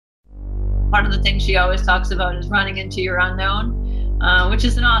one of the things she always talks about is running into your unknown, which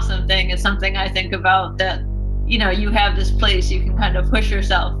is an awesome thing. It's something I think about, that, you have this place you can kind of push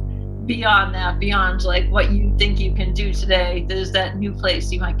yourself beyond that, beyond like what you think you can do today. There's that new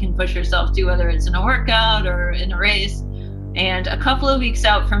place you can push yourself to, whether it's in a workout or in a race. And a couple of weeks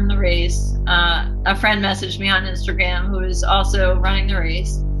out from the race, a friend messaged me on Instagram who is also running the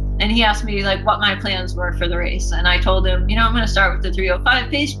race. And he asked me like what my plans were for the race. And I told him, I'm going to start with the 3:05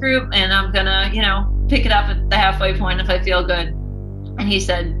 pace group, and I'm going to, pick it up at the halfway point if I feel good. And he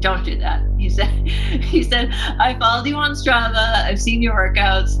said, don't do that. He said, I followed you on Strava. I've seen your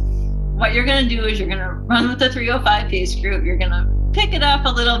workouts. What you're going to do is you're going to run with the 3:05 pace group. You're going to pick it up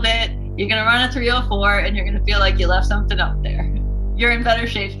a little bit. You're going to run a 3:04, and you're going to feel like you left something up there. You're in better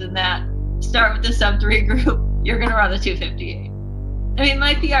shape than that. Start with the sub-3 group. You're going to run a 2:58. I mean,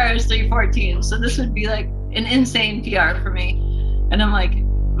 my PR is 3:14, so this would be like an insane PR for me. And I'm like,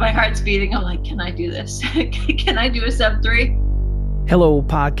 my heart's beating. I'm like, can I do this? Can I do a sub-3? Hello,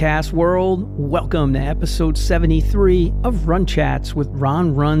 podcast world. Welcome to episode 73 of Run Chats with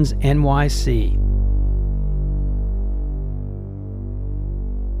Ron Runs NYC.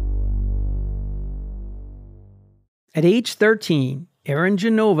 At age 13, Erin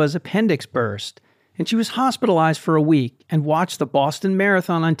Genova's appendix burst, and she was hospitalized for a week and watched the Boston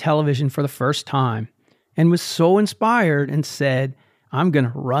Marathon on television for the first time, and was so inspired and said, I'm going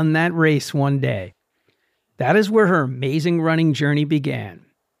to run that race one day. That is where her amazing running journey began.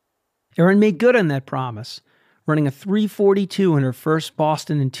 Erin made good on that promise, running a 3:42 in her first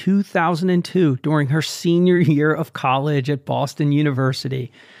Boston in 2002 during her senior year of college at Boston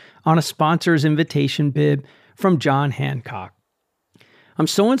University on a sponsor's invitation bib from John Hancock. I'm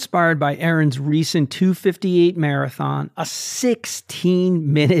so inspired by Erin's recent 2:58 marathon, a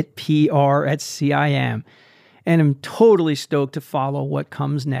 16-minute PR at CIM, and I'm totally stoked to follow what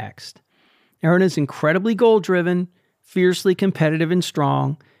comes next. Erin is incredibly goal-driven, fiercely competitive and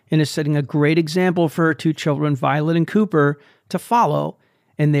strong, and is setting a great example for her two children, Violet and Cooper, to follow,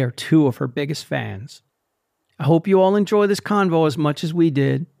 and they are two of her biggest fans. I hope you all enjoy this convo as much as we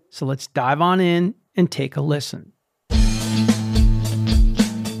did, so let's dive on in and take a listen.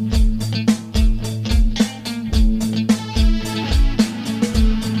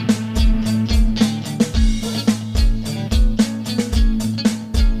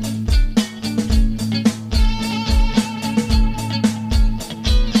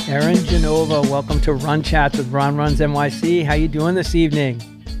 Erin Genova, welcome to Run Chats with Ron Runs NYC. How you doing this evening?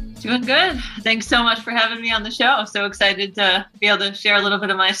 Doing good. Thanks so much for having me on the show. So excited to be able to share a little bit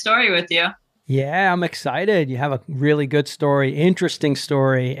of my story with you. Yeah, I'm excited. You have a really good story, interesting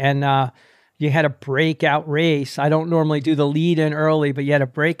story, and you had a breakout race. I don't normally do the lead in early, but you had a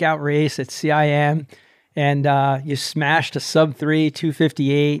breakout race at CIM, and you smashed a sub-3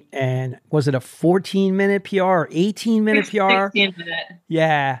 2:58, and was it a 14-minute PR or 18-minute PR? 16-minute.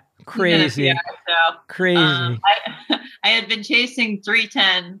 Yeah, crazy. Crazy. I had been chasing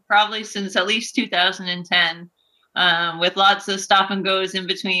 3:10 probably since at least 2010. With lots of stop and goes in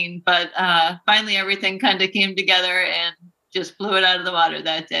between, but finally everything kind of came together and just blew it out of the water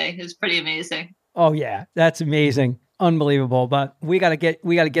that day. It was pretty amazing. Oh yeah, that's amazing, unbelievable. But we got to get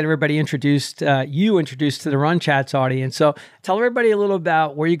everybody introduced, you introduced to the Run Chats audience. So tell everybody a little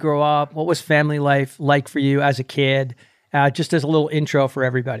about where you grew up, what was family life like for you as a kid, just as a little intro for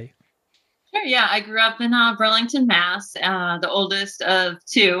everybody. Sure. Yeah, I grew up in Burlington, Mass. The oldest of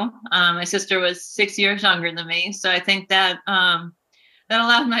two. My sister was 6 years younger than me, so I think that that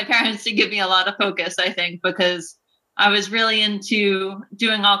allowed my parents to give me a lot of focus. I think because I was really into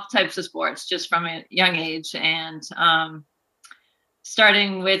doing all types of sports just from a young age, and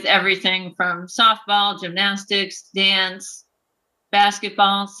starting with everything from softball, gymnastics, dance,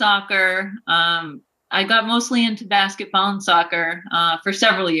 basketball, soccer. I got mostly into basketball and soccer for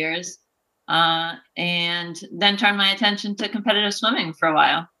several years. And then turned my attention to competitive swimming for a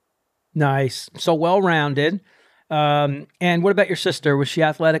while. Nice. So well-rounded. And what about your sister? Was she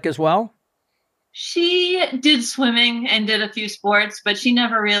athletic as well? She did swimming and did a few sports, but she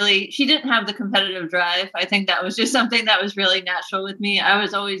didn't have the competitive drive. I think that was just something that was really natural with me. I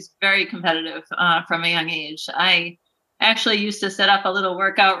was always very competitive from a young age. I actually used to set up a little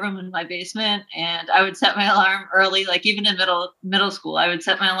workout room in my basement, and I would set my alarm early, like even in middle school, I would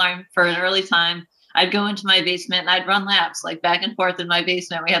set my alarm for an early time. I'd go into my basement and I'd run laps like back and forth in my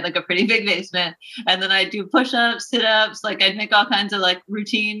basement. We had like a pretty big basement, and then I'd do push-ups, sit-ups, like I'd make all kinds of like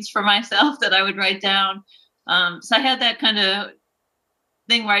routines for myself that I would write down. So I had that kind of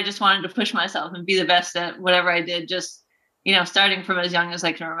thing where I just wanted to push myself and be the best at whatever I did, just, starting from as young as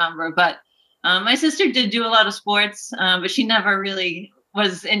I can remember. But my sister did do a lot of sports, but she never really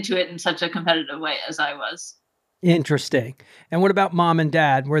was into it in such a competitive way as I was. Interesting. And what about mom and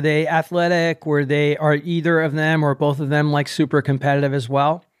dad? Were they athletic? Are either of them or both of them like super competitive as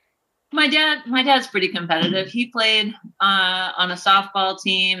well? My dad's pretty competitive. He played on a softball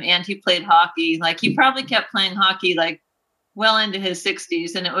team and he played hockey. Like he probably kept playing hockey like well into his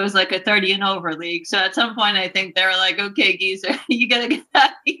 60s, and it was like a 30 and over league. So at some point I think they were like, okay, geezer, you gotta get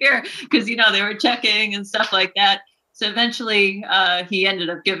out of here, because they were checking and stuff like that. So eventually he ended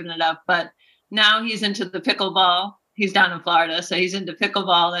up giving it up, but now he's into the pickleball. He's down in Florida, so he's into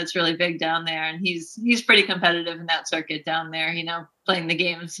pickleball. That's really big down there, and he's pretty competitive in that circuit down there, playing the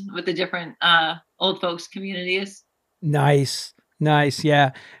games with the different old folks communities. Nice. Nice.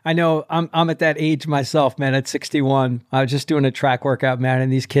 Yeah. I know I'm at that age myself, man, at 61. I was just doing a track workout, man.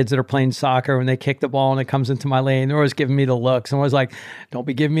 And these kids that are playing soccer, when they kick the ball and it comes into my lane, they're always giving me the looks. And I was like, don't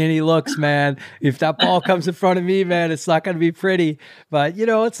be giving me any looks, man. If that ball comes in front of me, man, it's not going to be pretty. But,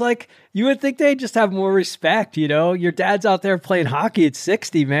 it's like you would think they just have more respect. Your dad's out there playing hockey at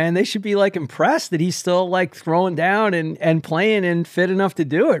 60, man. They should be like impressed that he's still like throwing down and playing and fit enough to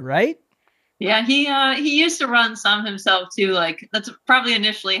do it, right? Yeah, he used to run some himself too. Like that's probably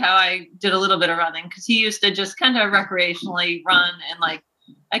initially how I did a little bit of running, because he used to just kind of recreationally run, and like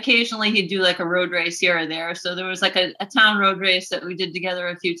occasionally he'd do like a road race here or there. So there was like a town road race that we did together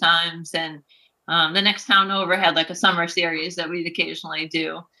a few times, and the next town over had like a summer series that we'd occasionally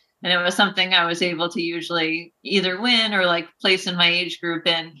do, and it was something I was able to usually either win or like place in my age group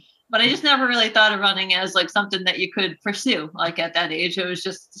in. But I just never really thought of running as like something that you could pursue. Like at that age, it was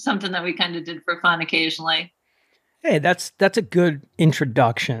just something that we kind of did for fun occasionally. Hey, that's a good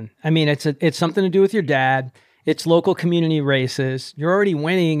introduction. I mean, it's something to do with your dad. It's local community races. You're already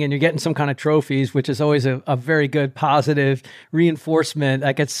winning and you're getting some kind of trophies, which is always a very good positive reinforcement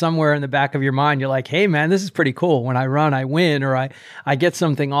that gets somewhere in the back of your mind. You're like, hey man, this is pretty cool. When I run, I win, or I get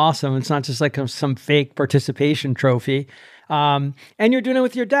something awesome. It's not just like some fake participation trophy. And you're doing it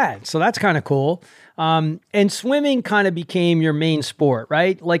with your dad. So that's kind of cool. And swimming kind of became your main sport,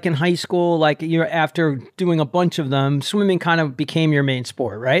 right? Like in high school, like you're after doing a bunch of them, swimming kind of became your main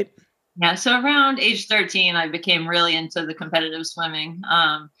sport, right? Yeah. So around age 13, I became really into the competitive swimming,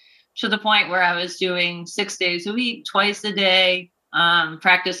 to the point where I was doing 6 days a week, twice a day,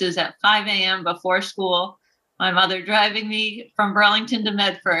 practices at 5 a.m. before school. My mother driving me from Burlington to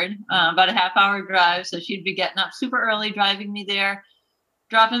Medford, about a half-hour drive. So she'd be getting up super early, driving me there,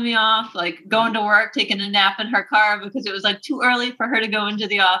 dropping me off, like going to work, taking a nap in her car because it was like too early for her to go into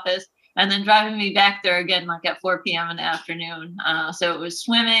the office, and then driving me back there again, like at 4 p.m. in the afternoon. So it was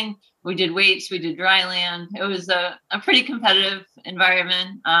swimming. We did weights. We did dry land. It was a pretty competitive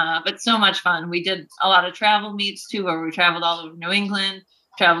environment, but so much fun. We did a lot of travel meets too, where we traveled all over New England,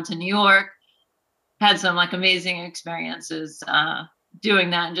 traveled to New York, had some like amazing experiences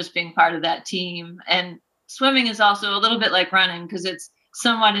doing that and just being part of that team. And swimming is also a little bit like running, because it's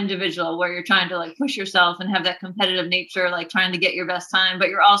somewhat individual, where you're trying to like push yourself and have that competitive nature, like trying to get your best time, but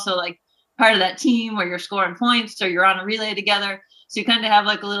you're also like part of that team where you're scoring points or you're on a relay together. So you kind of have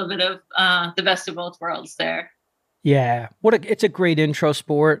like a little bit of the best of both worlds there. Yeah, it's a great intro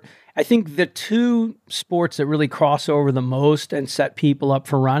sport. I think the two sports that really cross over the most and set people up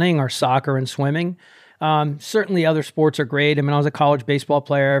for running are soccer and swimming. Certainly, other sports are great. I mean, I was a college baseball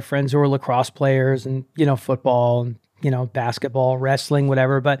player, friends who were lacrosse players, and football and basketball, wrestling,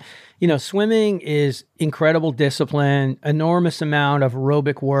 whatever. But, swimming is incredible discipline, enormous amount of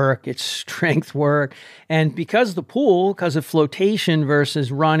aerobic work, it's strength work. And because of flotation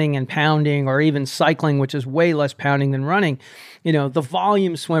versus running and pounding, or even cycling, which is way less pounding than running, the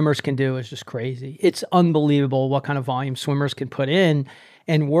volume swimmers can do is just crazy. It's unbelievable what kind of volume swimmers can put in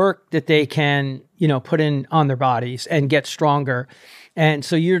and work that they can, put in on their bodies and get stronger. And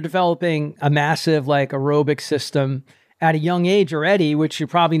so you're developing a massive like aerobic system at a young age already, which you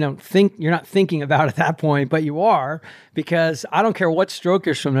probably you're not thinking about at that point, but you are, because I don't care what stroke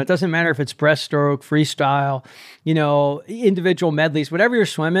you're swimming. It doesn't matter if it's breaststroke, freestyle, individual medleys, whatever you're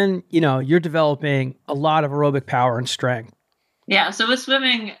swimming, you're developing a lot of aerobic power and strength. Yeah. So with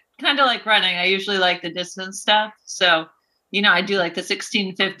swimming, kind of like running, I usually like the distance stuff. So I do like the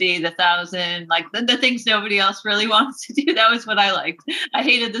 1650, the 1,000, like the things nobody else really wants to do. That was what I liked. I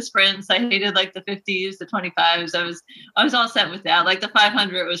hated the sprints. I hated like the 50s, the 25s. I was all set with that. Like the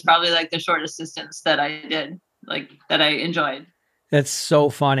 500 was probably like the shortest distance that I did, like that I enjoyed. That's so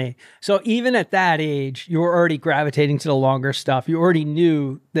funny. So even at that age, you were already gravitating to the longer stuff. You already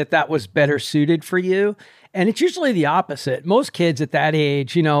knew that that was better suited for you. And it's usually the opposite. Most kids at that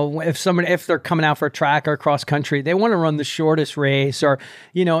age, if they're coming out for a track or cross country, they want to run the shortest race, or,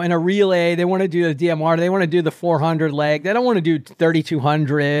 in a relay, they want to do the DMR, they want to do the 400 leg. They don't want to do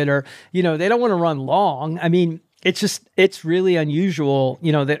 3,200, or, they don't want to run long. I mean, it's really unusual,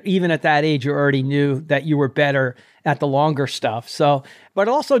 that even at that age, you already knew that you were better at the longer stuff. So, but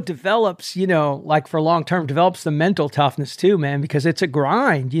it also develops, like for long term, develops the mental toughness too, man, because it's a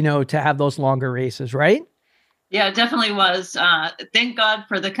grind, to have those longer races, right? Yeah, it definitely was. Thank God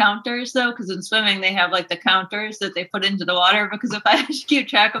for the counters, though, because in swimming, they have like the counters that they put into the water. Because if I had to keep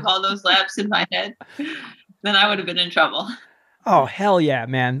track of all those laps in my head, then I would have been in trouble. Oh, hell yeah,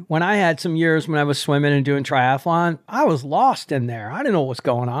 man. When I had some years when I was swimming and doing triathlon, I was lost in there. I didn't know what was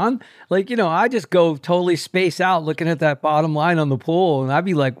going on. Like, I just go totally space out looking at that bottom line on the pool. And I'd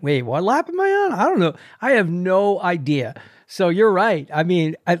be like, wait, what lap am I on? I don't know. I have no idea. So you're right. I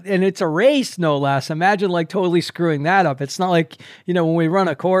mean, and it's a race, no less. Imagine like totally screwing that up. It's not like, when we run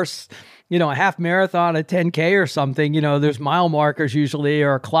a course, a half marathon, a 10K or something, there's mile markers usually,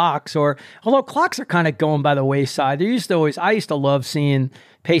 or clocks, although clocks are kind of going by the wayside. I used to love seeing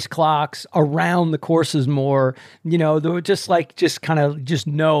pace clocks around the courses more, they would just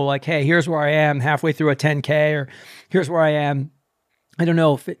know like, hey, here's where I am halfway through a 10K, or here's where I am. I don't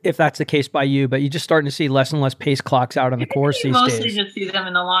know if that's the case by you, but you're just starting to see less and less pace clocks out on the course these days. Mostly just see them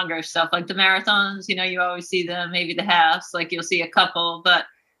in the longer stuff, like the marathons, you always see them, maybe the halves, like you'll see a couple, but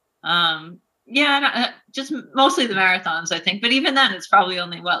just mostly the marathons, I think. But even then, it's probably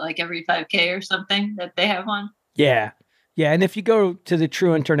only like every 5K or something that they have one. Yeah. Yeah. And if you go to the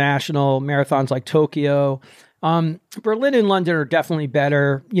true international marathons like Tokyo, Berlin and London are definitely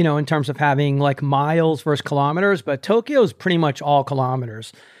better, in terms of having like miles versus kilometers, but Tokyo is pretty much all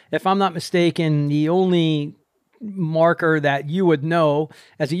kilometers. If I'm not mistaken, the only marker that you would know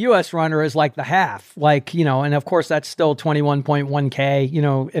as a US runner is like the half, and of course that's still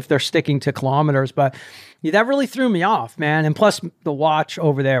 21.1K, if they're sticking to kilometers, but that really threw me off, man. And plus the watch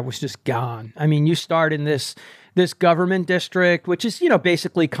over there was just gone. I mean, you start in this government district, which is,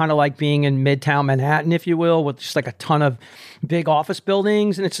 basically kind of like being in Midtown Manhattan, if you will, with just like a ton of big office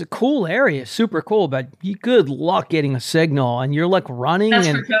buildings. And it's a cool area, super cool, but good luck getting a signal. And you're like running. That's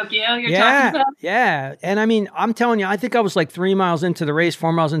for Tokyo you're talking about? Yeah. And I mean, I'm telling you, I think I was like 4 miles into the race,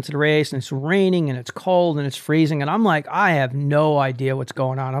 and it's raining and it's cold and it's freezing. And I'm like, I have no idea what's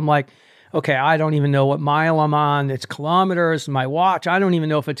going on. I'm like, okay, I don't even know what mile I'm on. It's kilometers. My watch, I don't even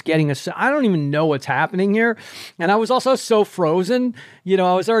know if it's I don't even know what's happening here. And I was also so frozen.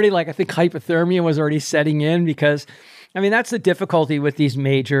 I was already like, I think hypothermia was already setting in, because, I mean, that's the difficulty with these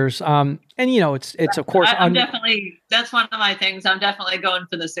majors. And, it's of course. That's one of my things. I'm definitely going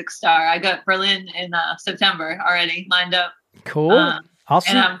for the 6-star. I got Berlin in September already lined up. Cool. I'll see.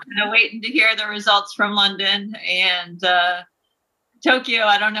 And I'm kind of waiting to hear the results from London and, Tokyo.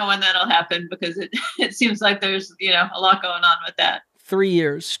 I don't know when that'll happen, because it seems like there's, a lot going on with that. 3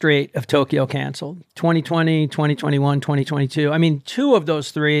 years straight of Tokyo canceled. 2020, 2021, 2022. I mean, 2 of those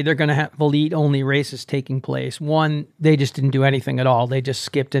 3, they're going to have elite only races taking place. 1, they just didn't do anything at all. They just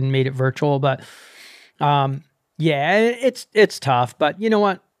skipped and made it virtual. But it's tough. But you know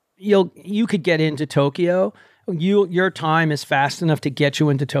what? You could get into Tokyo. Your time is fast enough to get you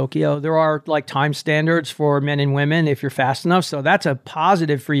into Tokyo. There are like time standards for men and women if you're fast enough. So that's a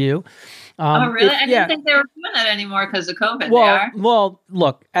positive for you. Oh, really? I didn't think they were doing that anymore because of COVID. Well,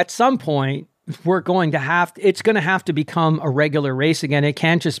 look, at some point, it's going to have to become a regular race again. It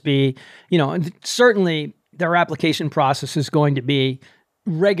can't just be, certainly their application process is going to be,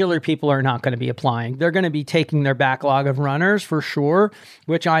 regular people are not going to be applying. They're going to be taking their backlog of runners for sure,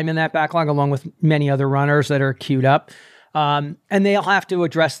 which I'm in that backlog along with many other runners that are queued up. And they'll have to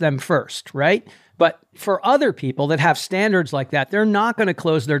address them first, right? But for other people that have standards like that, they're not going to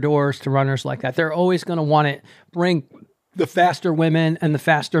close their doors to runners like that. They're always going to want to bring the faster women and the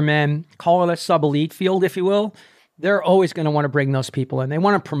faster men, call it a sub-elite field, if you will. They're always going to want to bring those people in. They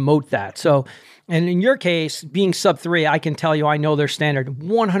want to promote that. So, and in your case, being sub 3, I can tell you, I know their standard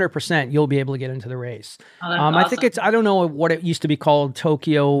 100%. You'll be able to get into the race. Oh, that's awesome. I think I don't know what it used to be called,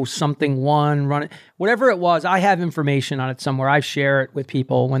 Tokyo something 1, run it, whatever it was. I have information on it somewhere. I share it with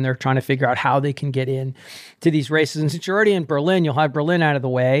people when they're trying to figure out how they can get in to these races. And since you're already in Berlin, you'll have Berlin out of the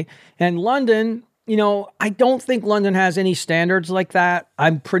way. And London, I don't think London has any standards like that.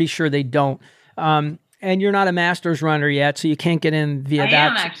 I'm pretty sure they don't. And you're not a master's runner yet, so you can't get in via I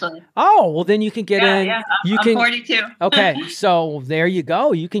that. am actually. Oh, well, then you can get in. Yeah. You I'm can. 42. Okay, so there you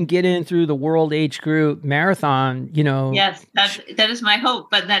go. You can get in through the World Age Group Marathon. Yes, that is my hope.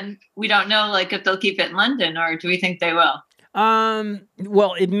 But then we don't know, like, if they'll keep it in London, or do we think they will?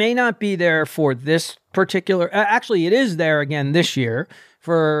 Well, it may not be there for this particular. Actually, it is there again this year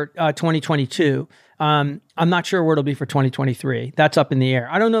for 2022. I'm not sure where it'll be for 2023. That's up in the air.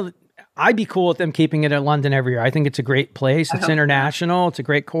 I don't know. I'd be cool with them keeping it in London every year. I think it's a great place. It's international. It's a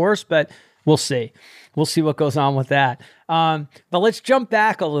great course, but we'll see. We'll see what goes on with that. But let's jump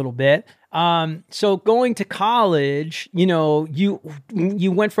back a little bit. So going to college, you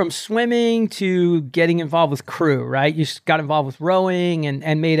went from swimming to getting involved with crew, right? You got involved with rowing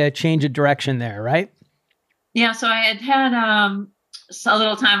and made a change of direction there, right? Yeah. So I had a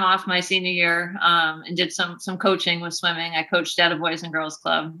little time off my senior year, and did some coaching with swimming. I coached at a boys and girls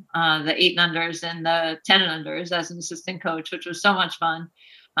club, the 8 and unders and the 10 and unders as an assistant coach, which was so much fun.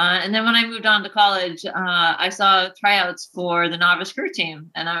 And then when I moved on to college, I saw tryouts for the novice crew team.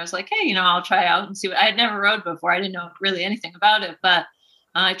 And I was like, hey, I'll try out and see what I had never rowed before. I didn't know really anything about it, but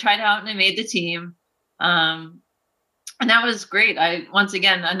I tried out and I made the team. And that was great. Once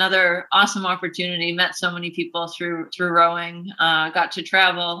again, another awesome opportunity, met so many people through rowing, got to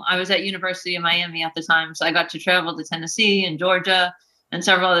travel. I was at University of Miami at the time. So I got to travel to Tennessee and Georgia and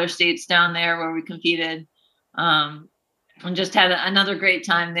several other states down there where we competed. And just had another great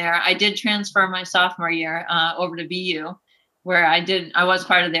time there. I did transfer my sophomore year over to BU, where I was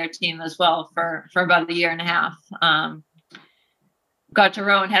part of their team as well for about a year and a half. Got to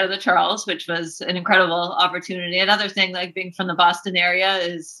row in Head of the Charles, which was an incredible opportunity. Another thing, like being from the Boston area,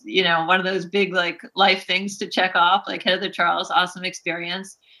 is one of those big like life things to check off. Like Head of the Charles, awesome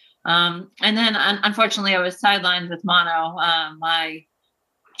experience. And then unfortunately, I was sidelined with mono my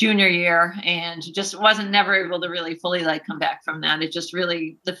junior year, and just wasn't never able to really fully like come back from that. It just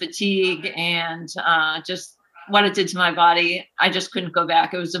really, the fatigue and just what it did to my body, I just couldn't go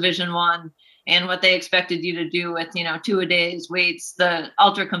back. It was Division I, and what they expected you to do with 2-a-days weights, the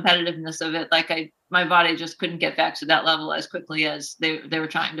ultra competitiveness of it, like my body just couldn't get back to that level as quickly as they were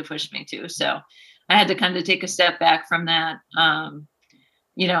trying to push me to. So I had to kind of take a step back from that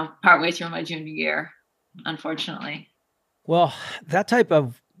partway through my junior year, unfortunately. Well, that type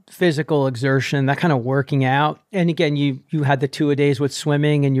of physical exertion, that kind of working out. And again, you had the 2-a-days with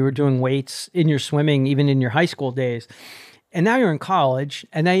swimming, and you were doing weights in your swimming, even in your high school days. And now you're in college,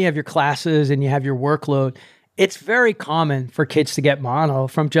 and now you have your classes and you have your workload. It's very common for kids to get mono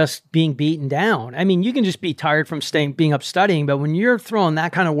from just being beaten down. I mean, you can just be tired from being up studying, but when you're throwing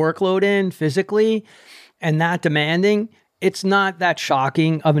that kind of workload in physically and that demanding, it's not that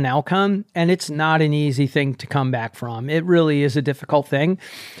shocking of an outcome, and it's not an easy thing to come back from. It really is a difficult thing.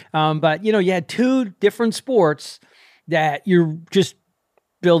 But, you had 2 different sports that you're just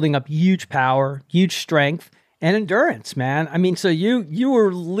building up huge power, huge strength, and endurance, man. I mean, so you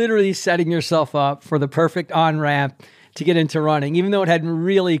were literally setting yourself up for the perfect on-ramp to get into running, even though it hadn't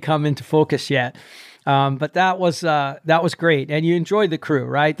really come into focus yet. But that was great. And you enjoyed the crew,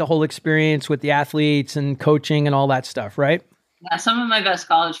 right? The whole experience with the athletes and coaching and all that stuff, right? Yeah, some of my best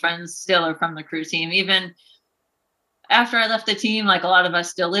college friends still are from the crew team. Even after I left the team, like a lot of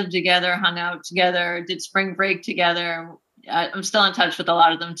us still lived together, hung out together, did spring break together. I'm still in touch with a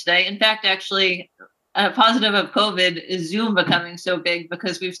lot of them today. In fact, actually, positive of COVID is Zoom becoming so big,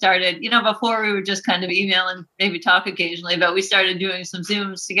 because we've started, before we would just kind of email and maybe talk occasionally, but we started doing some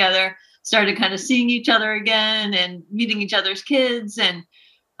Zooms together, started kind of seeing each other again and meeting each other's kids, and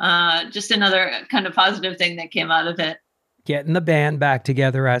just another kind of positive thing that came out of it. Getting the band back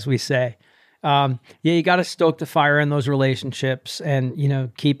together, as we say. You got to stoke the fire in those relationships and,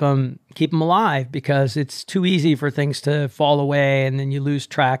 keep them alive, because it's too easy for things to fall away, and then you lose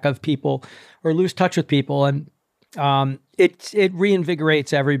track of people or lose touch with people. And it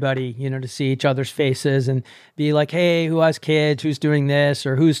reinvigorates everybody, to see each other's faces and be like, hey, who has kids, who's doing this,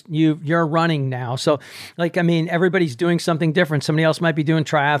 or you're running now. So everybody's doing something different. Somebody else might be doing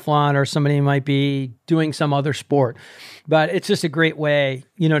triathlon, or somebody might be doing some other sport, but it's just a great way,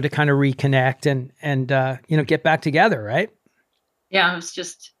 to kind of reconnect and get back together. Right. Yeah. It was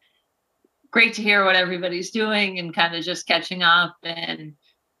just great to hear what everybody's doing and kind of just catching up. And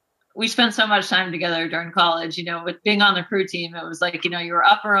we spent so much time together during college, with being on the crew team. It was like, you were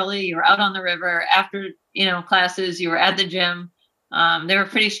up early, you were out on the river after, classes, you were at the gym. They were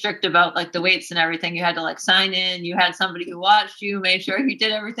pretty strict about like the weights and everything. You had to like sign in, you had somebody who watched you, made sure you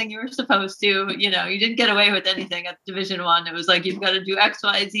did everything you were supposed to, you didn't get away with anything at Division I. It was like, you've got to do X,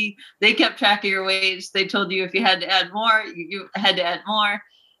 Y, Z. They kept track of your weights. They told you if you had to add more, you had to add more.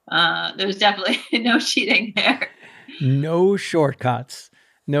 There's definitely no cheating there. No shortcuts.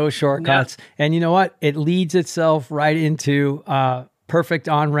 No No. shortcuts. And you know what? It leads itself right into perfect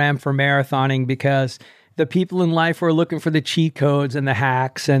on ramp for marathoning, because the people in life who are looking for the cheat codes and the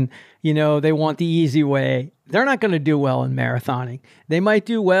hacks and, they want the easy way. They're not going to do well in marathoning. They might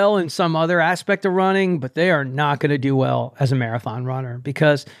do well in some other aspect of running, but they are not going to do well as a marathon runner,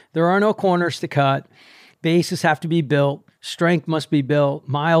 because there are no corners to cut. Bases have to be built. Strength must be built.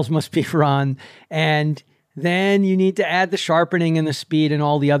 Miles must be run. And then you need to add the sharpening and the speed and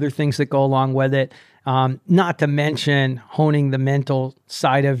all the other things that go along with it. Not to mention honing the mental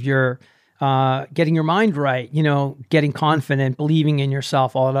side of your, getting your mind right, getting confident, believing in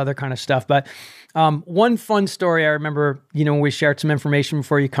yourself, all that other kind of stuff. But one fun story I remember, we shared some information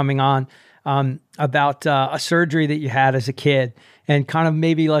before you coming on about a surgery that you had as a kid, and kind of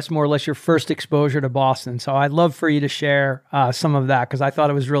maybe more or less your first exposure to Boston. So I'd love for you to share some of that, because I thought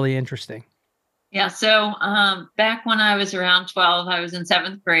it was really interesting. Yeah. So back when I was around 12, I was in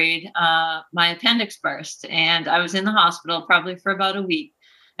seventh grade. My appendix burst and I was in the hospital probably for about a week.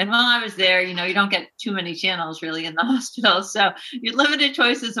 And while I was there, you don't get too many channels really in the hospital. So you're limited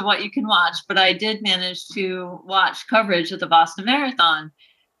choices of what you can watch. But I did manage to watch coverage of the Boston Marathon.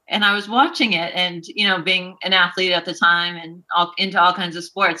 And I was watching it, and, being an athlete at the time and into all kinds of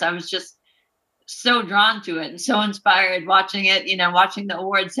sports, I was just so drawn to it and so inspired watching it, watching the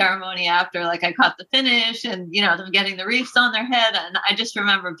award ceremony after, like I caught the finish and, them getting the wreaths on their head. And I just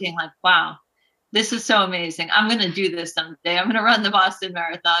remember being like, wow, this is so amazing. I'm going to do this someday. I'm going to run the Boston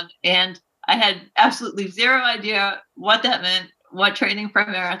Marathon. And I had absolutely zero idea what that meant, what training for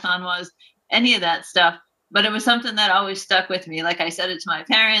a marathon was, any of that stuff. But it was something that always stuck with me. Like I said it to my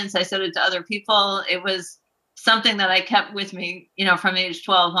parents, I said it to other people. It was something that I kept with me, from age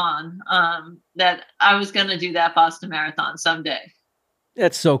 12 on, that I was going to do that Boston Marathon someday.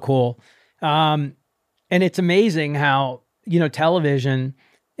 That's so cool. And it's amazing how, television,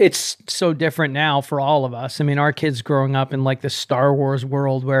 it's so different now for all of us. I mean, our kids growing up in like the Star Wars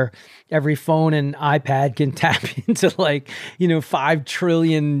world where every phone and iPad can tap into 5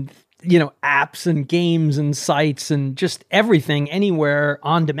 trillion, apps and games and sites and just everything anywhere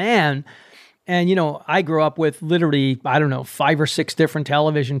on demand. And, I grew up with literally, 5 or 6 different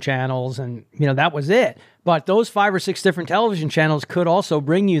television channels, and, that was it. But those 5 or 6 different television channels could also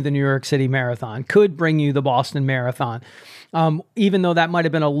bring you the New York City Marathon, could bring you the Boston Marathon. Even though that might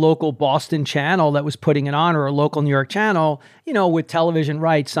have been a local Boston channel that was putting it on, or a local New York channel, with television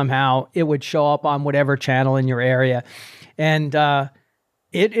rights, somehow it would show up on whatever channel in your area. And,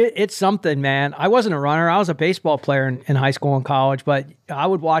 it's something, man. I wasn't a runner. I was a baseball player in high school and college, but I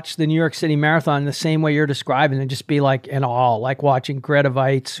would watch the New York City Marathon the same way you're describing and just be like in awe, like watching Greta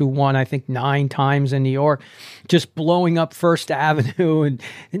Weitz, who won, I think, 9 times in New York, just blowing up First Avenue and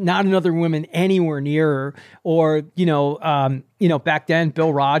not another woman anywhere near her. Or, back then,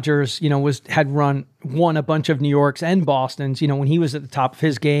 Bill Rogers, had won a bunch of New Yorks and Bostons, when he was at the top of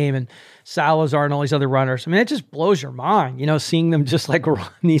his game, and Salazar and all these other runners. I mean, it just blows your mind, seeing them just like run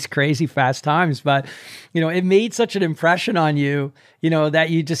these crazy fast times. But, it made such an impression on you,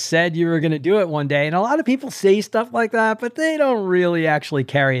 that you just said you were going to do it one day. And a lot of people say stuff like that, but they don't really actually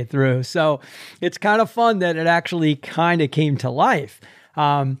carry it through. So it's kind of fun that it actually kind of came to life.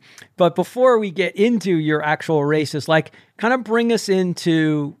 But before we get into your actual races, kind of bring us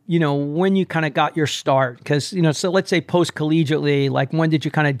into, when you kind of got your start. Because, so let's say post-collegiately, when did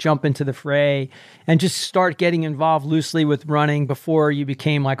you kind of jump into the fray and just start getting involved loosely with running before you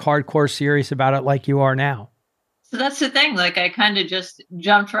became hardcore serious about it like you are now? So that's the thing. I kind of just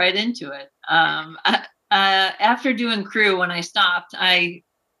jumped right into it. After doing crew, when I stopped, I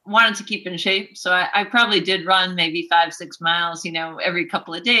wanted to keep in shape. So I probably did run maybe 5-6 miles, every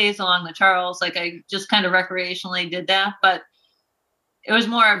couple of days along the Charles. I just kind of recreationally did that, but it was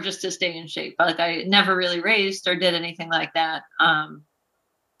more of just to stay in shape. I never really raced or did anything like that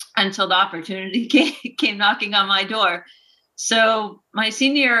until the opportunity came knocking on my door. So my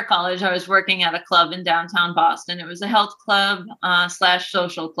senior year of college, I was working at a club in downtown Boston. It was a health club /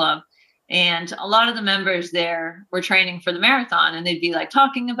 social club. And a lot of the members there were training for the marathon, and they'd be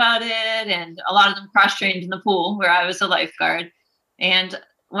talking about it. And a lot of them cross-trained in the pool where I was a lifeguard. And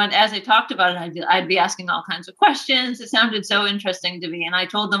as they talked about it, I'd be asking all kinds of questions. It sounded so interesting to me. And I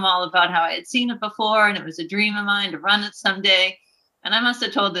told them all about how I had seen it before, and it was a dream of mine to run it someday. And I must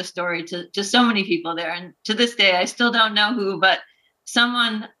have told this story to just so many people there. And to this day, I still don't know who, but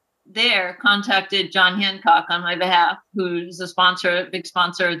someone there contacted John Hancock on my behalf, who's a big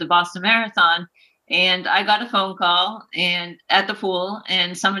sponsor of the Boston Marathon. And I got a phone call at the pool,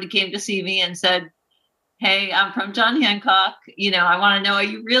 and somebody came to see me and said, hey, I'm from John Hancock. I want to know, are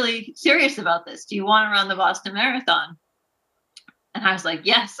you really serious about this? Do you want to run the Boston Marathon? And I was like,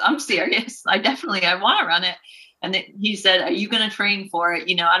 yes, I'm serious. I want to run it. And then he said, are you going to train for it?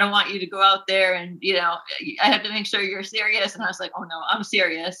 I don't want you to go out there and, I have to make sure you're serious. And I was like, oh no, I'm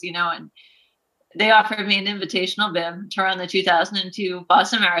serious, and they offered me an invitational bib to run the 2002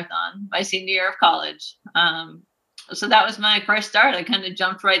 Boston Marathon my senior year of college. So that was my first start. I kind of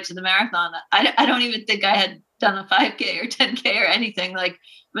jumped right to the marathon. I don't even think I had done a 5K or 10K or anything, like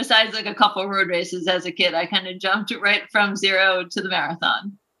besides like a couple road races as a kid. I kind of jumped right from zero to the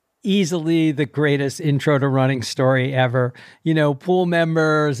marathon. Easily the greatest intro to running story ever. Pool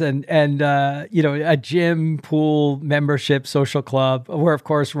members and a gym, pool membership, social club, where of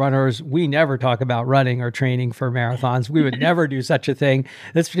course runners, we never talk about running or training for marathons. We would never do such a thing.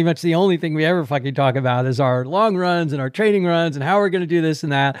 That's pretty much the only thing we ever fucking talk about is our long runs and our training runs and how we're going to do this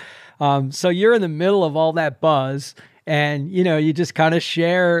and that. So you're in the middle of all that buzz. And, you just kind of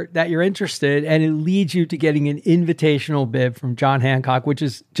share that you're interested, and it leads you to getting an invitational bib from John Hancock, which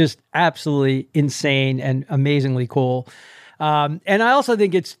is just absolutely insane and amazingly cool. And I also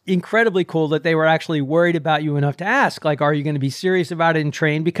think it's incredibly cool that they were actually worried about you enough to ask, like, are you going to be serious about it and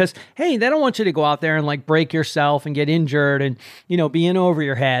train? Because, hey, they don't want you to go out there and like break yourself and get injured and, be in over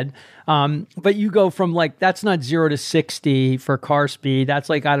your head. But you go from like, that's not 0 to 60 for car speed. That's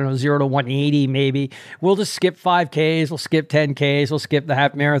like, I don't know, 0 to 180 maybe. We'll just skip 5Ks. We'll skip 10Ks. We'll skip the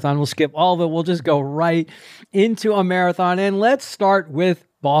half marathon. We'll skip all of it. We'll just go right into a marathon. And let's start with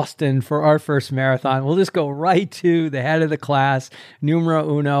Boston for our first marathon. We'll just go right to the head of the class,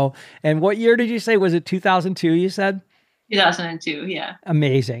 numero uno. And what year did you say? Was it 2002, you said? 2002, yeah.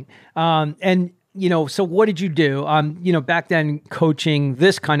 Amazing. So what did you do? Back then coaching,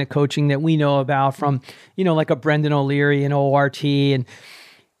 this kind of coaching that we know about from, like a Brendan O'Leary and ORT and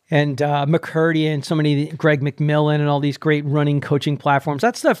McCurdy and so many, Greg McMillan and all these great running coaching platforms.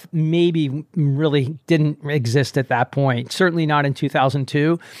 That stuff maybe really didn't exist at that point. Certainly not in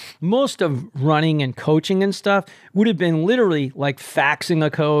 2002. Most of running and coaching and stuff would have been literally like faxing a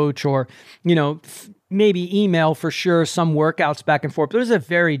coach or, maybe email for sure, some workouts back and forth. But it was a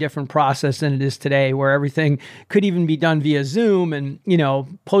very different process than it is today, where everything could even be done via Zoom and,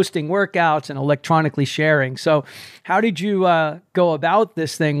 posting workouts and electronically sharing. So how did you go about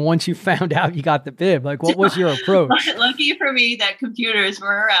this thing once you found out you got the bib? Like, what was your approach? Lucky for me that computers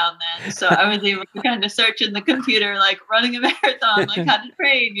were around then. So I was able to kind of search in the computer, like running a marathon, like how to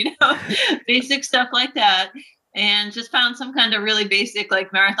train, basic stuff like that. And just found some kind of really basic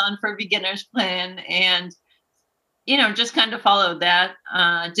like marathon for beginners plan and, just kind of followed that.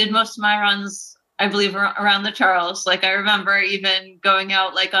 Did most of my runs, I believe, around the Charles. Like I remember even going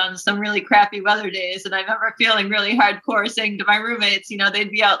out like on some really crappy weather days. And I remember feeling really hardcore saying to my roommates,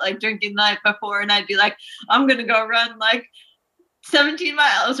 they'd be out like drinking the night before. And I'd be like, I'm going to go run like 17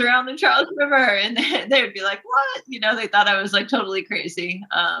 miles around the Charles River. And they would be like, what? They thought I was like totally crazy.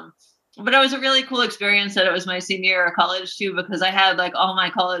 But it was a really cool experience that it was my senior year of college too, because I had like all my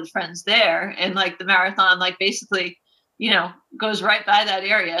college friends there and like the marathon, like basically, goes right by that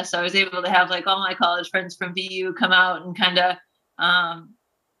area. So I was able to have like all my college friends from VU come out and kind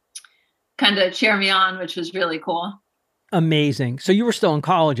of cheer me on, which was really cool. Amazing. So you were still in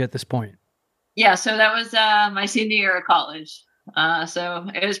college at this point? Yeah. So that was my senior year of college. So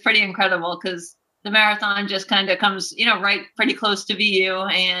it was pretty incredible because the marathon just kind of comes, right pretty close to VU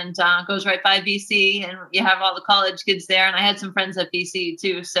and goes right by BC, and you have all the college kids there. And I had some friends at BC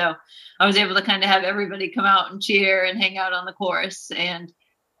too. So I was able to kind of have everybody come out and cheer and hang out on the course. And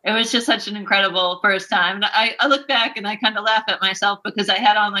it was just such an incredible first time. And I look back and I kind of laugh at myself because I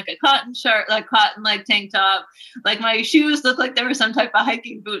had on like a cotton shirt, like cotton, like tank top, like my shoes looked like they were some type of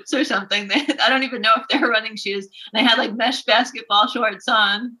hiking boots or something. I don't even know if they were running shoes. And I had like mesh basketball shorts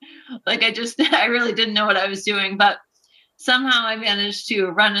on. Like I really didn't know what I was doing, but somehow I managed to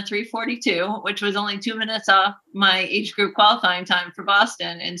run a 3:42, which was only 2 minutes off my age group qualifying time for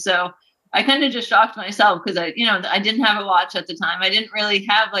Boston. And so I kind of just shocked myself because I didn't have a watch at the time. I didn't really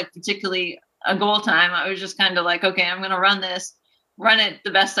have like particularly a goal time. I was just kind of like, okay, I'm going to run it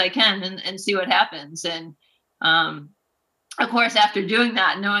the best I can and see what happens. And of course, after doing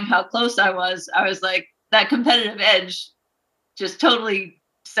that, knowing how close I was like that competitive edge just totally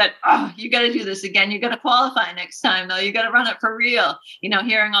said, oh, you got to do this again. You got to qualify next time though. You got to run it for real.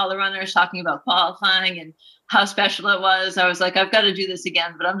 Hearing all the runners talking about qualifying and how special it was, I was like, I've got to do this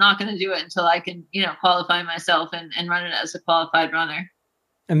again, but I'm not going to do it until I can, qualify myself and run it as a qualified runner.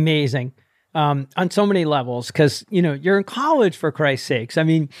 Amazing. On so many levels, because, you're in college, for Christ's sakes. I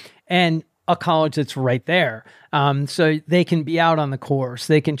mean, and a college that's right there. So they can be out on the course,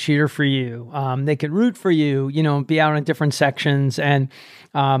 they can cheer for you, they can root for you, be out in different sections. And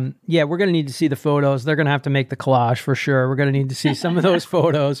yeah, we're going to need to see the photos. They're going to have to make the collage for sure. We're going to need to see some of those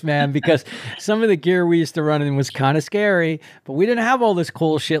photos, man, because some of the gear we used to run in was kind of scary, but we didn't have all this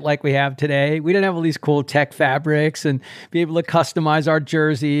cool shit like we have today. We didn't have all these cool tech fabrics and be able to customize our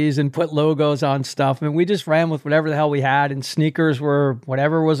jerseys and put logos on stuff. And we just ran with whatever the hell we had, and sneakers were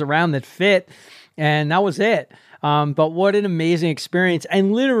whatever was around that fit. And that was it. But what an amazing experience.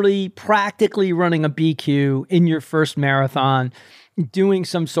 And literally practically running a BQ in your first marathon, doing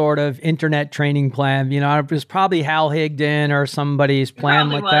some sort of internet training plan. It was probably Hal Higdon or somebody's plan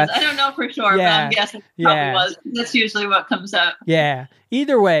like that. I don't know for sure, but I'm guessing it probably was. That's usually what comes up. Yeah.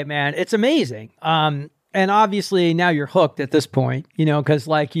 Either way, man, it's amazing. And obviously now you're hooked at this point, because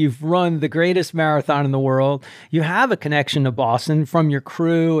like you've run the greatest marathon in the world. You have a connection to Boston from your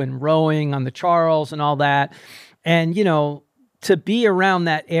crew and rowing on the Charles and all that. And, to be around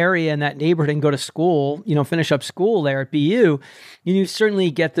that area and that neighborhood and go to school, finish up school there at BU, you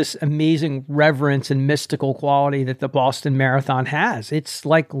certainly get this amazing reverence and mystical quality that the Boston Marathon has. It's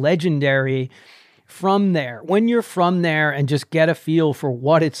like legendary from there. When you're from there and just get a feel for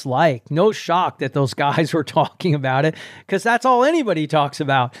what it's like, no shock that those guys were talking about it, because that's all anybody talks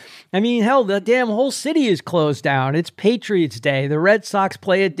about. I mean, hell, the damn whole city is closed down. It's Patriots Day. The Red Sox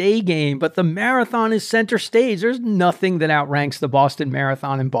play a day game, but the marathon is center stage. There's nothing that outranks the Boston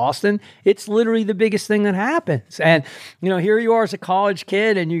Marathon in Boston. It's literally the biggest thing that happens. And, here you are as a college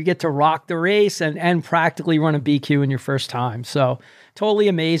kid and you get to rock the race and practically run a BQ in your first time. So totally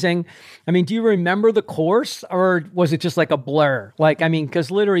amazing. I mean, do you remember the course, or was it just like a blur? Because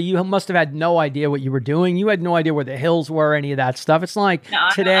literally you must have had no idea what you were doing. You had no idea where the hills were, any of that stuff. It's like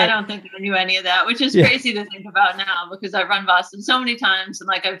today. I don't think I knew any of that, which is crazy to think about now, because I've run Boston so many times and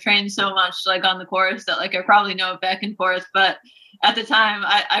I've trained so much on the course that I probably know it back and forth. But at the time,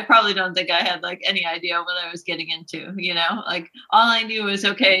 I probably don't think I had any idea what I was getting into, all I knew was,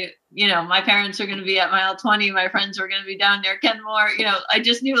 okay, my parents are going to be at mile 20. My friends were going to be down near Kenmore. I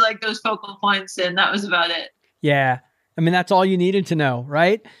just knew those focal points, and that was about it. Yeah. I mean, that's all you needed to know,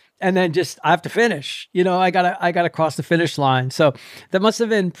 right? And then just, I have to finish, I gotta cross the finish line. So that must have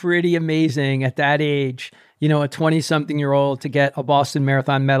been pretty amazing at that age, a 20-something-year-old to get a Boston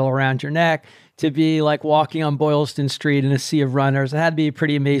Marathon medal around your neck, to be walking on Boylston Street in a sea of runners. It had to be a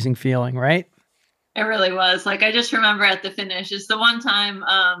pretty amazing feeling, right? It really was. I just remember at the finish, it's the one time,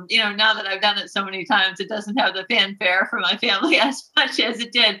 now that I've done it so many times, it doesn't have the fanfare for my family as much as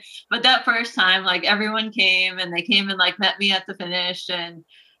it did. But that first time, everyone came, and they came and met me at the finish, and,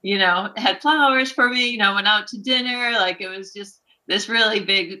 had flowers for me, went out to dinner. It was just this really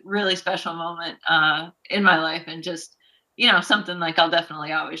big, really special moment in my life, and just, something I'll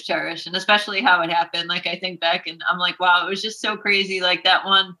definitely always cherish, and especially how it happened. I think back and I'm wow, it was just so crazy. That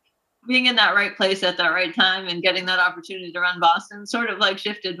one, being in that right place at that right time and getting that opportunity to run Boston sort of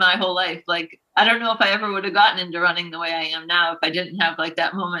shifted my whole life. I don't know if I ever would have gotten into running the way I am now if I didn't have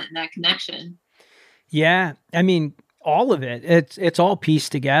that moment and that connection. Yeah. I mean, all of it, it's all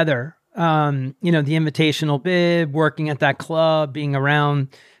pieced together. The invitational bib, working at that club, being around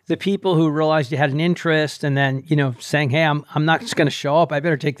the people who realized you had an interest, and then, saying, hey, I'm not just going to show up. I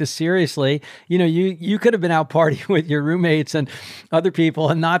better take this seriously. You could have been out partying with your roommates and other people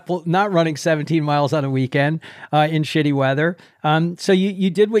and not running 17 miles on a weekend in shitty weather. So you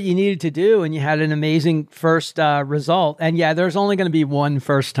did what you needed to do, and you had an amazing first result. And yeah, there's only going to be one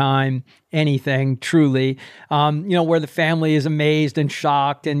first time anything truly, where the family is amazed and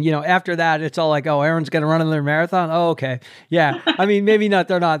shocked. And, after that, it's all oh, Erin's going to run another marathon. Oh, okay. Yeah. I mean, maybe not,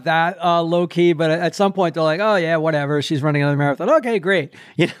 they're not that low key, but at some point they're oh yeah, whatever. She's running another marathon. Okay, great.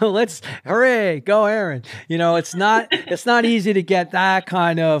 Let's hooray, go Erin. It's not easy to get that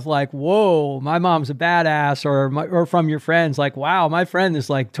kind of whoa, my mom's a badass, or from your friends, wow, my friend is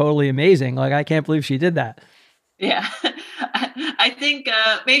totally amazing. I can't believe she did that. Yeah. I think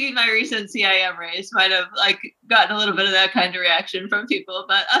maybe my recent CIM race might have gotten a little bit of that kind of reaction from people.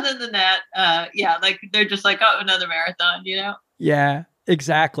 But other than that, they're just oh, another marathon, Yeah,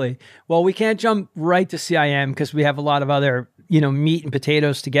 exactly. Well, we can't jump right to CIM because we have a lot of other, meat and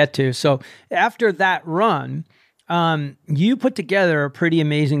potatoes to get to. So after that run, you put together a pretty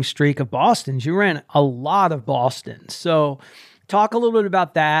amazing streak of Bostons. You ran a lot of Bostons. So talk a little bit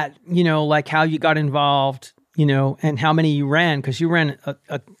about that, how you got involved, and how many you ran, because you ran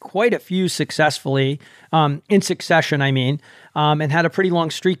quite a few successfully, in succession, and had a pretty long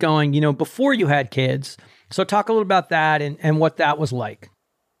streak going, before you had kids. So talk a little about that and what that was like.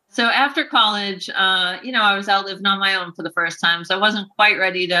 So after college, I was out living on my own for the first time, so I wasn't quite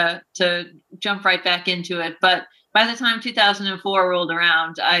ready to jump right back into it. But by the time 2004 rolled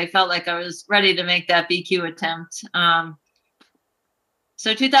around, I felt like I was ready to make that BQ attempt.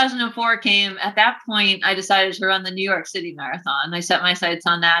 So 2004 came. At that point, I decided to run the New York City Marathon. I set my sights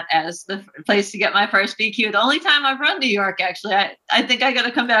on that as the place to get my first BQ. The only time I've run New York, actually. I think I got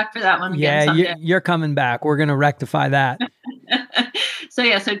to come back for that one again someday. Yeah, you're coming back. We're going to rectify that.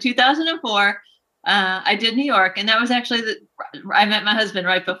 So 2004, I did New York, and that was actually I met my husband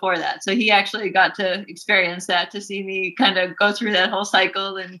right before that. So he actually got to experience that, to see me kind of go through that whole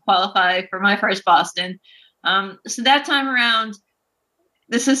cycle and qualify for my first Boston. So that time around,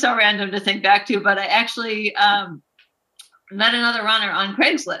 this is so random to think back to, but I actually met another runner on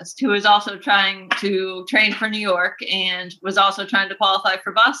Craigslist who was also trying to train for New York and was also trying to qualify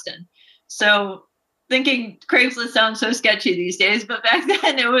for Boston. So thinking Craigslist sounds so sketchy these days, but back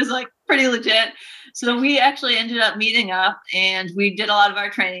then it was like pretty legit. So we actually ended up meeting up, and we did a lot of our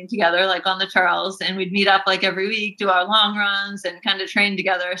training together, like on the Charles, and we'd meet up like every week, do our long runs and kind of train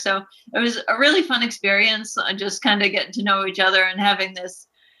together. So it was a really fun experience, just kind of getting to know each other and having this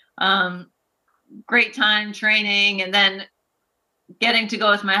great time training, and then getting to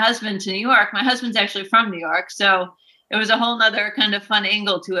go with my husband to New York. My husband's actually from New York, so it was a whole nother kind of fun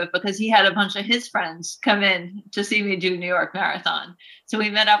angle to it, because he had a bunch of his friends come in to see me do New York Marathon. So we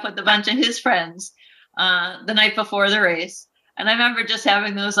met up with a bunch of his friends the night before the race. And I remember just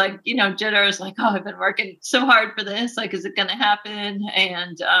having those jitters, like, oh, I've been working so hard for this. Like, is it going to happen?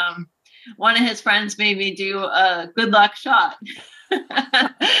 And one of his friends made me do a good luck shot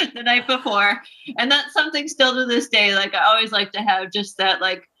the night before. And that's something still to this day. Like, I always like to have just that,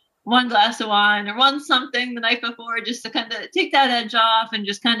 like, one glass of wine or one something the night before, just to kind of take that edge off and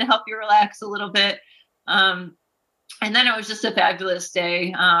just kind of help you relax a little bit. And then it was just a fabulous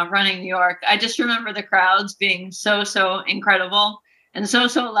day running New York. I just remember the crowds being so, so incredible and so,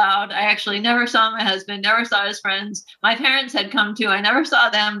 so loud. I actually never saw my husband, never saw his friends. My parents had come too. I never saw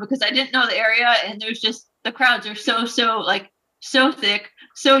them because I didn't know the area. And there's just, the crowds are so, so thick,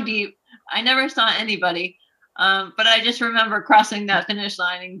 so deep. I never saw anybody. But I just remember crossing that finish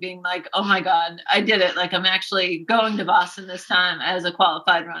line and being like, oh my God, I did it. Like, I'm actually going to Boston this time as a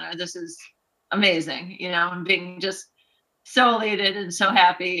qualified runner. This is amazing, and being just so elated and so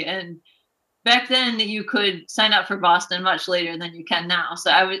happy. And back then you could sign up for Boston much later than you can now. So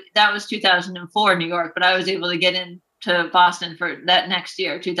that was 2004 New York, but I was able to get into Boston for that next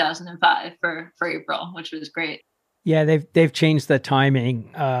year, 2005 for April, which was great. Yeah, they've changed the timing.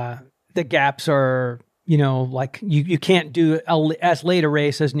 The gaps are, like you can't do as late a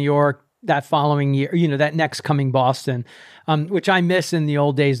race as New York that following year, that next coming Boston, which I miss in the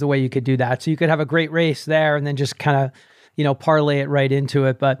old days, the way you could do that. So you could have a great race there and then just kind of, parlay it right into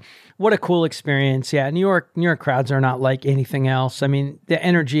it. But what a cool experience. Yeah. New York crowds are not like anything else. I mean, the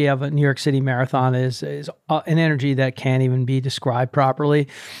energy of a New York City Marathon is an energy that can't even be described properly.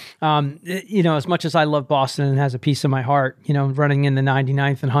 As much as I love Boston and has a piece of my heart, running in the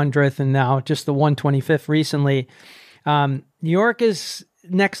 99th and 100th and now just the 125th recently, New York is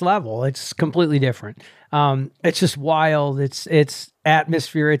next level. It's completely different. It's just wild. It's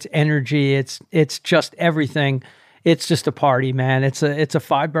atmosphere, it's energy, it's just everything. It's just a party, man. It's a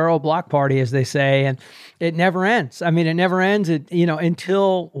 5-barrel block party, as they say, and it never ends. I mean, it never ends.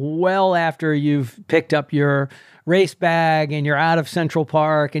 Until well after you've picked up your race bag and you're out of Central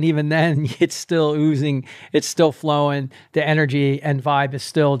Park, and even then, it's still oozing, it's still flowing. The energy and vibe is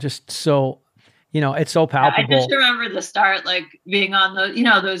still just so, it's so palpable. I just remember the start, like being on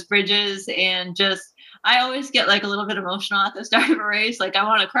those bridges, and just I always get like a little bit emotional at the start of a race. Like, I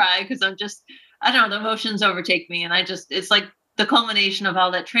want to cry because I don't know, the emotions overtake me. And it's like the culmination of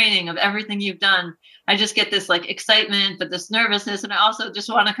all that training, of everything you've done. I just get this like excitement, but this nervousness. And I also just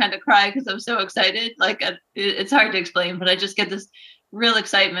want to kind of cry because I'm so excited. Like, it's hard to explain, but I just get this real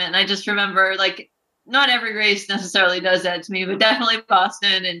excitement. And I just remember, like, not every race necessarily does that to me, but definitely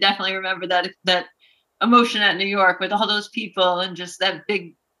Boston, and definitely remember that emotion at New York with all those people and just that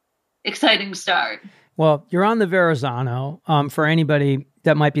big, exciting start. Well, you're on the Verrazano. For anybody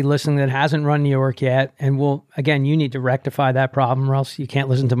that might be listening that hasn't run New York yet, and you need to rectify that problem or else you can't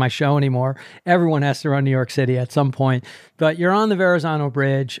listen to my show anymore. Everyone has to run New York City at some point. But you're on the Verrazano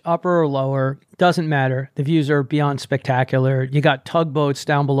Bridge, upper or lower, doesn't matter. The views are beyond spectacular. You got tugboats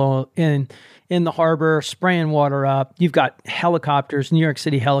down below in the harbor, spraying water up. You've got helicopters, New York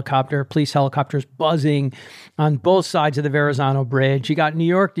City police helicopters buzzing on both sides of the Verrazano Bridge. You got New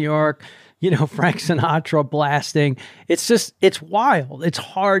York, Frank Sinatra blasting. It's wild. It's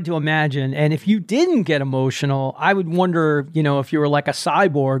hard to imagine. And if you didn't get emotional, I would wonder, if you were like a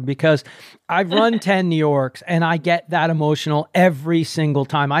cyborg, because I've run 10 New Yorks and I get that emotional every single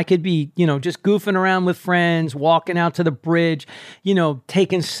time. I could be, just goofing around with friends, walking out to the bridge,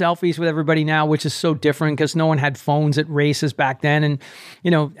 taking selfies with everybody now, which is so different because no one had phones at races back then.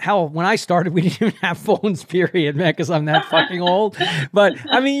 And, hell, when I started, we didn't even have phones, period, man, because I'm that fucking old. But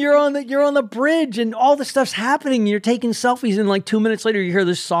I mean, you're on the bridge and all this stuff's happening. You're taking selfies and like 2 minutes later, you hear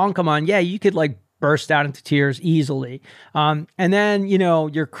this song come on. Yeah, you could like burst out into tears easily. And then,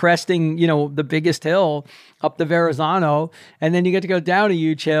 you're cresting, the biggest hill up the Verrazano, and then you get to go down a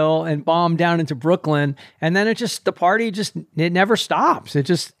huge hill and bomb down into Brooklyn. And then the party it never stops. It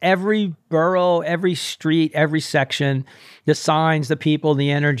just, every borough, every street, every section, the signs, the people,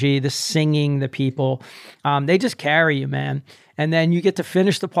 the energy, the singing, the people, they just carry you, man. And then you get to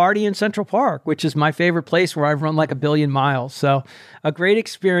finish the party in Central Park, which is my favorite place where I've run like 1 billion miles. So a great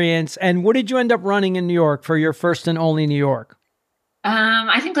experience. And what did you end up running in New York for your first and only New York?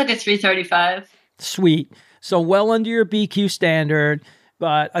 I think like a 3:35. Sweet. So well under your BQ standard,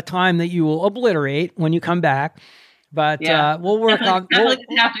 but a time that you will obliterate when you come back. But we'll work on. We'll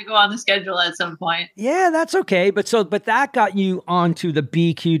have to go on the schedule at some point. Yeah, that's okay. But that got you onto the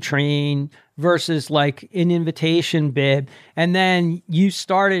BQ train versus like an invitation bib, and then you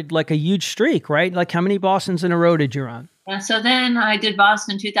started like a huge streak, right? Like how many Bostons in a row did you run? So then I did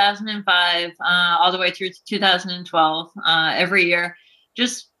Boston 2005 all the way through to 2012 every year.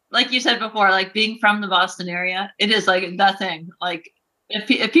 Just like you said before, like being from the Boston area, it is like the thing. Like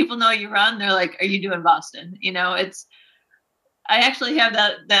if people know you run, they're like, "Are you doing Boston?" I actually have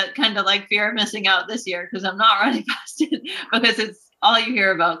that kind of like fear of missing out this year because I'm not running Boston because it's all you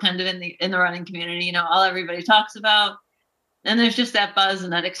hear about kind of in the running community, all everybody talks about. And there's just that buzz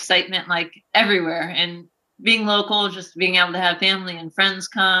and that excitement like everywhere. And being local, just being able to have family and friends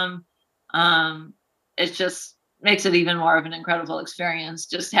come, it just makes it even more of an incredible experience.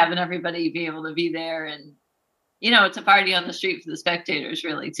 Just having everybody be able to be there. And, it's a party on the street for the spectators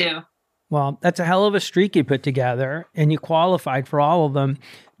really too. Well, that's a hell of a streak you put together and you qualified for all of them.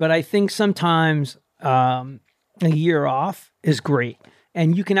 But I think sometimes a year off is great.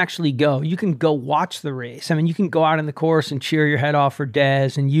 And you can actually go. You can go watch the race. I mean, you can go out in the course and cheer your head off for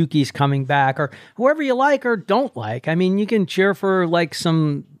Des and Yuki's coming back or whoever you like or don't like. I mean, you can cheer for like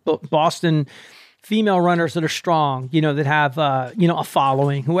some Boston female runners that are strong, that have, a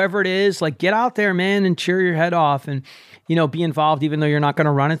following, whoever it is, like get out there, man, and cheer your head off and, be involved, even though you're not going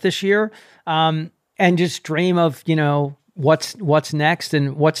to run it this year. And just dream of, what's next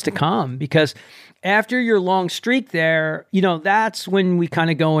and what's to come. Because after your long streak there, that's when we kind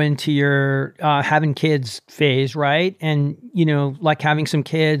of go into your having kids phase, right? And, like having some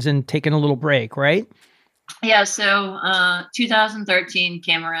kids and taking a little break, right? Yeah. So 2013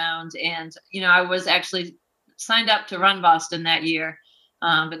 came around and, I was actually signed up to run Boston that year.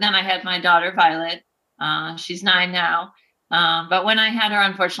 But then I had my daughter, Violet. She's 9 now. But when I had her,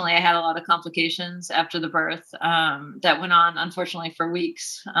 unfortunately, I had a lot of complications after the birth that went on, unfortunately, for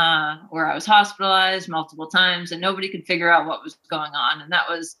weeks, where I was hospitalized multiple times and nobody could figure out what was going on. And that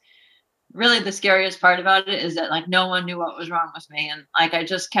was really the scariest part about it, is that like no one knew what was wrong with me. And like I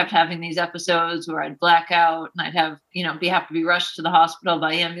just kept having these episodes where I'd black out and I'd have to be rushed to the hospital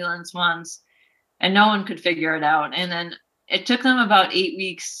by ambulance once, and no one could figure it out. And then it took them about 8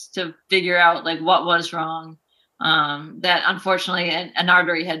 weeks to figure out like what was wrong. That unfortunately an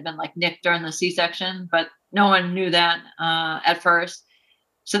artery had been like nicked during the C-section, but no one knew that at first.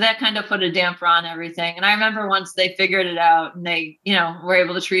 So that kind of put a damper on everything. And I remember once they figured it out and they, were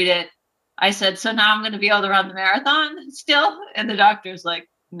able to treat it, I said, so now I'm going to be able to run the marathon still? And the doctor's like,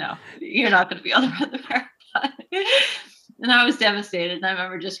 no, you're not going to be able to run the marathon. And I was devastated. And I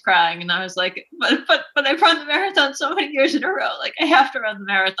remember just crying. And I was like, but I've run the marathon so many years in a row. Like I have to run the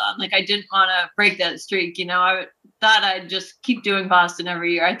marathon. Like I didn't want to break that streak. I thought I'd just keep doing Boston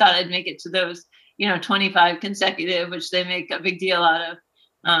every year. I thought I'd make it to those, 25 consecutive, which they make a big deal out of.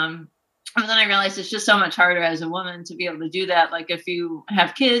 And then I realized it's just so much harder as a woman to be able to do that. Like if you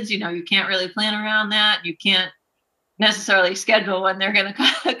have kids, you can't really plan around that. You can't necessarily schedule when they're going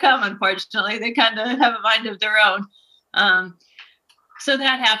to come. Unfortunately, they kind of have a mind of their own. So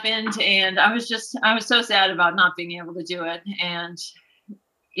that happened, and I was so sad about not being able to do it. And,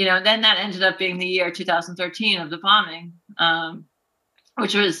 then that ended up being the year 2013 of the bombing,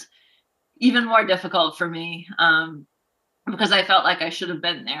 which was even more difficult for me, because I felt like I should have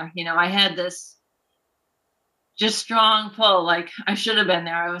been there. I had this just strong pull, like I should have been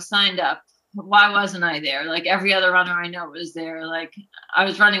there. I was signed up. why wasn't I there? Like every other runner I know was there. Like I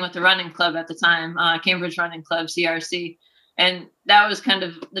was running with the running club at the time, Cambridge Running Club, CRC. And that was kind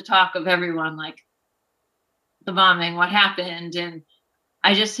of the talk of everyone, like the bombing, what happened. And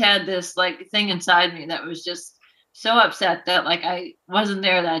I just had this like thing inside me that was just so upset that like I wasn't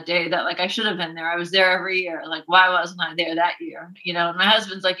there that day, that like I should have been there. I was there every year. Like, why wasn't I there that year? You know, and my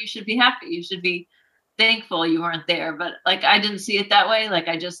husband's like, you should be happy. You should be thankful you weren't there. But like, I didn't see it that way. Like,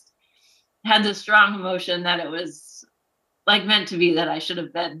 I just had this strong emotion that it was like meant to be, that I should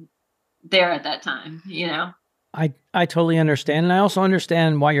have been there at that time, you know? I totally understand. And I also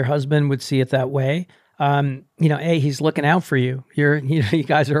understand why your husband would see it that way. He's looking out for you. You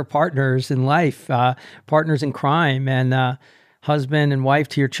guys are partners in life, partners in crime, and husband and wife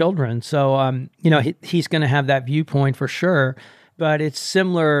to your children. So, he's going to have that viewpoint for sure. But it's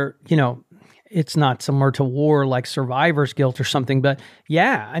similar, it's not similar to war like survivor's guilt or something. But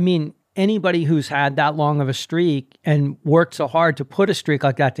yeah, I mean, anybody who's had that long of a streak and worked so hard to put a streak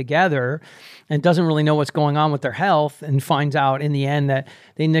like that together and doesn't really know what's going on with their health and finds out in the end that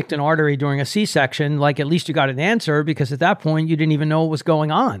they nicked an artery during a C-section, like at least you got an answer, because at that point you didn't even know what was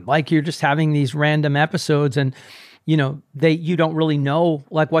going on. Like you're just having these random episodes and you don't really know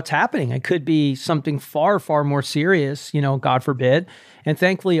like what's happening. It could be something far, far more serious, God forbid. And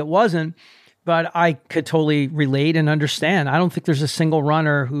thankfully it wasn't. But I could totally relate and understand. I don't think there's a single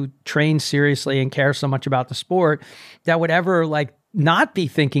runner who trains seriously and cares so much about the sport that would ever like not be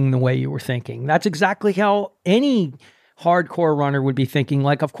thinking the way you were thinking. That's exactly how any hardcore runner would be thinking.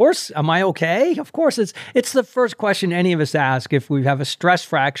 Like, of course, am I okay? Of course, it's the first question any of us ask if we have a stress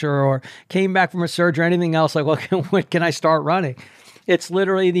fracture or came back from a surgery or anything else. Like, well, when can I start running? It's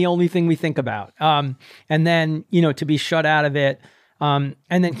literally the only thing we think about. And then, to be shut out of it. And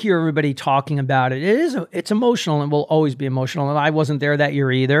then hear everybody talking about it. It's emotional and will always be emotional. And I wasn't there that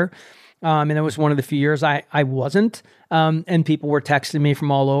year either. And it was one of the few years I wasn't. And people were texting me from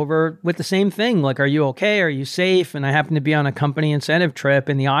all over with the same thing. Like, are you okay? Are you safe? And I happened to be on a company incentive trip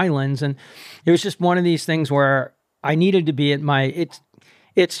in the islands. And it was just one of these things where I needed to be at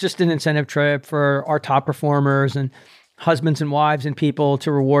it's just an incentive trip for our top performers and husbands and wives and people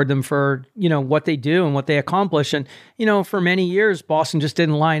to reward them for, what they do and what they accomplish. And, for many years, Boston just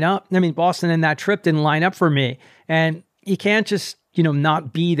didn't line up. I mean, Boston and that trip didn't line up for me. And you can't just,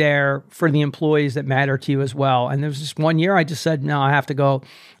 not be there for the employees that matter to you as well. And there was this one year I just said, no, I have to go.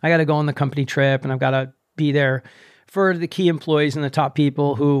 I got to go on the company trip and I've got to be there for the key employees and the top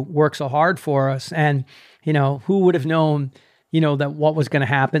people who work so hard for us. And, who would have known that what was going to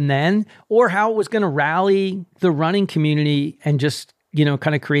happen then, or how it was going to rally the running community and just,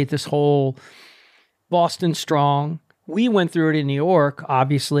 kind of create this whole Boston strong. We went through it in New York,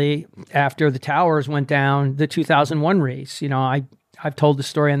 obviously, after the towers went down, the 2001 race. I've told the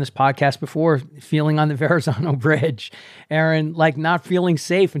story on this podcast before, feeling on the Verrazano Bridge, Aaron, like not feeling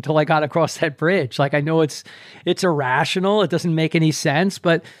safe until I got across that bridge. Like I know it's irrational. It doesn't make any sense,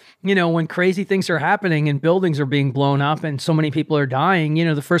 but when crazy things are happening and buildings are being blown up and so many people are dying,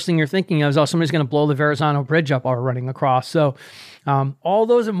 the first thing you're thinking of is, oh, somebody's going to blow the Verrazano Bridge up while we're running across. So all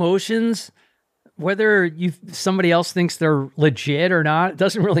those emotions, whether somebody else thinks they're legit or not, it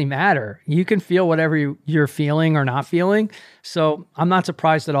doesn't really matter. You can feel whatever you're feeling or not feeling. So I'm not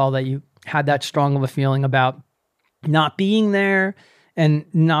surprised at all that you had that strong of a feeling about not being there and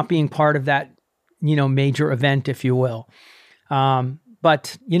not being part of that, major event, if you will.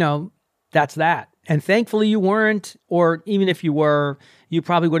 But, that's that. And thankfully you weren't, or even if you were, you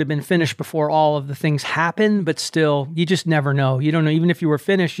probably would have been finished before all of the things happened, but still, you just never know. You don't know, even if you were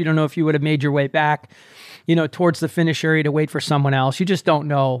finished, you don't know if you would have made your way back, towards the finish area to wait for someone else. You just don't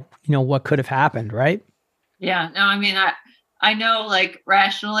know, what could have happened, right? Yeah, no, I mean, I know like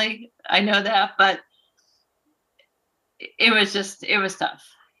rationally, I know that, but it was tough,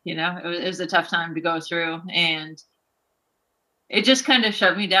 it was a tough time to go through, and it just kind of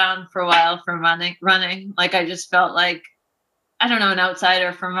shut me down for a while from running. Like I just felt like, I don't know, an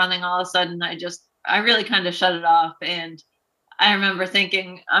outsider from running. All of a sudden, I really kind of shut it off. And I remember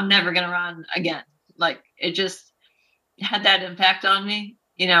thinking, I'm never going to run again. Like it just had that impact on me.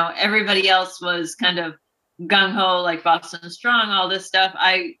 Everybody else was kind of gung ho, like Boston Strong, all this stuff.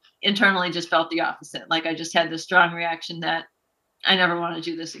 I internally just felt the opposite. Like I just had this strong reaction that I never want to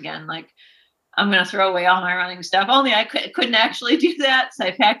do this again. Like I'm going to throw away all my running stuff. Only I couldn't actually do that. So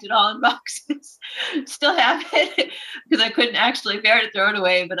I packed it all in boxes. Still have it because I couldn't actually bear to throw it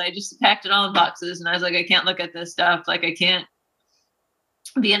away, but I just packed it all in boxes. And I was like, I can't look at this stuff. Like I can't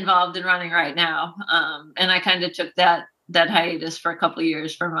be involved in running right now. And I kind of took that hiatus for a couple of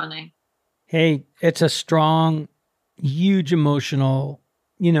years from running. Hey, it's a strong, huge emotional,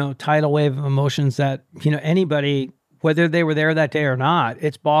 tidal wave of emotions that, anybody, whether they were there that day or not,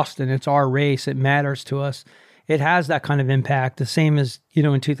 it's Boston, it's our race, it matters to us. It has that kind of impact. The same as,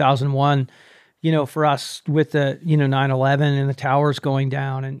 in 2001, for us with the, 9/11 and the towers going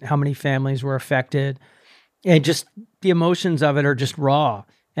down and how many families were affected, and just the emotions of it are just raw.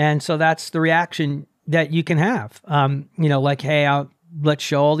 And so that's the reaction that you can have, like, hey, let's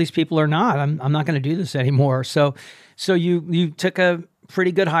show all these people or not. I'm not going to do this anymore. So you took a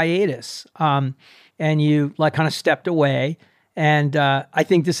pretty good hiatus, and you like kind of stepped away. And I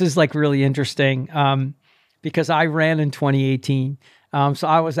think this is like really interesting because I ran in 2018. So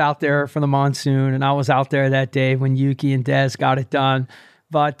I was out there for the monsoon, and I was out there that day when Yuki and Des got it done.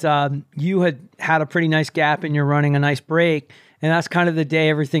 But you had a pretty nice gap in your running, a nice break. And that's kind of the day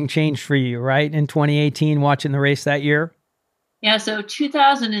everything changed for you, right? In 2018, watching the race that year? Yeah, so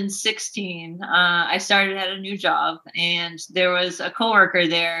 2016, I started at a new job, and there was a coworker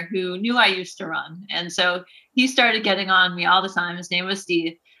there who knew I used to run. And so he started getting on me all the time. His name was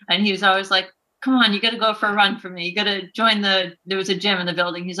Steve. And he was always like, come on, you got to go for a run for me. You got to join there was a gym in the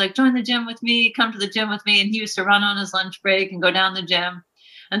building. He's like, join the gym with me, come to the gym with me. And he used to run on his lunch break and go down the gym.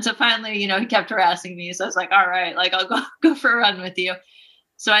 And so finally, he kept harassing me. So I was like, all right, like I'll go for a run with you.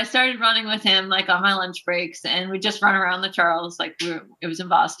 So I started running with him like on my lunch breaks, and we just run around the Charles, like it was in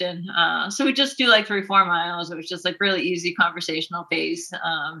Boston. So we just do like 3-4 miles. It was just like really easy conversational pace.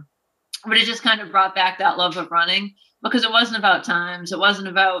 But it just kind of brought back that love of running, because it wasn't about times. It wasn't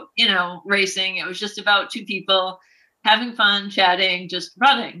about, racing. It was just about two people having fun, chatting, just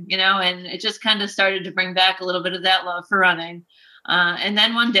running, and it just kind of started to bring back a little bit of that love for running. And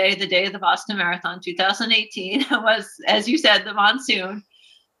then one day, the day of the Boston Marathon, 2018, was, as you said, the monsoon.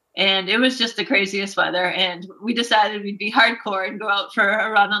 And it was just the craziest weather. And we decided we'd be hardcore and go out for a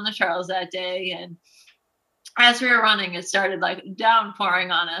run on the Charles that day. And as we were running, it started like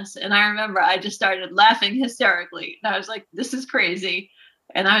downpouring on us. And I remember I just started laughing hysterically. And I was like, this is crazy.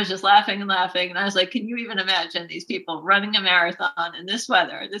 And I was just laughing and laughing. And I was like, can you even imagine these people running a marathon in this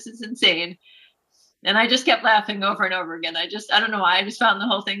weather? This is insane. And I just kept laughing over and over again. I don't know why. I just found the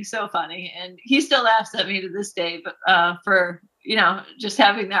whole thing so funny. And he still laughs at me to this day, but for, just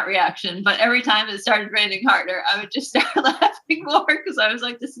having that reaction. But every time it started raining harder, I would just start laughing more because I was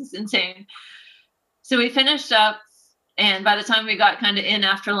like, this is insane. So we finished up. And by the time we got kind of in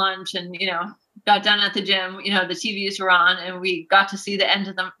after lunch and, got done at the gym, the TVs were on, and we got to see the end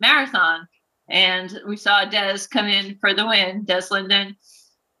of the marathon. And we saw Des come in for the win, Des Linden.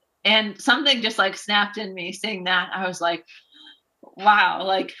 And something just like snapped in me seeing that. I was like, wow,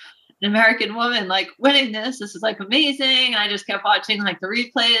 like an American woman, like winning this is like amazing. And I just kept watching like the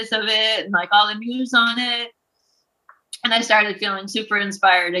replays of it and like all the news on it. And I started feeling super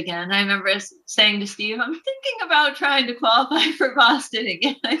inspired again. I remember saying to Steve, I'm thinking about trying to qualify for Boston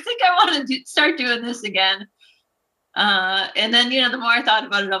again. I think I want to start doing this again. And then, the more I thought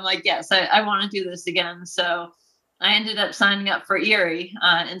about it, I'm like, yes, I want to do this again. So I ended up signing up for Erie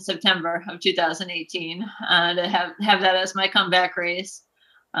in September of 2018 to have that as my comeback race.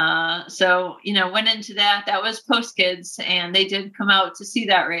 So, went into that. That was post kids, and they did come out to see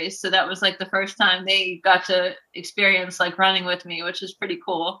that race. So that was like the first time they got to experience like running with me, which was pretty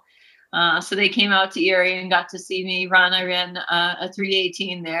cool. So they came out to Erie and got to see me run. I ran a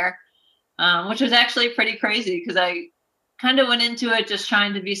 3:18 there, which was actually pretty crazy because I kind of went into it just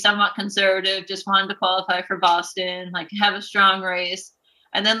trying to be somewhat conservative, just wanted to qualify for Boston, like have a strong race.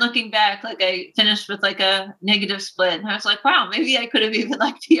 And then looking back, like I finished with like a negative split. And I was like, wow, maybe I could have even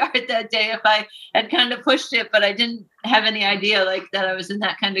like PR'd that day if I had kind of pushed it, but I didn't have any idea like that I was in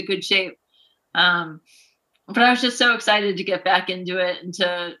that kind of good shape. But I was just so excited to get back into it and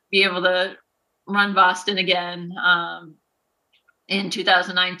to be able to run Boston again in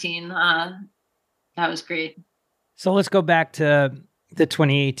 2019. That was great. So let's go back to the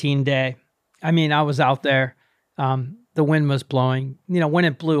 2018 day. I mean, I was out there. The wind was blowing. When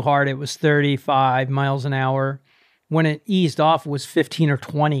it blew hard, it was 35 miles an hour. When it eased off, it was 15 or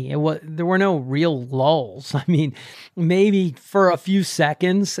 20. There were no real lulls. I mean, maybe for a few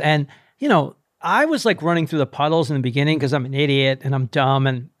seconds. And, I was like running through the puddles in the beginning because I'm an idiot and I'm dumb.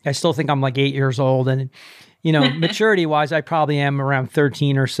 And I still think I'm like 8 years old. And, maturity wise, I probably am around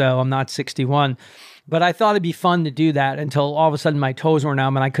 13 or so. I'm not 61. But I thought it'd be fun to do that until all of a sudden my toes were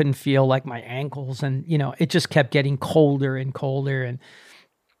numb and I couldn't feel like my ankles. And, it just kept getting colder and colder. And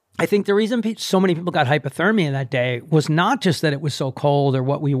I think the reason so many people got hypothermia that day was not just that it was so cold or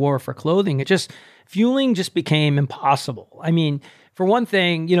what we wore for clothing. Fueling just became impossible. I mean, for one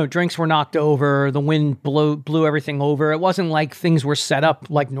thing, drinks were knocked over. The wind blew everything over. It wasn't like things were set up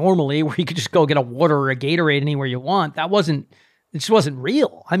like normally where you could just go get a water or a Gatorade anywhere you want. That wasn't It just wasn't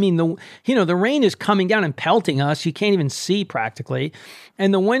real. I mean, the rain is coming down and pelting us. You can't even see practically.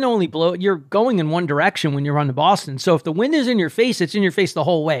 And the wind only you're going in one direction when you're on to Boston. So if the wind is in your face, it's in your face the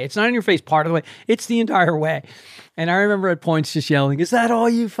whole way. It's not in your face part of the way. It's the entire way. And I remember at points just yelling, is that all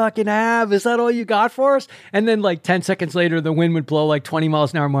you fucking have? Is that all you got for us? And then like 10 seconds later, the wind would blow like 20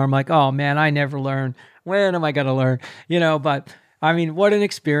 miles an hour more. I'm like, oh man, I never learn. When am I going to learn? But I mean, what an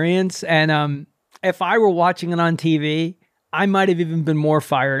experience. And if I were watching it on TV, I might have even been more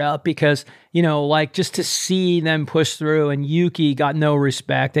fired up because, like just to see them push through, and Yuki got no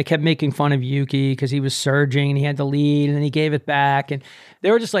respect. They kept making fun of Yuki because he was surging and he had the lead and then he gave it back. And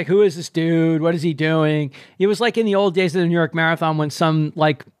they were just like, who is this dude? What is he doing? It was like in the old days of the New York Marathon when some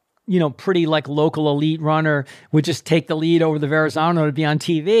pretty like local elite runner would just take the lead over the Verrazano to be on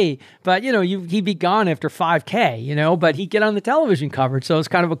TV. But, he'd be gone after 5K, but he'd get on the television coverage. So it's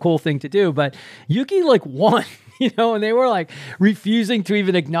kind of a cool thing to do. But Yuki like won. And they were like refusing to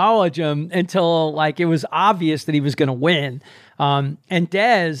even acknowledge him until like it was obvious that he was going to win. And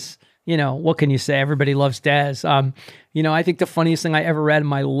Dez, what can you say? Everybody loves Dez. I think the funniest thing I ever read in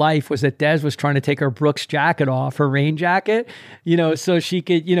my life was that Dez was trying to take her Brooks jacket off, her rain jacket, so she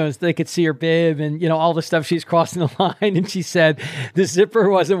could, they could see her bib and, all the stuff she's crossing the line. And she said the zipper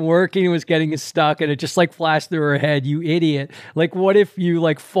wasn't working. It was getting stuck. And it just like flashed through her head, you idiot. Like, what if you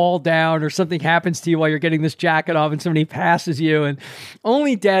like fall down or something happens to you while you're getting this jacket off and somebody passes you? And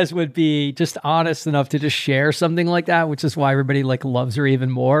only Dez would be just honest enough to just share something like that, which is why everybody like loves her even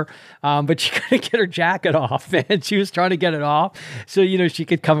more. But she couldn't get her jacket off, man. She was trying to get it off so she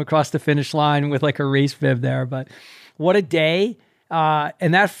could come across the finish line with like her race bib there. But what a day.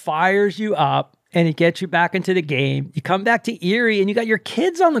 And that fires you up and it gets you back into the game. You come back to Erie and you got your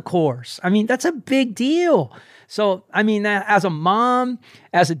kids on the course. I mean, that's a big deal. So I mean, as a mom,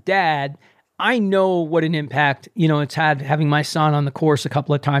 as a dad, I know what an impact it's had having my son on the course a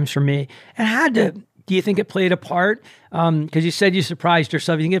couple of times for me. It had to. Do you think it played a part? Because you said you surprised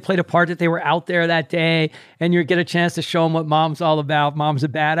yourself. You think it played a part that they were out there that day and you get a chance to show them what mom's all about? Mom's a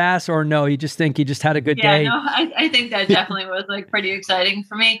badass, or no? You just think you just had a good day? Yeah, no, I think that definitely was like pretty exciting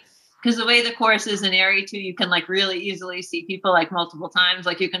for me because the way the course is in Erie too, you can like really easily see people like multiple times.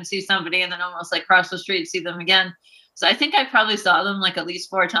 Like you can see somebody and then almost like cross the street, see them again. So I think I probably saw them like at least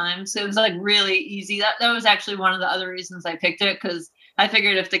 4 times. So it was like really easy. That was actually one of the other reasons I picked it, because I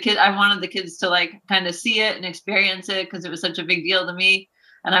figured I wanted the kids to like kind of see it and experience it because it was such a big deal to me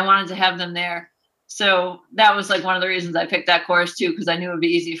and I wanted to have them there. So that was like one of the reasons I picked that course too, because I knew it would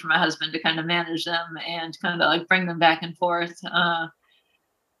be easy for my husband to kind of manage them and kind of like bring them back and forth.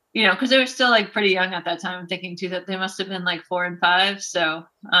 Because they were still like pretty young at that time. I'm thinking too that they must have been like 4 and 5. So,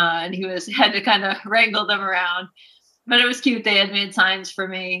 and he had to kind of wrangle them around. But it was cute. They had made signs for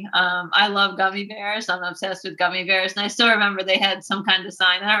me. I love gummy bears. I'm obsessed with gummy bears. And I still remember they had some kind of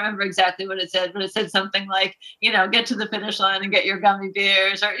sign. I don't remember exactly what it said, but it said something like, get to the finish line and get your gummy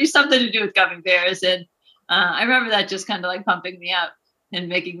bears, or something to do with gummy bears. And I remember that just kind of like pumping me up and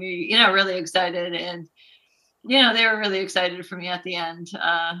making me, really excited. And, they were really excited for me at the end.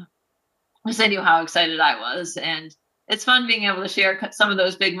 Because they knew how excited I was. And it's fun being able to share some of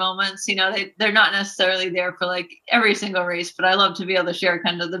those big moments. They're not necessarily there for like every single race, but I love to be able to share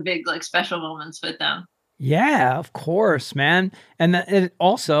kind of the big, like special moments with them. Yeah, of course, man. And it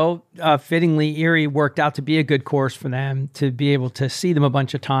also, fittingly, Erie worked out to be a good course for them to be able to see them a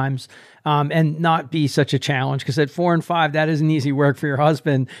bunch of times and not be such a challenge. Because at 4 and 5, that isn't easy work for your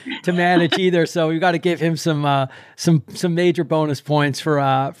husband to manage either. So we've got to give him some major bonus points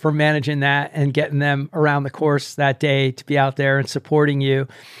for managing that and getting them around the course that day to be out there and supporting you.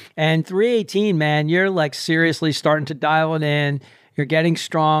 And 318, man, you're like seriously starting to dial it in. You're getting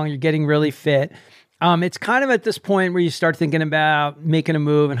strong. You're getting really fit. It's kind of at this point where you start thinking about making a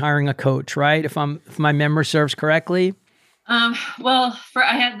move and hiring a coach, right? If my memory serves correctly. I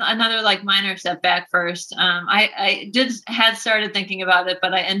had another like minor setback first. I had started thinking about it,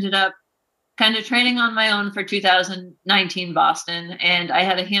 but I ended up kind of training on my own for 2019 Boston, and I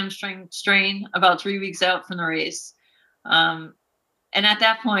had a hamstring strain about 3 weeks out from the race. And at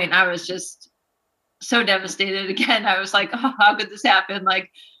that point, I was just so devastated. Again, I was like, oh, how could this happen? Like,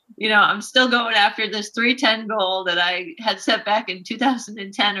 I'm still going after this 310 goal that I had set back in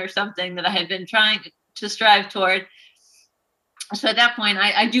 2010 or something that I had been trying to strive toward. So at that point,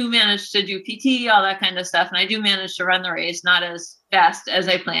 I do manage to do PT, all that kind of stuff. And I do manage to run the race, not as fast as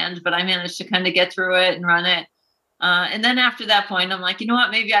I planned, but I managed to kind of get through it and run it. And then after that point, I'm like, you know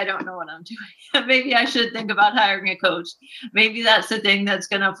what, maybe I don't know what I'm doing. Maybe I should think about hiring a coach. Maybe that's the thing that's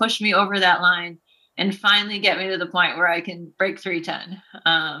going to push me over that line and finally get me to the point where I can break 3:10.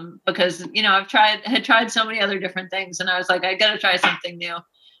 Because, had tried so many other different things, and I was like, I got to try something new.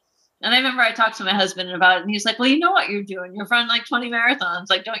 And I remember I talked to my husband about it, and he's like, well, you know what you're doing. You've run like 20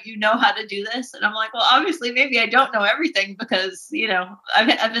 marathons. Like, don't you know how to do this? And I'm like, well, obviously, maybe I don't know everything because,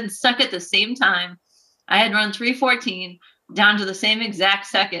 I've been stuck at the same time. I had run 3:14 down to the same exact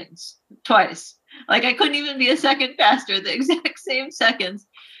seconds twice. Like, I couldn't even be a second faster, the exact same seconds.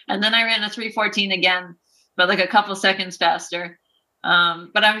 And then I ran a 3:14 again, but like a couple seconds faster.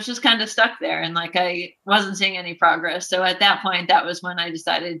 But I was just kind of stuck there, and like I wasn't seeing any progress. So at that point, that was when I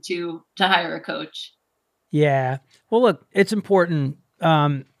decided to hire a coach. Yeah. Well, look, it's important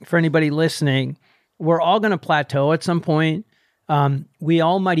for anybody listening. We're all going to plateau at some point. We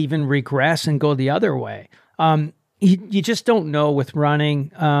all might even regress and go the other way. You just don't know with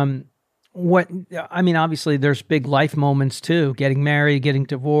running. Obviously there's big life moments too, getting married, getting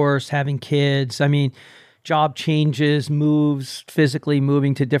divorced, having kids. I mean, job changes, moves, physically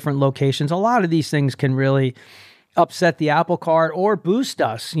moving to different locations. A lot of these things can really upset the apple cart or boost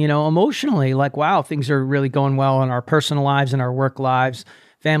us, emotionally. Like, wow, things are really going well in our personal lives and our work lives,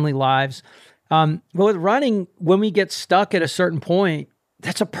 family lives. But with running, when we get stuck at a certain point,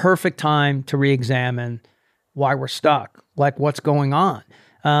 that's a perfect time to re-examine why we're stuck, like what's going on.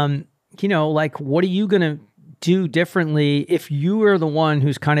 Like, what are you going to do differently if you are the one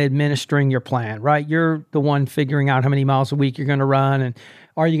who's kind of administering your plan, right? You're the one figuring out how many miles a week you're going to run, and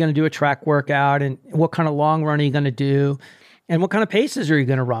are you going to do a track workout, and what kind of long run are you going to do, and what kind of paces are you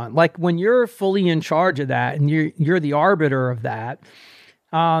going to run? Like, when you're fully in charge of that and you're the arbiter of that,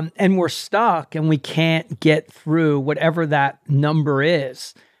 and we're stuck and we can't get through whatever that number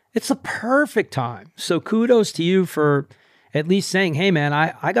is, it's the perfect time. So kudos to you for at least saying, hey man,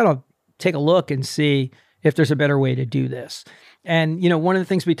 I got to take a look and see if there's a better way to do this. And, one of the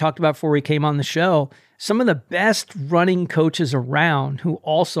things we talked about before we came on the show, some of the best running coaches around who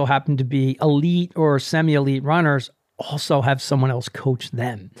also happen to be elite or semi-elite runners also have someone else coach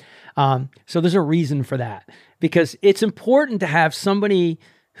them. So there's a reason for that, because it's important to have somebody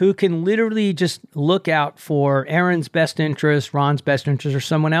who can literally just look out for Erin's best interest, Ron's best interest, or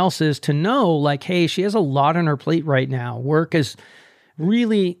someone else's, to know like, hey, she has a lot on her plate right now. Work is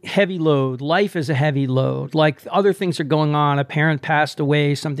really heavy load. Life is a heavy load. Like, other things are going on. A parent passed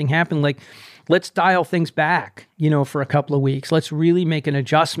away, something happened. Like, let's dial things back, for a couple of weeks. Let's really make an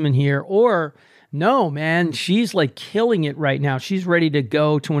adjustment here. Or no, man, she's like killing it right now. She's ready to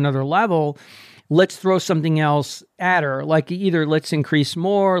go to another level. Let's throw something else at her. Like, either let's increase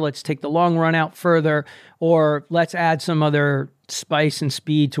more, let's take the long run out further, or let's add some other spice and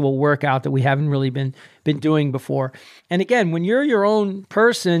speed to a workout that we haven't really been doing before. And again, when you're your own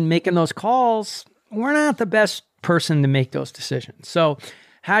person making those calls, we're not the best person to make those decisions. So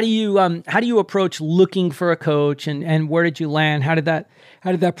how do you approach looking for a coach, and where did you land? How did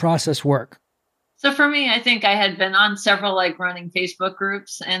that process work? So for me, I think I had been on several like running Facebook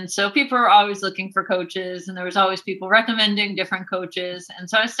groups. And so people were always looking for coaches, and there was always people recommending different coaches. And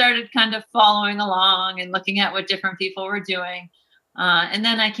so I started kind of following along and looking at what different people were doing. And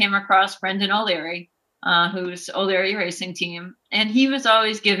then I came across Brendan O'Leary, who's O'Leary Racing Team. And he was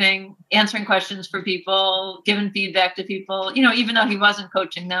always answering questions for people, giving feedback to people, even though he wasn't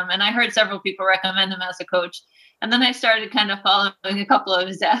coaching them. And I heard several people recommend him as a coach. And then I started kind of following a couple of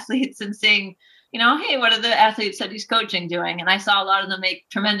his athletes and seeing, hey, what are the athletes that he's coaching doing? And I saw a lot of them make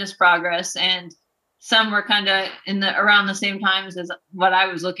tremendous progress, and some were kind of around the same times as what I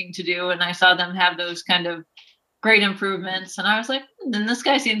was looking to do. And I saw them have those kind of great improvements. And I was like, then this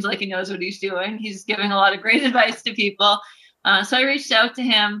guy seems like he knows what he's doing. He's giving a lot of great advice to people. So I reached out to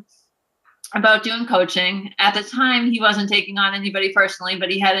him about doing coaching. At the time, he wasn't taking on anybody personally, but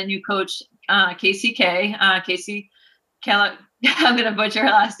he had a new coach, Casey Keller. I'm going to butcher her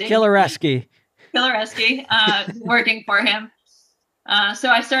last name. Killareski, working for him. So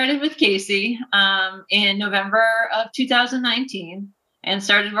I started with Casey in November of 2019 and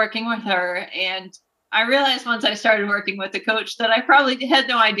started working with her. And I realized once I started working with the coach that I probably had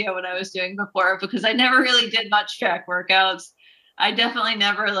no idea what I was doing before, because I never really did much track workouts. I definitely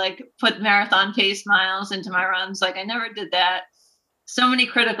never like put marathon pace miles into my runs. Like, I never did that. So many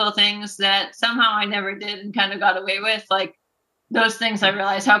critical things that somehow I never did and kind of got away with. Like, those things, I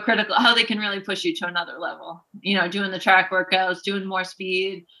realized how they can really push you to another level, doing the track workouts, doing more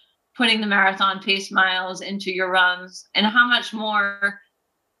speed, putting the marathon pace miles into your runs, and how much more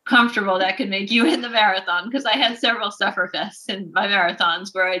comfortable that could make you in the marathon. Because I had several sufferfests in my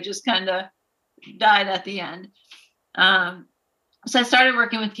marathons where I just kind of died at the end. So I started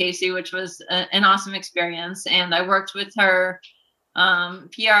working with Casey, which was an awesome experience. And I worked with her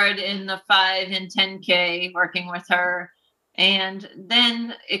PR'd in the 5 and 10K working with her. And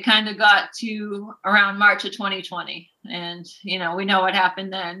then it kind of got to around March of 2020. And, we know what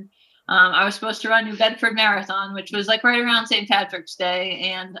happened then. I was supposed to run New Bedford Marathon, which was like right around St. Patrick's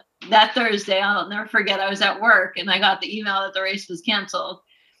Day. And that Thursday, I'll never forget, I was at work and I got the email that the race was canceled.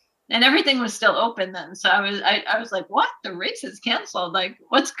 And everything was still open then. So I was like, what? The race is canceled? Like,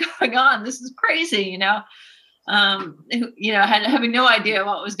 what's going on? This is crazy, having no idea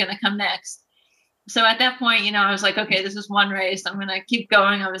what was going to come next. So at that point, I was like, okay, this is one race. I'm going to keep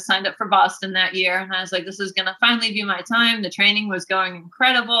going. I was signed up for Boston that year. And I was like, this is going to finally be my time. The training was going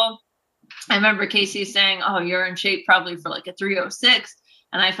incredible. I remember Casey saying, oh, you're in shape probably for like a 306.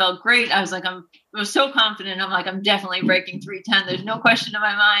 And I felt great. I was so confident. I'm like, I'm definitely breaking 310. There's no question in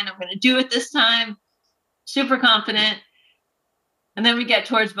my mind. I'm going to do it this time. Super confident. And then we get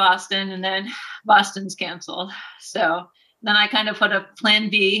towards Boston and then Boston's canceled. So then I kind of put a plan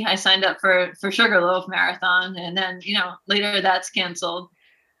B. I signed up for Sugarloaf Marathon. And then, later that's canceled.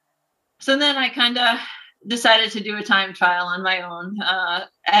 So then I kind of decided to do a time trial on my own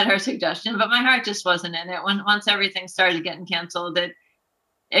at her suggestion, but my heart just wasn't in it. Once everything started getting canceled,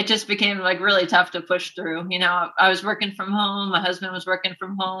 it just became like really tough to push through. I was working from home. My husband was working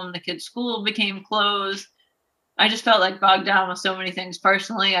from home. The kids' school became closed. I just felt like bogged down with so many things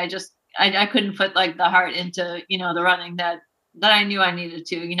personally. I couldn't put like the heart into, the running that I knew I needed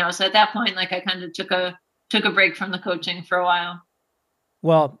to, so at that point, like I kind of took a break from the coaching for a while.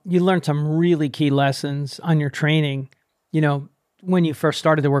 Well, you learned some really key lessons on your training, when you first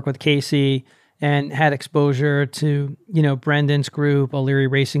started to work with Casey and had exposure to, Brendan's group, O'Leary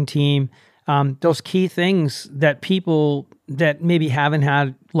Racing Team, those key things that people that maybe haven't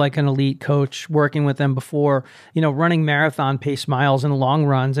had like an elite coach working with them before, running marathon pace miles and long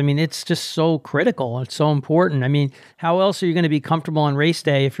runs. I mean, it's just so critical. It's so important. I mean, how else are you going to be comfortable on race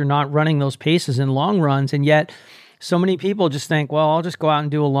day if you're not running those paces in long runs? And yet so many people just think, well, I'll just go out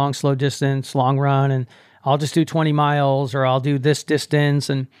and do a long, slow distance, long run, and I'll just do 20 miles or I'll do this distance.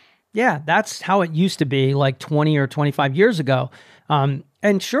 And yeah, that's how it used to be like 20 or 25 years ago.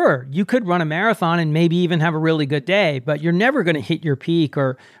 And sure, you could run a marathon and maybe even have a really good day, but you're never going to hit your peak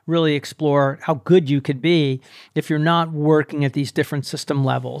or really explore how good you could be if you're not working at these different system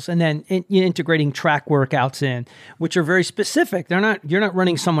levels. And then integrating track workouts in, which are very specific. You're not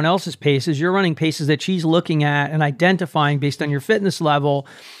running someone else's paces. You're running paces that she's looking at and identifying based on your fitness level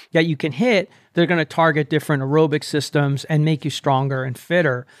that you can hit. They're going to target different aerobic systems and make you stronger and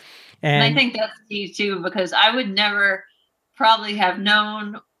fitter. And I think that's key too, because I would never probably have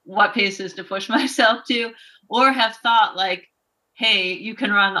known what paces to push myself to, or have thought like, hey, you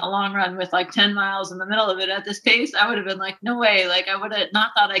can run a long run with like 10 miles in the middle of it at this pace. I would have been like, no way. Like I would have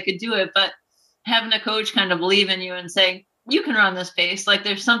not thought I could do it, but having a coach kind of believe in you and say, you can run this pace. Like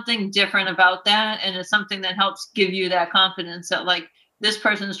there's something different about that. And it's something that helps give you that confidence that like this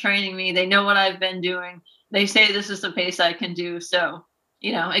person's training me. They know what I've been doing. They say this is the pace I can do. So,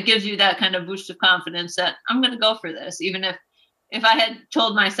 it gives you that kind of boost of confidence that I'm going to go for this. Even if I had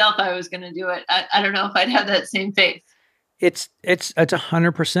told myself I was going to do it, I don't know if I'd have that same faith. It's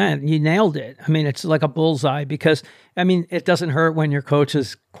 100%. You nailed it. I mean, it's like a bullseye because, I mean, it doesn't hurt when your coach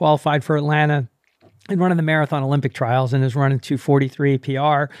is qualified for Atlanta and running the marathon Olympic trials and is running 2:43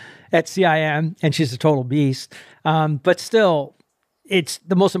 PR at CIM, and she's a total beast. But still, it's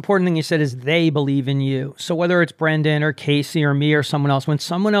the most important thing you said is they believe in you. So whether it's Brendan or Casey or me or someone else, when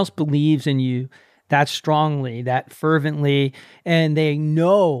someone else believes in you that strongly, that fervently, and they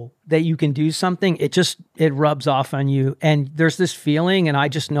know that you can do something, it rubs off on you. And there's this feeling, and I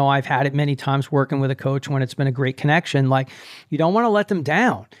just know I've had it many times working with a coach when it's been a great connection, like you don't want to let them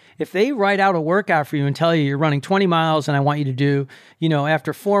down. If they write out a workout for you and tell you you're running 20 miles and I want you to do,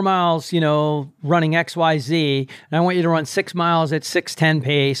 after 4 miles, running XYZ, and I want you to run 6 miles at 6:10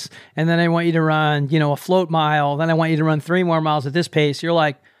 pace, and then I want you to run, a float mile, then I want you to run 3 more miles at this pace, you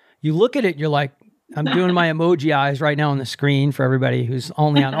look at it, you're like, I'm doing my emoji eyes right now on the screen for everybody who's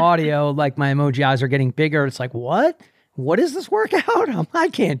only on audio. Like my emoji eyes are getting bigger. It's like, what? What is this workout? I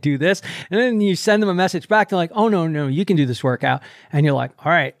can't do this. And then you send them a message back. They're like, oh, no, you can do this workout. And you're like,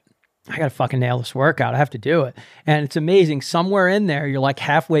 all right, I got to fucking nail this workout. I have to do it. And it's amazing. Somewhere in there, you're like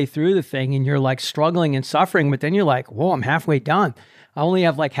halfway through the thing and you're like struggling and suffering. But then you're like, whoa, I'm halfway done. I only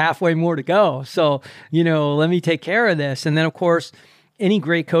have like halfway more to go. So, let me take care of this. And then, of course, any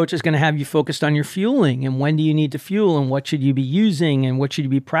great coach is going to have you focused on your fueling and when do you need to fuel and what should you be using and what should you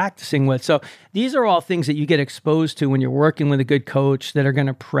be practicing with. So these are all things that you get exposed to when you're working with a good coach that are going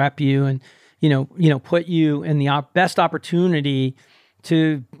to prep you and, put you in the best opportunity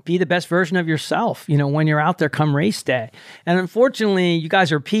to be the best version of yourself, when you're out there come race day. And unfortunately, you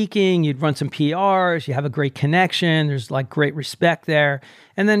guys are peaking, you'd run some PRs, you have a great connection, there's like great respect there.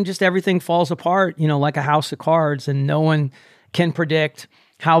 And then just everything falls apart, like a house of cards, and no one can predict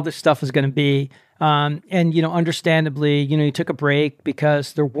how this stuff is going to be. And, understandably, you took a break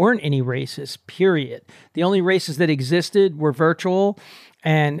because there weren't any races, period. The only races that existed were virtual.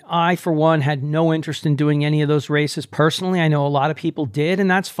 And I, for one, had no interest in doing any of those races personally. I know a lot of people did, and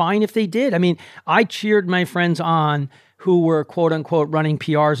that's fine if they did. I mean, I cheered my friends on who were quote unquote running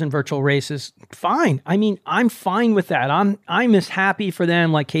PRs in virtual races. Fine. I mean, I'm fine with that. I'm as happy for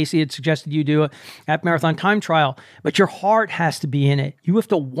them, like Casey had suggested you do at Marathon Time Trial, but your heart has to be in it. You have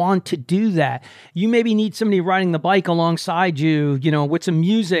to want to do that. You maybe need somebody riding the bike alongside you, with some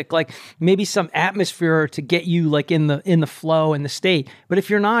music, like maybe some atmosphere to get you like in the flow and the state. But if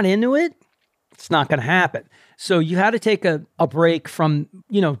you're not into it, it's not going to happen. So you had to take a break from,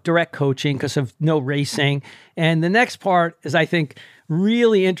 direct coaching because of no racing. And the next part is, I think,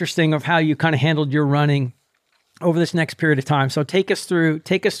 really interesting of how you kind of handled your running over this next period of time. So take us through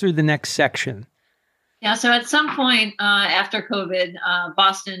the next section. Yeah. So at some point after COVID,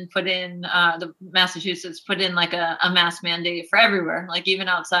 Boston the Massachusetts put in like a mask mandate for everywhere, like even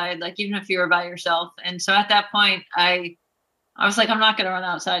outside, like even if you were by yourself. And so at that point, I was like, I'm not going to run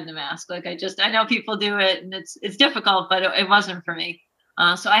outside in a mask. Like I know people do it and it's difficult, but it wasn't for me.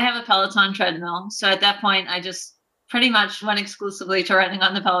 So I have a Peloton treadmill. So at that point, I just pretty much went exclusively to running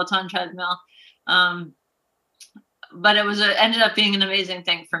on the Peloton treadmill. But it ended up being an amazing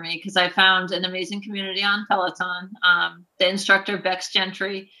thing for me because I found an amazing community on Peloton. The instructor, Bex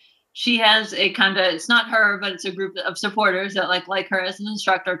Gentry, she has it's not her, but it's a group of supporters that like her as an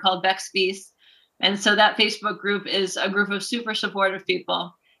instructor called Bex Beast. And so that Facebook group is a group of super supportive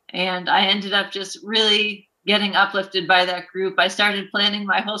people. And I ended up just really getting uplifted by that group. I started planning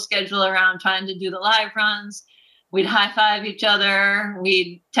my whole schedule around trying to do the live runs. We'd high five each other.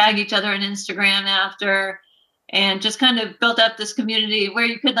 We'd tag each other on Instagram after, and just kind of built up this community where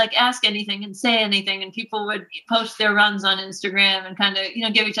you could like ask anything and say anything. And people would post their runs on Instagram and kind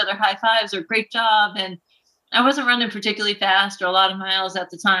of, give each other high fives or great job. And I wasn't running particularly fast or a lot of miles at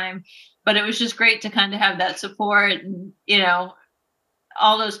the time, but it was just great to kind of have that support and,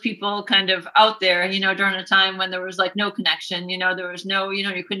 all those people kind of out there, during a time when there was like no connection, there was no,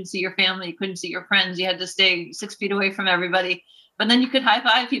 you couldn't see your family, you couldn't see your friends, you had to stay 6 feet away from everybody, but then you could high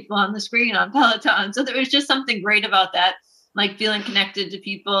five people on the screen on Peloton. So there was just something great about that, like feeling connected to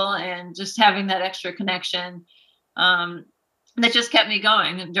people and just having that extra connection that just kept me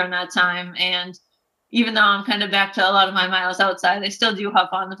going during that time. And even though I'm kind of back to a lot of my miles outside, I still do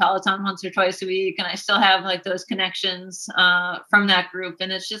hop on the Peloton once or twice a week. And I still have like those connections from that group.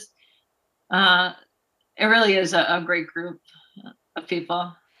 And it's just, it really is a great group of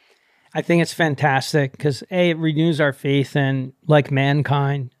people. I think it's fantastic because it renews our faith in like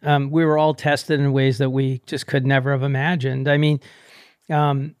mankind. We were all tested in ways that we just could never have imagined. I mean,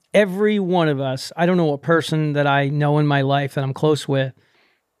 every one of us, I don't know a person that I know in my life that I'm close with,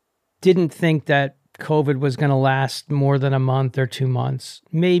 didn't think that COVID was going to last more than a month or 2 months,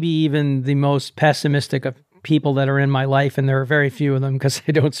 maybe even the most pessimistic of people that are in my life. And there are very few of them because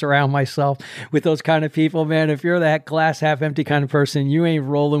I don't surround myself with those kind of people, man. If you're that glass half empty kind of person, you ain't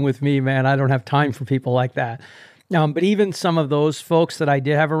rolling with me, man. I don't have time for people like that. But even some of those folks that I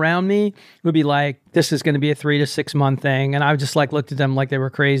did have around me would be like, this is going to be a 3 to 6 month thing. And I just like looked at them like they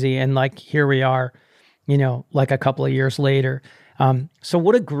were crazy. And like, here we are, like a couple of years later. So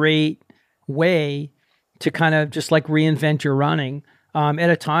what a great way to kind of just like reinvent your running at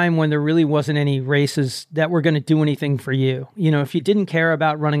a time when there really wasn't any races that were going to do anything for you. If you didn't care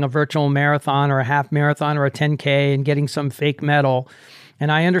about running a virtual marathon or a half marathon or a 10K and getting some fake medal, and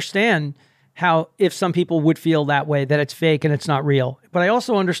I understand how if some people would feel that way, that it's fake and it's not real. But I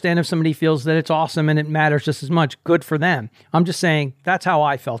also understand if somebody feels that it's awesome and it matters just as much, good for them. I'm just saying that's how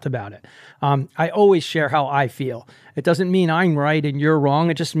I felt about it. I always share how I feel. It doesn't mean I'm right and you're wrong.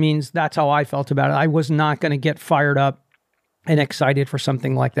 It just means that's how I felt about it. I was not going to get fired up and excited for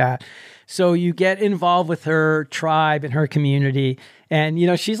something like that. So you get involved with her tribe and her community. And,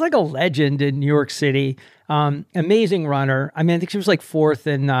 she's like a legend in New York City. Amazing runner. I mean, I think she was like 4th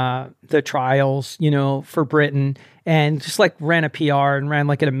in the trials, for Britain, and just like ran a PR and ran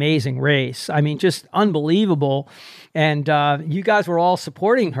like an amazing race. I mean, just unbelievable. And you guys were all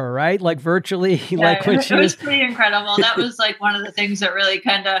supporting her, right? Like virtually, yeah, like when it was pretty incredible. That was like one of the things that really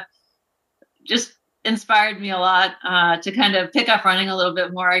kind of just inspired me a lot to kind of pick up running a little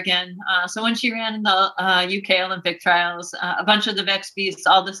bit more again. So when she ran in the UK Olympic trials, a bunch of the Vex Beasts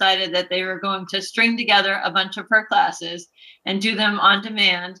all decided that they were going to string together a bunch of her classes and do them on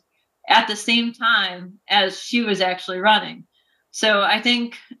demand at the same time as she was actually running. So I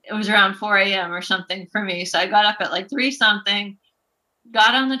think it was around 4 a.m. or something for me. So I got up at like 3 something,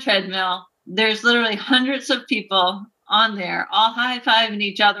 got on the treadmill. There's literally hundreds of people on there, all high-fiving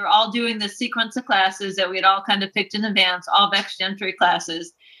each other, all doing this sequence of classes that we had all kind of picked in advance, all Vex Gentry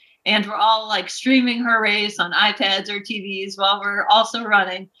classes. And we're all like streaming her race on iPads or TVs while we're also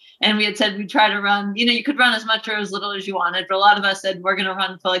running. And we had said we'd try to run, you could run as much or as little as you wanted, but a lot of us said we're going to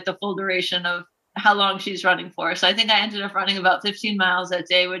run for like the full duration of how long she's running for. So I think I ended up running about 15 miles that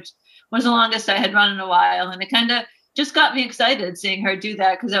day, which was the longest I had run in a while. And it kind of just got me excited seeing her do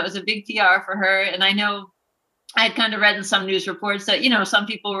that, because that was a big PR for her. And I know I had kind of read in some news reports that, some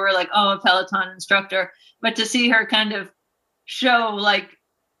people were like, oh, a Peloton instructor, but to see her kind of show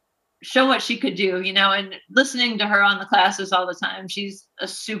what she could do, and listening to her on the classes all the time, she's a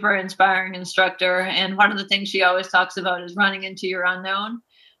super inspiring instructor. And one of the things she always talks about is running into your unknown,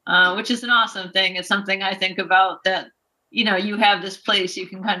 which is an awesome thing. It's something I think about, that, you have this place you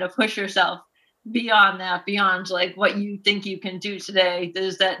can kind of push yourself beyond that, beyond like what you think you can do today.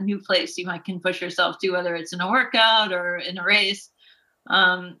 There's that new place you can push yourself to, whether it's in a workout or in a race.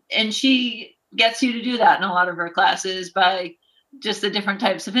 And she gets you to do that in a lot of her classes by just the different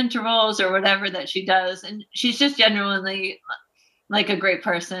types of intervals or whatever that she does. And she's just genuinely like a great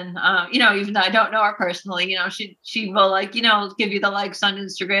person. Even though I don't know her personally, she will give you the likes on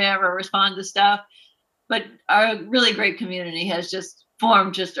Instagram or respond to stuff. But our really great community has just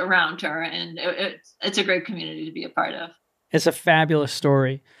formed just around her, and it's a great community to be a part of. It's a fabulous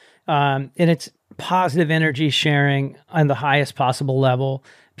story, and it's positive energy sharing on the highest possible level.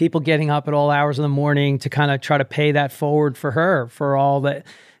 People getting up at all hours of the morning to kind of try to pay that forward for her, for all that,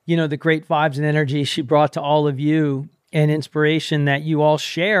 the great vibes and energy she brought to all of you, and inspiration that you all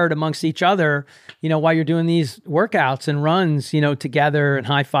shared amongst each other, while you're doing these workouts and runs, together, and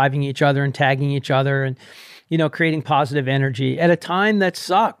high-fiving each other and tagging each other, and creating positive energy at a time that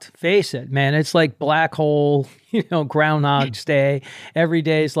sucked. Face it, man. It's like black hole, Groundhog's Day. Every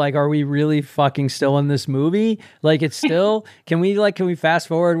day is like, are we really fucking still in this movie? Like, it's still, can we fast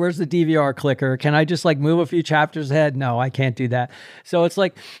forward? Where's the DVR clicker? Can I just move a few chapters ahead? No, I can't do that. So it's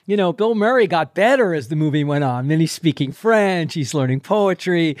like, Bill Murray got better as the movie went on. Then he's speaking French, he's learning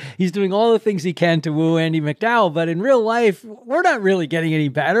poetry, he's doing all the things he can to woo Andie MacDowell. But in real life, we're not really getting any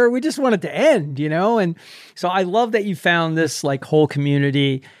better. We just want it to end, And so I love that you found this whole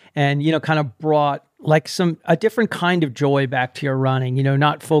community and, kind of brought a different kind of joy back to your running,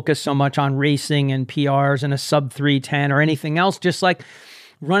 not focus so much on racing and PRs and a sub 3:10 or anything else, just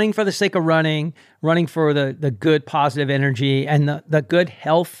running for the sake of running for the good positive energy and the good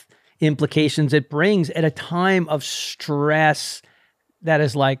health implications it brings at a time of stress that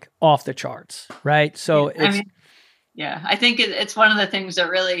is off the charts, right? So I think it's one of the things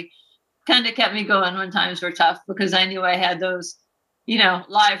that really kind of kept me going when times were tough, because I knew I had those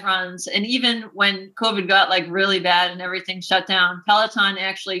live runs. And even when COVID got really bad and everything shut down, Peloton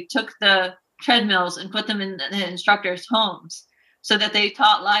actually took the treadmills and put them in the instructors' homes so that they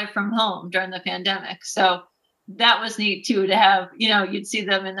taught live from home during the pandemic. So that was neat too, to have, you'd see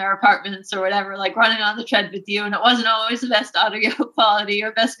them in their apartments or whatever, running on the tread with you. And it wasn't always the best audio quality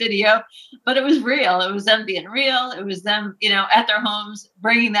or best video, but it was real. It was them being real. It was them, at their homes,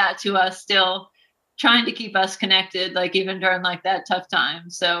 bringing that to us, still trying to keep us connected, even during that tough time.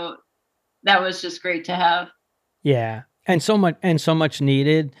 So that was just great to have. Yeah. And so much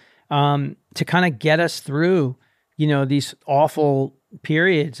needed to kind of get us through, these awful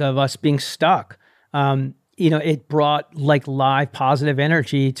periods of us being stuck. It brought live positive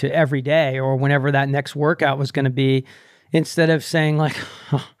energy to every day or whenever that next workout was going to be, instead of saying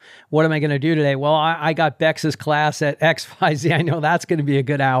oh, what am I going to do today? Well, I got Bex's class at XYZ. I know that's going to be a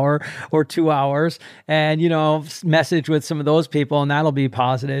good hour or 2 hours, and, message with some of those people, and that'll be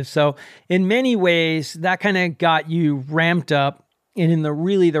positive. So in many ways, that kind of got you ramped up and in the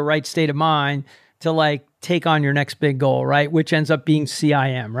right state of mind to take on your next big goal, right? Which ends up being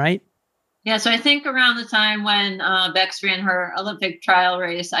CIM, right? Yeah. So I think around the time when Bex ran her Olympic trial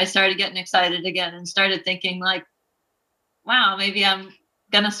race, I started getting excited again and started thinking wow, maybe I'm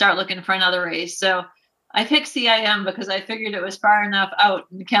going to start looking for another race. So I picked CIM because I figured it was far enough out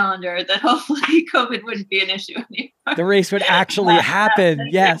in the calendar that hopefully COVID wouldn't be an issue anymore. The race would actually happen.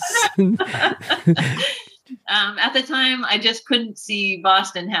 Yes. At the time, I just couldn't see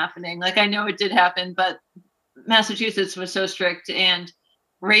Boston happening. I know it did happen, but Massachusetts was so strict. And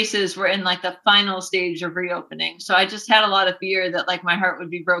races were in like the final stage of reopening. So I just had a lot of fear that like my heart would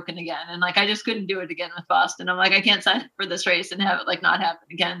be broken again. And like I just couldn't do it again with Boston. I'm like, I can't sign up for this race and have it like not happen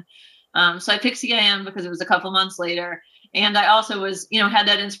again. So I picked CIM because it was a couple months later. And I also was, had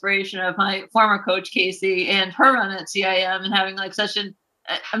that inspiration of my former coach, Casey, and her run at CIM and having like such an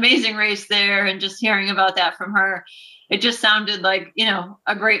amazing race there, and just hearing about that from her. It just sounded like,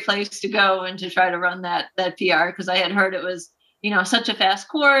 a great place to go and to try to run that PR, because I had heard it was, such a fast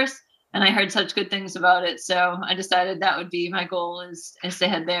course, and I heard such good things about it. So I decided that would be my goal is to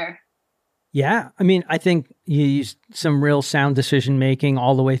head there. Yeah. I mean, I think you used some real sound decision making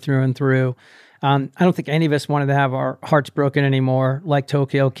all the way through and through. I don't think any of us wanted to have our hearts broken anymore. Like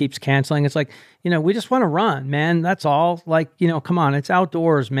Tokyo keeps canceling. It's like, we just want to run, man. That's all. Like, come on, it's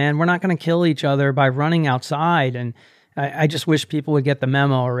outdoors, man. We're not going to kill each other by running outside. And I just wish people would get the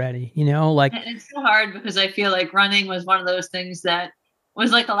memo already, like. And it's so hard because I feel like running was one of those things that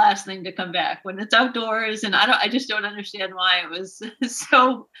was like the last thing to come back when it's outdoors. And I just don't understand why it was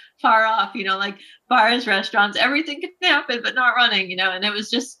so far off, like bars, restaurants, everything can happen, but not running, and it was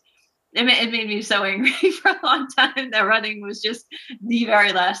just, it made me so angry for a long time that running was just the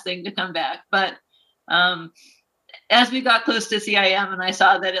very last thing to come back. But as we got close to CIM and I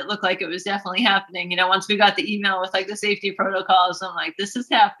saw that it looked like it was definitely happening, once we got the email with like the safety protocols, I'm like, this is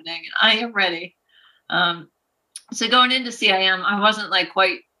happening. I am ready. So going into CIM, I wasn't like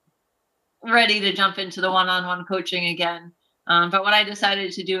quite ready to jump into the one-on-one coaching again. But what I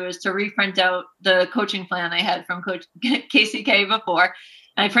decided to do is to reprint out the coaching plan I had from Coach KCK before.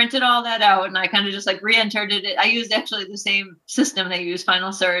 I printed all that out and I kind of just like re-entered it. I used actually the same system they use,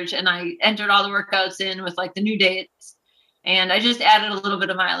 Final Surge, and I entered all the workouts in with like the new dates. And I just added a little bit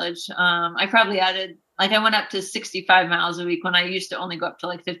of mileage. I probably added, like I went up to 65 miles a week when I used to only go up to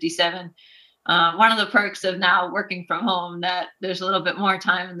like 57. One of the perks of now working from home, that there's a little bit more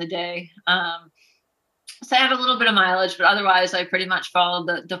time in the day. So I had a little bit of mileage, but otherwise I pretty much followed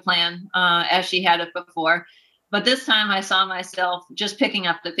the plan as she had it before. But this time I saw myself just picking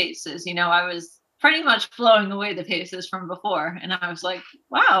up the paces. I was pretty much blowing away the paces from before. And I was like,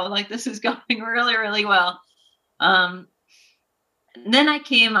 wow, like this is going really, really well. Then I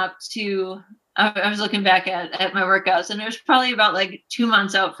came up to, I was looking back at my workouts, and it was probably about like 2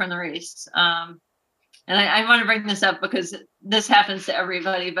 months out from the race. And I want to bring this up because this happens to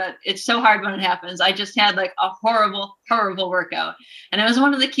everybody, but it's so hard when it happens. I just had like a horrible, horrible workout. And it was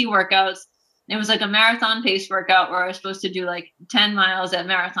one of the key workouts. It was like a marathon pace workout where I was supposed to do like 10 miles at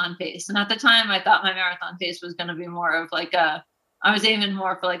marathon pace. And at the time I thought my marathon pace was going to be more of like I was aiming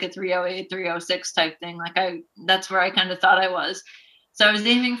more for like a 308, 306 type thing. Like that's where I kind of thought I was. So I was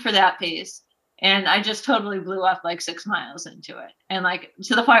aiming for that pace. And I just totally blew up like 6 miles into it. And like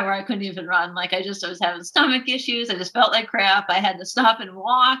to the point where I couldn't even run. Like I was having stomach issues. I just felt like crap. I had to stop and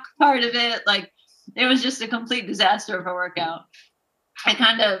walk part of it. Like it was just a complete disaster of a workout. I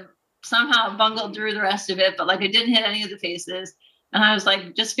kind of somehow bungled through the rest of it, but like I didn't hit any of the paces. And I was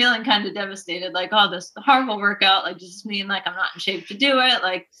like just feeling kind of devastated. Like, oh, this horrible workout. Like, does this mean like I'm not in shape to do it?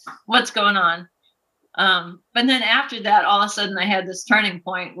 Like, what's going on? But then after that, all of a sudden I had this turning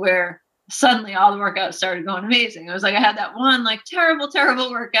point where suddenly all the workouts started going amazing. It was like I had that one like terrible,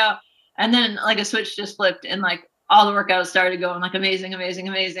 terrible workout, and then like a switch just flipped, and like all the workouts started going like amazing, amazing,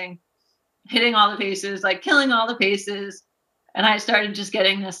 amazing, hitting all the paces, like killing all the paces. And I started just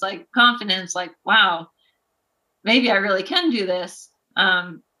getting this like confidence, like, wow, maybe I really can do this.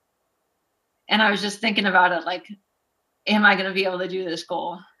 And I was just thinking about it, like, am I going to be able to do this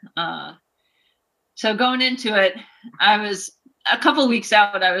goal? So going into it, I was a couple of weeks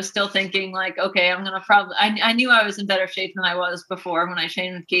out. I was still thinking like, okay, I'm going to probably, I knew I was in better shape than I was before when I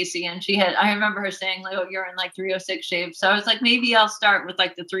trained with Casey. And I remember her saying like, oh, you're in like 306 shape. So I was like, maybe I'll start with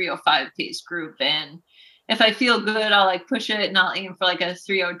like the 305 pace group. And if I feel good, I'll like push it and I'll aim for like a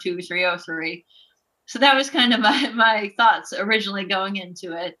 302, 303. So that was kind of my thoughts originally going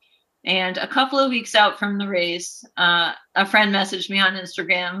into it. And a couple of weeks out from the race, a friend messaged me on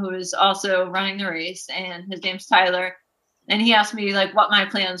Instagram who is also running the race, and his name's Tyler. And he asked me like what my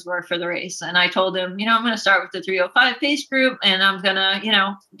plans were for the race. And I told him, I'm going to start with the 305 pace group, and I'm going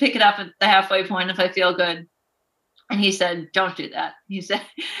to, pick it up at the halfway point if I feel good. And he said, don't do that. He said,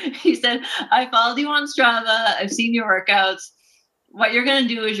 I followed you on Strava. I've seen your workouts. What you're going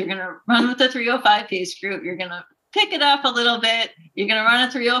to do is you're going to run with the 305 pace group. You're going to pick it up a little bit. You're going to run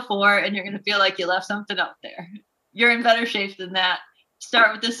a 304, and you're going to feel like you left something out there. You're in better shape than that.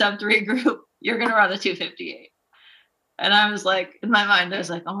 Start with the sub 3 group. You're going to run a 258. And I was like, in my mind, I was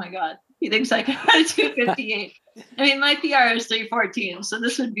like, oh my God, he thinks I can run a 258. I mean, my PR is 314. So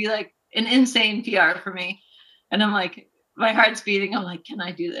this would be like an insane PR for me. And I'm like, my heart's beating. I'm like, can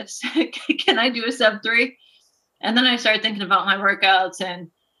I do this? Can I do a sub 3? And then I started thinking about my workouts, and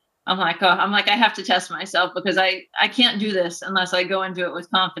I have to test myself, because I can't do this unless I go into it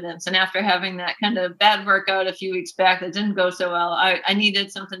with confidence. And after having that kind of bad workout a few weeks back that didn't go so well, I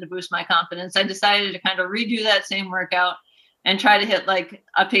needed something to boost my confidence. I decided to kind of redo that same workout and try to hit like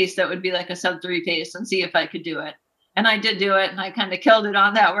a pace that would be like a sub 3 pace and see if I could do it. And I did do it, and I kind of killed it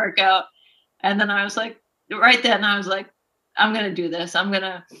on that workout. And then I was like, right then I was like, I'm going to do this. I'm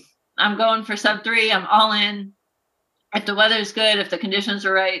going for sub 3. I'm all in. If the weather's good, if the conditions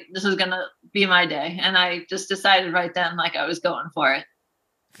are right, this is going to be my day. And I just decided right then, like, I was going for it.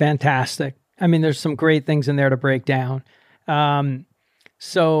 Fantastic. I mean, there's some great things in there to break down.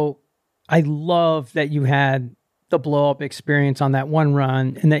 So I love that you had the blow up experience on that one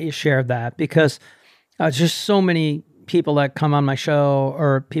run and that you shared that, because just so many people that come on my show,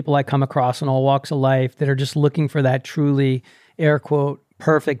 or people I come across in all walks of life, that are just looking for that truly, air quote,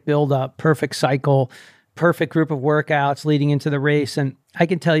 perfect buildup, perfect cycle, perfect group of workouts leading into the race. And I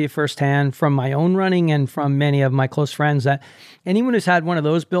can tell you firsthand from my own running and from many of my close friends that anyone who's had one of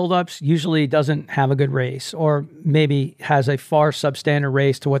those buildups usually doesn't have a good race, or maybe has a far substandard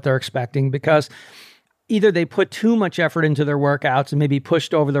race to what they're expecting, because either they put too much effort into their workouts and maybe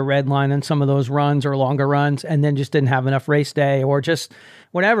pushed over the red line on some of those runs or longer runs, and then just didn't have enough race day, or just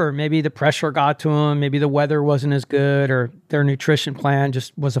whatever. Maybe the pressure got to them. Maybe the weather wasn't as good, or their nutrition plan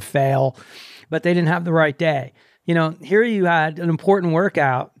just was a fail, but they didn't have the right day. You know, here you had an important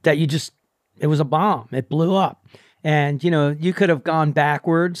workout that it was a bomb. It blew up. And, you could have gone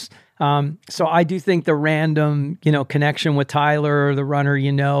backwards. So I do think the random, connection with Tyler, the runner,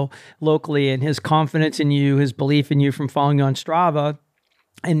 locally, and his confidence in you, his belief in you from following you on Strava,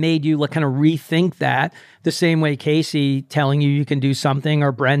 and made you kind of rethink that, the same way Casey telling you can do something,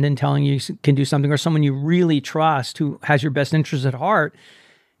 or Brendan telling you can do something, or someone you really trust who has your best interest at heart.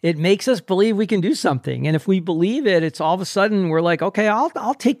 It makes us believe we can do something. And if we believe it, it's all of a sudden we're like, okay,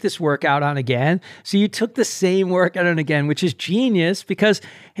 I'll take this workout on again. So you took the same workout on again, which is genius, because,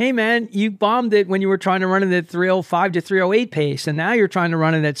 hey man, you bombed it when you were trying to run it at 305 to 308 pace. And now you're trying to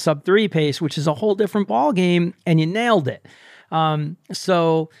run it at sub 3 pace, which is a whole different ball game, and you nailed it.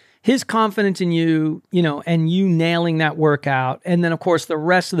 So his confidence in you, and you nailing that workout. And then of course the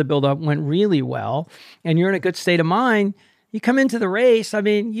rest of the buildup went really well, and you're in a good state of mind. You come into the race, I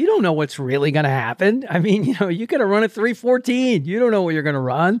mean, you don't know what's really going to happen. I mean, you could have run at 3:14. You don't know what you're going to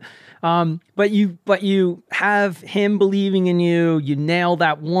run. But you have him believing in you. You nail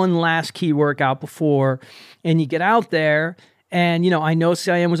that one last key workout before, and you get out there. And, I know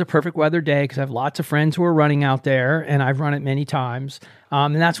CIM was a perfect weather day, because I have lots of friends who are running out there, and I've run it many times.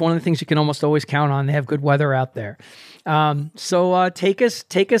 And that's one of the things you can almost always count on. They have good weather out there. So take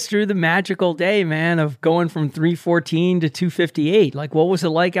us through the magical day, man, of going from 3:14 to 2:58. Like, what was it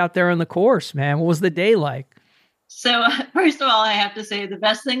like out there on the course, man? What was the day like? So first of all, I have to say the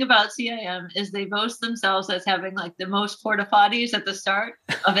best thing about CIM is they boast themselves as having like the most porta potties at the start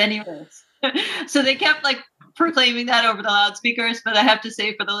of any race. So they kept proclaiming that over the loudspeakers. But I have to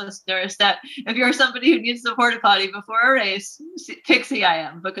say for the listeners that if you're somebody who needs the porta potty before a race, pick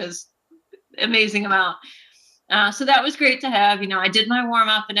CIM, because amazing amount. So that was great to have. I did my warm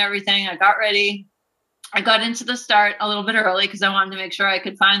up and everything. I got ready. I got into the start a little bit early because I wanted to make sure I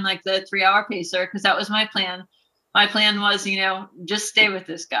could find the 3-hour pacer, because that was my plan. My plan was, just stay with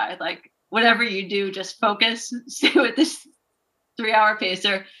this guy. Whatever you do, just focus, stay with this 3-hour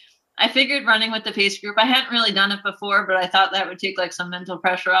pacer. I figured running with the pace group, I hadn't really done it before, but I thought that would take some mental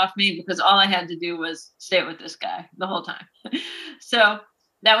pressure off me, because all I had to do was stay with this guy the whole time. So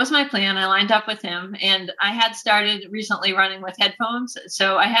that was my plan. I lined up with him, and I had started recently running with headphones.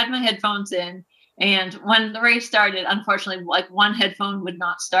 So I had my headphones in, and when the race started, unfortunately, one headphone would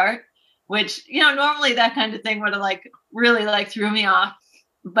not start, which, normally that kind of thing would have really threw me off.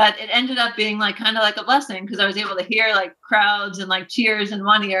 But it ended up being kind of a blessing, because I was able to hear crowds and cheers in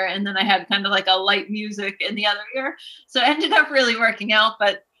one ear, and then I had kind of a light music in the other ear. So it ended up really working out.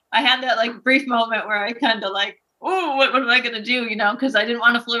 But I had that brief moment where I kind of oh, what am I going to do? Because I didn't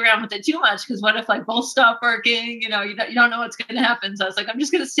want to fool around with it too much, because what if both stop working? You don't know what's going to happen. So I was I'm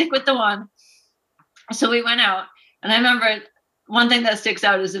just going to stick with the one. So we went out, and I remember one thing that sticks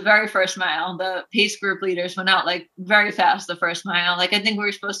out is the very first mile. The pace group leaders went out very fast the first mile. I think we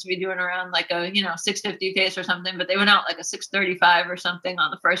were supposed to be doing around a 6:50 pace or something, but they went out a 6:35 or something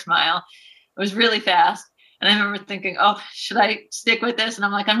on the first mile. It was really fast. And I remember thinking, oh, should I stick with this? And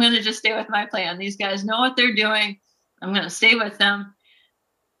I'm I'm going to just stay with my plan. These guys know what they're doing. I'm going to stay with them.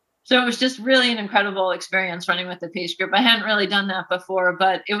 So it was just really an incredible experience running with the pace group. I hadn't really done that before,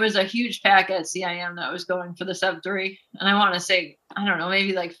 but it was a huge pack at CIM that was going for the sub 3. And I want to say, I don't know,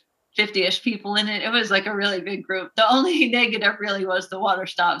 maybe like 50-ish people in it. It was like a really big group. The only negative really was the water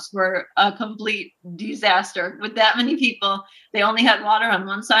stops were a complete disaster. With that many people, they only had water on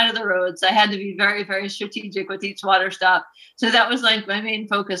one side of the road. So I had to be very, very strategic with each water stop. So that was like my main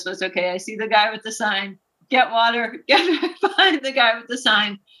focus was, okay, I see the guy with the sign, get water, get behind the guy with the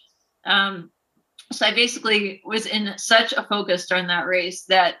sign. So I basically was in such a focus during that race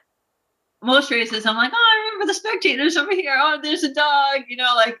that most races I'm like, oh, I remember the spectators over here. Oh, there's a dog,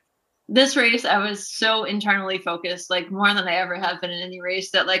 like this race. I was so internally focused, like more than I ever have been in any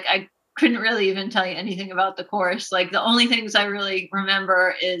race, that like I couldn't really even tell you anything about the course. Like the only things I really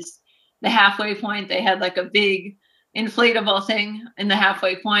remember is the halfway point. They had like a big inflatable thing in the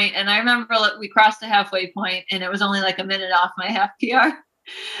halfway point. And I remember we crossed the halfway point and it was only like a minute off my half PR.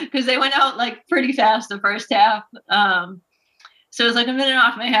 Because they went out like pretty fast the first half. So it was like a minute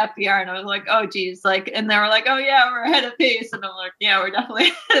off my half PR, and I was like, oh geez, like, and they were like, oh yeah, we're ahead of pace. And I'm like, yeah, we're definitely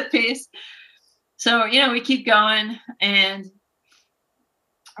ahead of pace. So, we keep going. And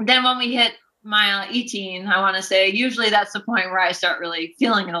then when we hit mile 18, I want to say, usually that's the point where I start really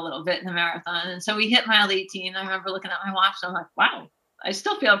feeling it a little bit in the marathon. And so we hit mile 18. I remember looking at my watch and I'm like, wow, I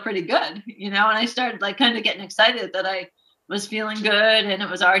still feel pretty good, and I started like kind of getting excited that I was feeling good, and it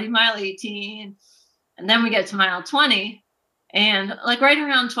was already mile 18. And then we get to mile 20, and like right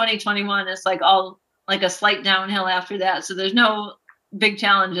around 2021, it's like all like a slight downhill after that. So there's no big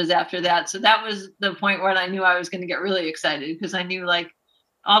challenges after that. So that was the point where I knew I was going to get really excited, because I knew like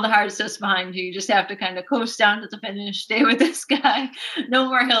all the hard stuff's behind you. You just have to kind of coast down to the finish, stay with this guy, no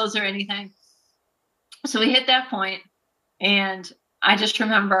more hills or anything. So we hit that point, and I just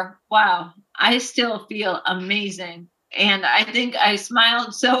remember, wow, I still feel amazing. And I think I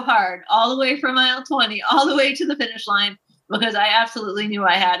smiled so hard all the way from mile 20, all the way to the finish line, because I absolutely knew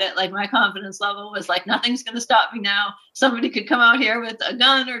I had it. Like my confidence level was like, nothing's going to stop me now. Somebody could come out here with a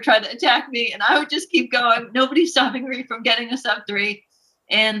gun or try to attack me, and I would just keep going. Nobody's stopping me from getting a sub 3.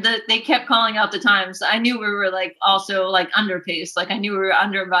 And they kept calling out the times. I knew we were like also like under pace. Like I knew we were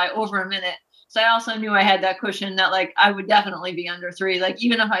under by over a minute. So I also knew I had that cushion that like I would definitely be under 3. Like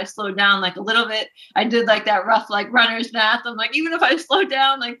even if I slowed down like a little bit, I did like that rough like runner's math. I'm like, even if I slow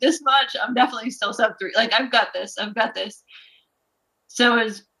down like this much, I'm definitely still sub 3. Like I've got this. So it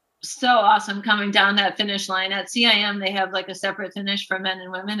was so awesome coming down that finish line. At CIM, they have like a separate finish for men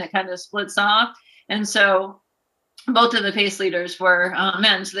and women. It kind of splits off. And so both of the pace leaders were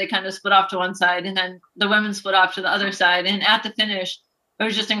men. So they kind of split off to one side, and then the women split off to the other side. And at the finish, it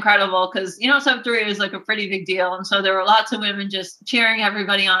was just incredible because, sub 3 is like a pretty big deal. And so there were lots of women just cheering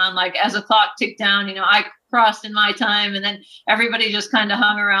everybody on. Like as the clock ticked down, I crossed in my time, and then everybody just kind of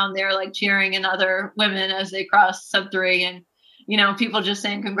hung around there, like cheering in other women as they crossed sub 3. And, people just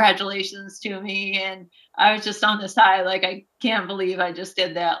saying congratulations to me. And I was just on this high. Like, I can't believe I just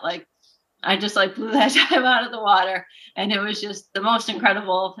did that. Like, I just like blew that time out of the water. And it was just the most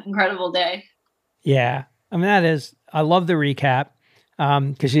incredible, incredible day. Yeah. I mean, I love the recap.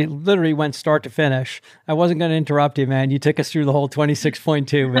 Because you literally went start to finish. I wasn't going to interrupt you, man. You took us through the whole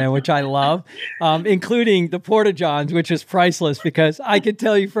 26.2, man, which I love, including the Porta-Johns, which is priceless, because I can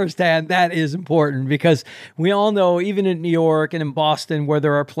tell you firsthand that is important, because we all know, even in New York and in Boston, where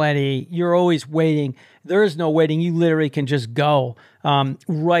there are plenty, you're always waiting. There is no waiting. You literally can just go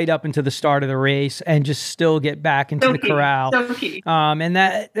right up into the start of the race and just still get back into the corral. So key. And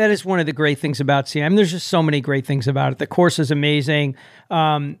that is one of the great things about CIM. There's just so many great things about it. The course is amazing.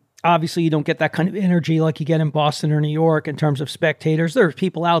 Obviously, you don't get that kind of energy like you get in Boston or New York in terms of spectators. There's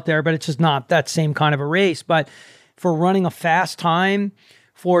people out there, but it's just not that same kind of a race. But for running a fast time,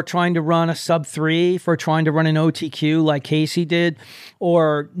 for trying to run a sub 3, for trying to run an OTQ like Casey did,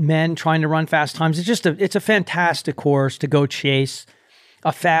 or men trying to run fast times. It's a fantastic course to go chase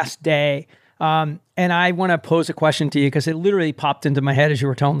a fast day. And I want to pose a question to you, because it literally popped into my head as you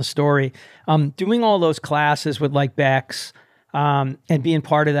were telling the story. Doing all those classes with like Bex, and being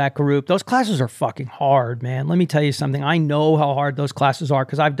part of that group, those classes are fucking hard, man. Let me tell you something. I know how hard those classes are,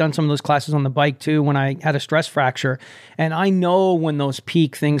 because I've done some of those classes on the bike too when I had a stress fracture. And I know when those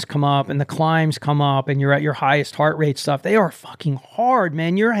peak things come up and the climbs come up and you're at your highest heart rate stuff, they are fucking hard,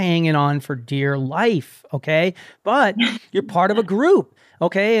 man. You're hanging on for dear life, okay? But you're part of a group.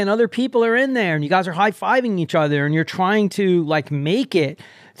 Okay, and other people are in there, and you guys are high-fiving each other, and you're trying to like make it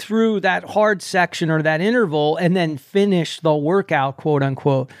through that hard section or that interval and then finish the workout, quote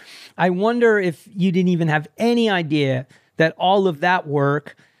unquote. I wonder if you didn't even have any idea that all of that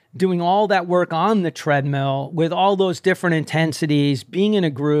work doing all that work on the treadmill with all those different intensities, being in a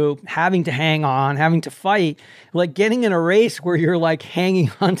group, having to hang on, having to fight, like getting in a race where you're like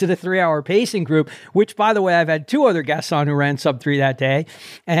hanging onto the 3-hour pacing group, which by the way, I've had 2 other guests on who ran sub 3 that day.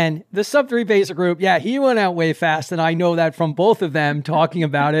 And the sub 3 pacer group, yeah, he went out way fast. And I know that from both of them talking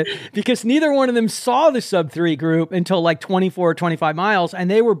about it because neither one of them saw the sub 3 group until like 24 or 25 miles. And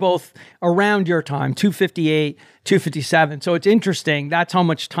they were both around your time, 2:58, 2:57. So it's interesting. That's how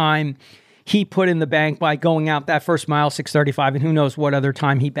much time he put in the bank by going out that first mile, 6:35, and who knows what other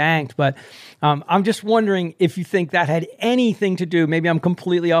time he banked. But I'm just wondering if you think that had anything to do, maybe I'm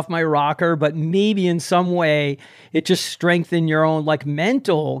completely off my rocker, but maybe in some way it just strengthened your own like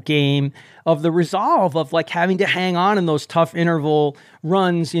mental game of the resolve of like having to hang on in those tough interval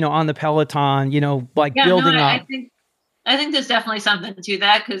runs, on the Peloton, like building up. I think there's definitely something to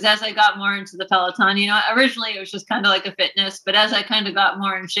that because as I got more into the Peloton, originally it was just kind of like a fitness, but as I kind of got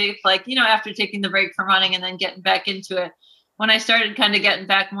more in shape, like, after taking the break from running and then getting back into it, when I started kind of getting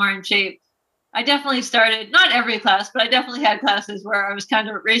back more in shape, I definitely started, not every class, but I definitely had classes where I was kind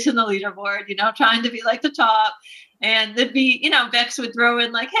of racing the leaderboard, trying to be like the top. And there'd be, Bex would throw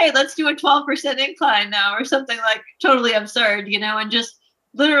in like, hey, let's do a 12% incline now or something like totally absurd, and just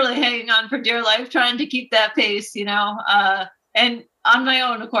literally hanging on for dear life, trying to keep that pace, and on my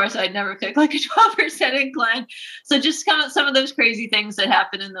own, of course, I'd never pick like a 12% incline. So just kind of some of those crazy things that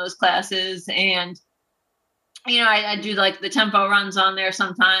happen in those classes. And, I do like the tempo runs on there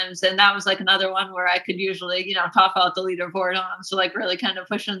sometimes. And that was like another one where I could usually, top out the leaderboard on. So like really kind of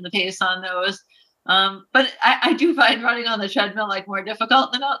pushing the pace on those. But I do find running on the treadmill like more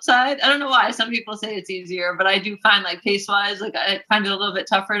difficult than outside. I don't know why. Some people say it's easier, but I do find like pace wise, like I find it a little bit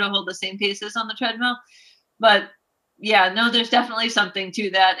tougher to hold the same paces on the treadmill. But yeah, no, there's definitely something to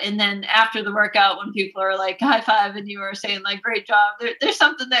that. And then after the workout, when people are like high five and you are saying like, great job, there's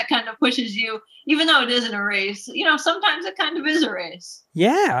something that kind of pushes you, even though it isn't a race, sometimes it kind of is a race.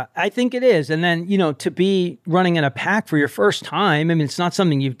 Yeah, I think it is. And then, to be running in a pack for your first time, I mean, it's not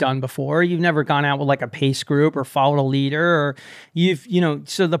something you've done before. You've never gone out with like a pace group or followed a leader or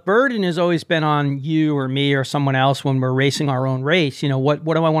so the burden has always been on you or me or someone else when we're racing our own race. What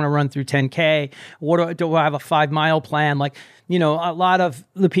do I want to run through 10K? Do I have a 5-mile plan? Like, a lot of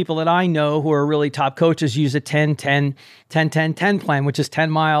the people that I know who are really top coaches use a 10-10-10-10-10 plan, which is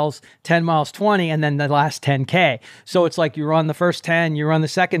 10 miles, 20, and then the last 10K. So it's like you run the first 10, you run the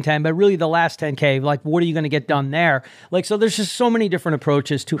second 10, but really the last 10K, like what are you going to get done there? Like, so there's just so many different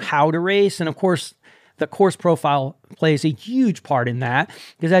approaches to how to race. And of course, the course profile plays a huge part in that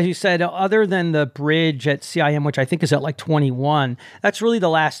because as you said, other than the bridge at CIM, which I think is at like 21, that's really the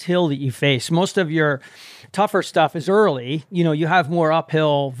last hill that you face. Most of your tougher stuff is early. You have more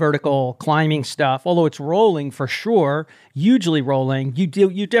uphill, vertical climbing stuff, although it's rolling for sure, hugely rolling.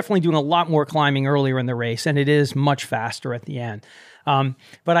 You're definitely doing a lot more climbing earlier in the race and it is much faster at the end.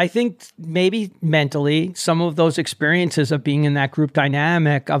 But I think maybe mentally some of those experiences of being in that group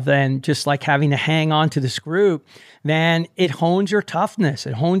dynamic of then just like having to hang on to this group, man, it hones your toughness.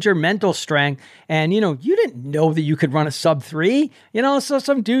 It hones your mental strength. And, you didn't know that you could run a sub 3, so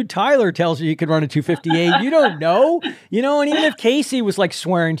some dude, Tyler, tells you could run a 2:58. You don't know, and even if Casey was like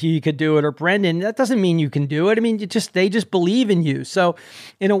swearing to you could do it or Brendan, that doesn't mean you can do it. I mean, they just believe in you. So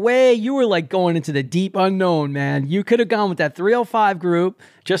in a way, you were like going into the deep unknown, man. You could have gone with that 305 group,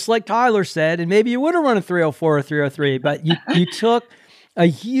 just like Tyler said, and maybe you would have run a 304 or 303, but you took a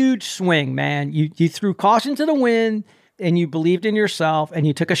huge swing, man. You threw caution to the wind and you believed in yourself and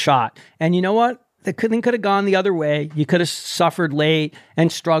you took a shot. And you know what? The thing could have gone the other way. You could have suffered late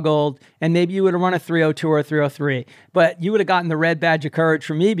and struggled, and maybe you would have run a 302 or a 303. But you would have gotten the red badge of courage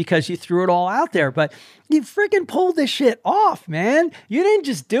from me because you threw it all out there. But you freaking pulled this shit off, man. You didn't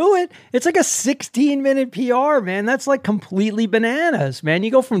just do it. It's like a 16-minute PR, man. That's like completely bananas, man.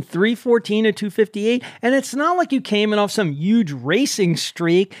 You go from 314 to 258, and it's not like you came in off some huge racing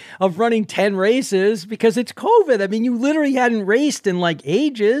streak of running 10 races because it's COVID. I mean, you literally hadn't raced in like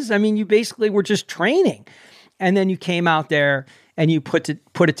ages. I mean, you basically were just training. And then you came out there and you put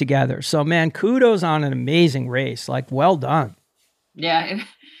it together. So, man, kudos on an amazing race. Like, well done. Yeah.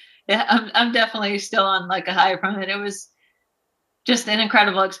 Yeah, I'm definitely still on like a high from it. It was just an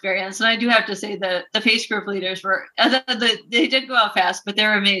incredible experience. And I do have to say that the pace group leaders were, they did go out fast, but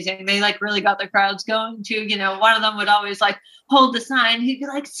they're amazing. They like really got the crowds going too. One of them would always like hold the sign. He'd be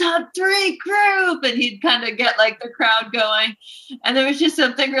like sub 3 group and he'd kind of get like the crowd going. And there was just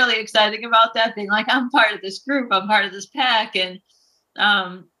something really exciting about that being like, I'm part of this group. I'm part of this pack. And,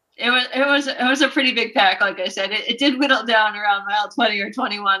 it was a pretty big pack. Like I said, it did whittle down around mile 20 or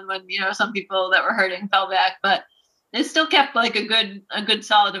 21 when, some people that were hurting fell back, but it still kept like a good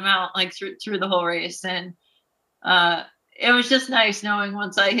solid amount like through the whole race. And it was just nice knowing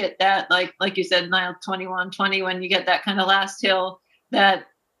once I hit that, like you said, mile 21:20, when you get that kind of last hill, that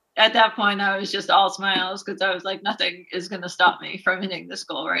at that point I was just all smiles, because I was like, nothing is going to stop me from hitting this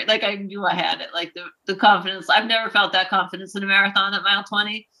goal, right? Like I knew I had it, like the confidence. I've never felt that confidence in a marathon at mile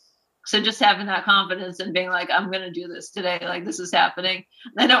 20. So just having that confidence and being like, I'm going to do this today, like this is happening.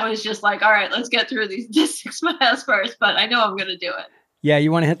 Then it was just like, all right, let's get through these 6 miles first, but I know I'm going to do it. Yeah,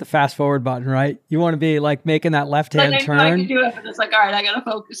 you want to hit the fast forward button, right? You want to be like making that left-hand turn. I can do it, but it's like, all right, I got to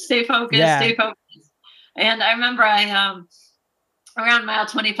focus, stay focused. And I remember around mile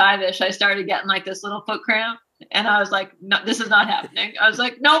 25-ish, I started getting like this little foot cramp. And I was like, no, this is not happening. I was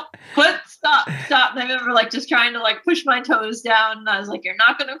like, nope, stop. And I remember like just trying to like push my toes down. And I was like, you're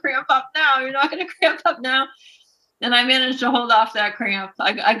not going to cramp up now. You're not going to cramp up now. And I managed to hold off that cramp.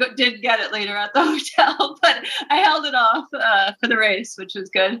 I did get it later at the hotel, but I held it off for the race, which was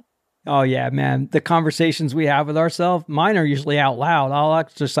good. Oh, yeah, man. The conversations we have with ourselves, mine are usually out loud. I'll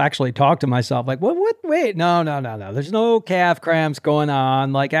just actually talk to myself like, what? Wait, no. There's no calf cramps going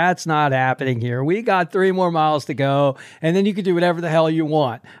on. Like, that's not happening here. We got 3 more miles to go, and then you can do whatever the hell you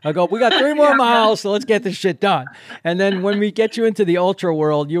want. I go, we got 3 more miles, so let's get this shit done. And then when we get you into the ultra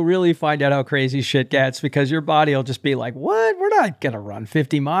world, you'll really find out how crazy shit gets, because your body will just be like, what? We're not going to run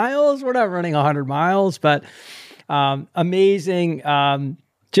 50 miles. We're not running 100 miles. But amazing.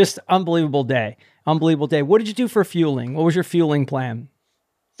 Just unbelievable day. What did you do for fueling? What was your fueling plan?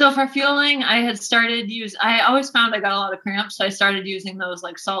 So for fueling, I always found I got a lot of cramps. So I started using those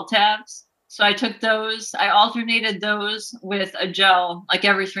like salt tabs. So I took those, I alternated those with a gel, like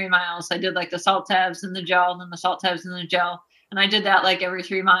every 3 miles. I did like the salt tabs and the gel, and then the salt tabs and the gel. And I did that like every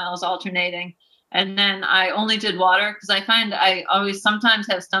 3 miles, alternating. And then I only did water, because I find I always sometimes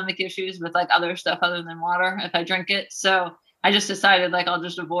have stomach issues with like other stuff other than water if I drink it. So I just decided like I'll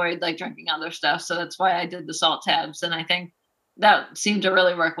just avoid like drinking other stuff. So that's why I did the salt tabs. And I think that seemed to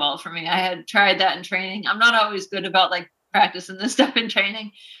really work well for me. I had tried that in training. I'm not always good about like practicing this stuff in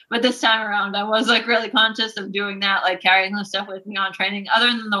training, but this time around I was like really conscious of doing that, like carrying this stuff with me on training, other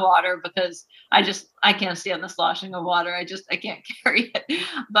than the water, because I can't stand the sloshing of water. I can't carry it.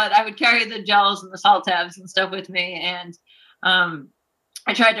 But I would carry the gels and the salt tabs and stuff with me. And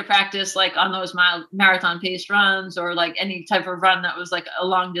I tried to practice like on those marathon paced runs, or like any type of run that was like a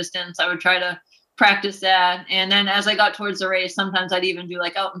long distance. I would try to practice that. And then as I got towards the race, sometimes I'd even do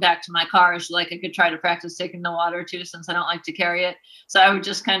like out and back to my car, so like I could try to practice taking the water too, since I don't like to carry it. So I would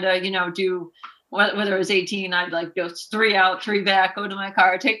just kind of, do, whether it was 18, I'd like go 3 out, 3 back, go to my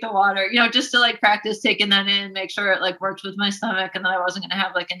car, take the water, just to like practice taking that in, make sure it like worked with my stomach, and that I wasn't going to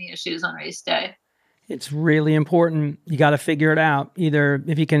have like any issues on race day. It's really important. You got to figure it out. Either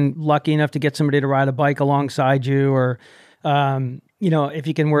if you can, lucky enough to get somebody to ride a bike alongside you, or, if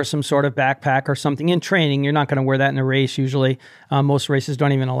you can wear some sort of backpack or something in training. You're not going to wear that in a race usually. Most races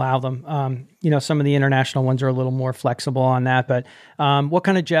don't even allow them. Some of the international ones are a little more flexible on that. But what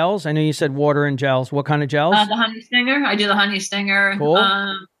kind of gels? I know you said water and gels. What kind of gels? The Honey Stinger. I do the Honey Stinger. Cool.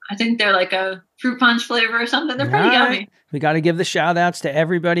 I think they're like a fruit punch flavor or something. They're pretty yummy. We got to give the shout outs to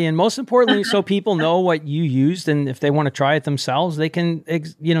everybody. And most importantly, so people know what you used. And if they want to try it themselves, they can,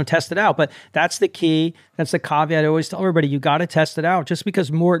 test it out. But that's the key. That's the caveat I always tell everybody. You got to test it out. Just because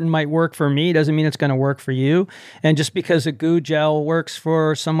Maurten might work for me doesn't mean it's going to work for you. And just because a goo gel works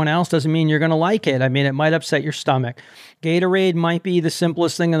for someone else doesn't mean you're going to like it. I mean, it might upset your stomach. Gatorade might be the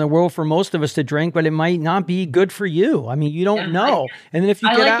simplest thing in the world for most of us to drink, but it might not be good for you. I mean, you don't know. And then if you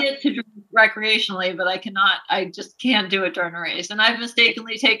I like it to drink recreationally, but I just can't do it during a race. And I've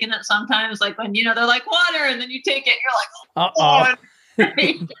mistakenly taken it sometimes, like when, they're like water, and then you take it, you're like, oh,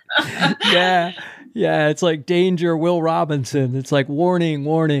 Yeah. It's like danger, Will Robinson. It's like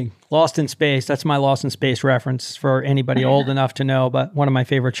warning, Lost in Space. That's my Lost in Space reference for anybody old enough to know, but one of my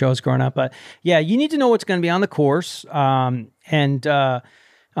favorite shows growing up. But yeah, you need to know what's going to be on the course.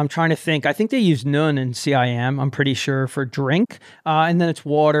 I'm trying to think. I think they use Nun in CIM, I'm pretty sure, for drink. And then it's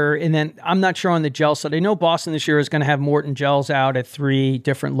water. And then I'm not sure on the gel side. I know Boston this year is going to have Maurten gels out at 3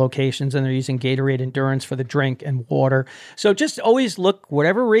 different locations, and they're using Gatorade Endurance for the drink and water. So just always look,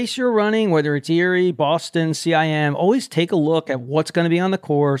 whatever race you're running, whether it's Erie, Boston, CIM, always take a look at what's going to be on the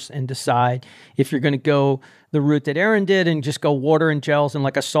course and decide if you're going to go the route that Erin did and just go water and gels and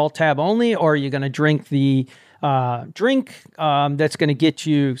like a salt tab only, or are you going to drink the drink that's going to get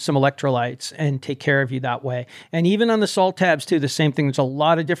you some electrolytes and take care of you that way. And even on the salt tabs too, the same thing. There's a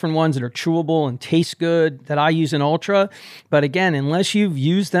lot of different ones that are chewable and taste good that I use in Ultra. But again, unless you've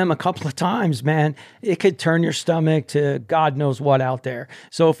used them a couple of times, man, it could turn your stomach to God knows what out there.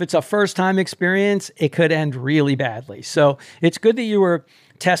 So if it's a first time experience, it could end really badly. So it's good that you were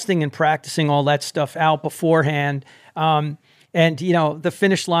testing and practicing all that stuff out beforehand. And, you know, the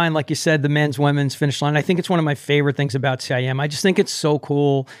finish line, like you said, the men's, women's finish line, I think it's one of my favorite things about CIM. I just think it's so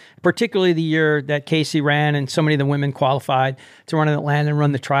cool, particularly the year that Casey ran and so many of the women qualified to run in Atlanta and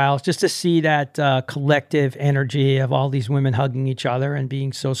run the trials, just to see that collective energy of all these women hugging each other and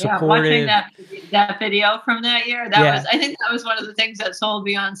being so supportive. Yeah, watching that video from that year, I think that was one of the things that sold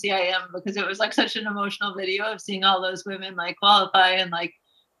me on CIM, because it was like such an emotional video of seeing all those women like qualify and like,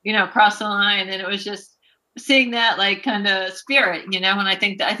 you know, cross the line. And it was just seeing that like kind of spirit, you know, and I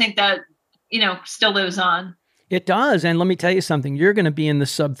think that, you know, still lives on. It does. And let me tell you something, you're going to be in the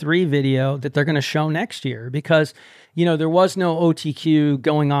sub 3 video that they're going to show next year, because, you know, there was no OTQ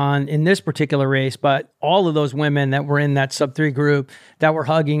going on in this particular race, but all of those women that were in that sub 3 group that were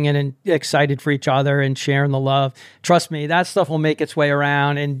hugging and excited for each other and sharing the love, trust me, that stuff will make its way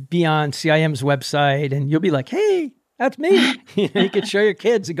around and be on CIM's website, and you'll be like, hey, that's me. You know, you could show your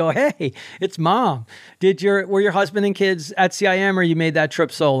kids and go, hey, it's mom. Were your husband and kids at CIM, or you made that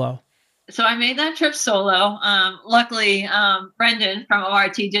trip solo? So I made that trip solo. Luckily, Brendan from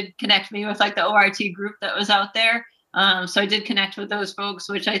ORT did connect me with like the ORT group that was out there. So I did connect with those folks,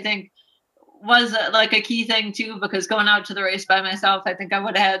 which I think was like a key thing too, because going out to the race by myself, I think I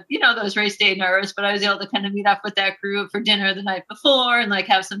would have had, you know, those race day nerves, but I was able to kind of meet up with that group for dinner the night before and like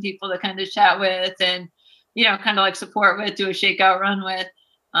have some people to kind of chat with and, you know, kind of like support with, do a shakeout run with.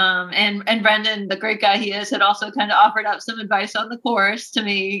 And Brendan, the great guy he is, had also kind of offered up some advice on the course to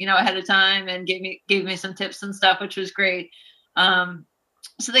me, you know, ahead of time, and gave me some tips and stuff, which was great.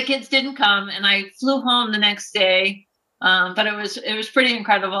 So the kids didn't come, and I flew home the next day. But it was pretty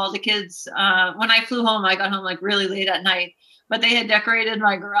incredible. The kids, when I flew home, I got home like really late at night. But they had decorated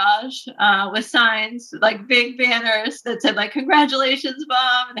my garage with signs, like big banners that said like, congratulations,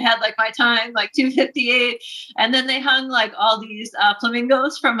 Mom. And they had like my time, like 2:58. And then they hung like all these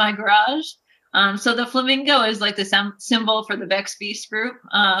flamingos from my garage. So the flamingo is like the symbol for the Bex Beast group,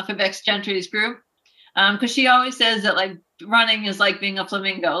 for Bex Gentry's group. Because she always says that like running is like being a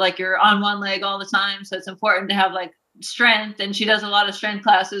flamingo, like you're on one leg all the time. So it's important to have like strength, and she does a lot of strength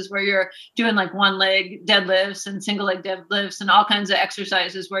classes where you're doing like one leg deadlifts and single leg deadlifts and all kinds of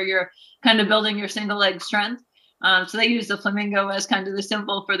exercises where you're kind of building your single leg strength. So they use the flamingo as kind of the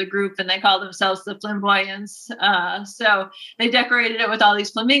symbol for the group, and they call themselves the Flamboyants. So they decorated it with all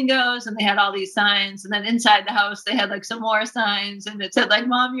these flamingos, and they had all these signs. And then inside the house, they had like some more signs, and it said like,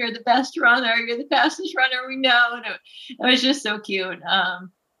 Mom, you're the best runner. You're the fastest runner we know. And it was just so cute.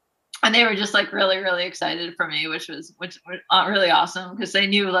 And they were just like really, really excited for me, which was really awesome, because they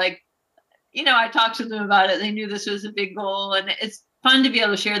knew like, you know, I talked to them about it. They knew this was a big goal, and it's fun to be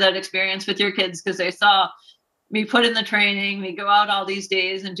able to share that experience with your kids, because they saw me put in the training, me go out all these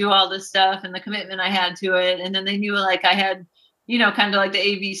days and do all this stuff, and the commitment I had to it. And then they knew like I had, you know, kind of like the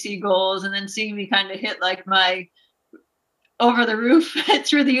ABC goals, and then seeing me kind of hit like my over the roof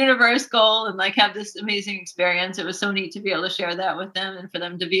through the universe goal and like have this amazing experience. It was so neat to be able to share that with them and for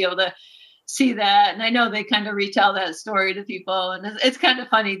them to be able to see that. And I know they kind of retell that story to people, and it's kind of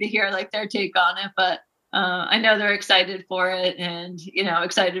funny to hear like their take on it, but I know they're excited for it, and, you know,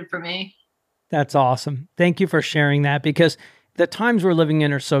 excited for me. That's awesome. Thank you for sharing that, because the times we're living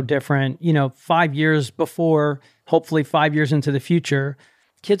in are so different. You know, 5 years before, hopefully 5 years into the future,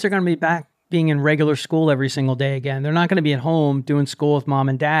 kids are going to be back being in regular school every single day again. They're not going to be at home doing school with mom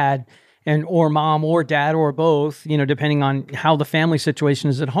and dad, and or mom or dad or both, you know, depending on how the family situation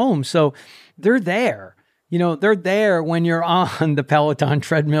is at home. So they're there. You know, they're there when you're on the Peloton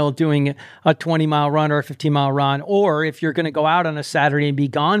treadmill doing a 20-mile run or a 15-mile run. Or if you're going to go out on a Saturday and be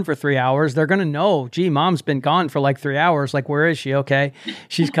gone for 3 hours, they're going to know, gee, Mom's been gone for like 3 hours. Like, where is she? Okay.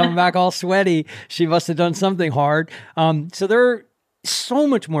 She's coming back all sweaty. She must have done something hard. So they're so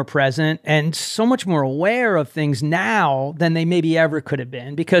much more present and so much more aware of things now than they maybe ever could have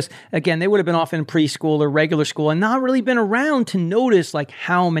been, because again, they would have been off in preschool or regular school and not really been around to notice like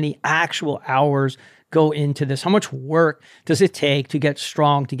how many actual hours go into this. How much work does it take to get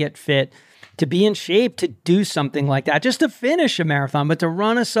strong, to get fit, to be in shape, to do something like that, just to finish a marathon, but to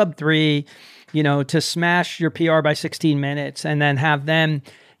run a sub 3, you know, to smash your PR by 16 minutes and then have them,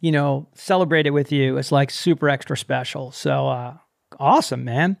 you know, celebrate it with you. It's like super extra special. So, awesome,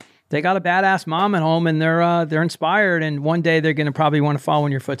 man. They got a badass mom at home, and they're inspired. And one day they're going to probably want to follow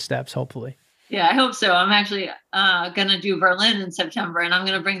in your footsteps, hopefully. Yeah, I hope so. I'm actually going to do Berlin in September, and I'm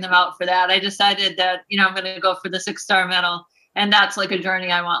going to bring them out for that. I decided that, I'm going to go for the 6-star medal. And that's like a journey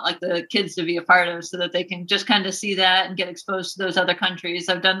I want like the kids to be a part of so that they can just kind of see that and get exposed to those other countries.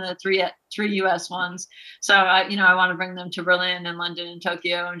 I've done the three US ones. So I want to bring them to Berlin and London and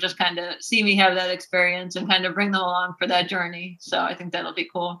Tokyo and just kind of see me have that experience and kind of bring them along for that journey. So I think that'll be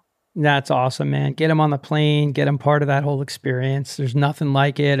cool. That's awesome, man. Get them on the plane, get them part of that whole experience. There's nothing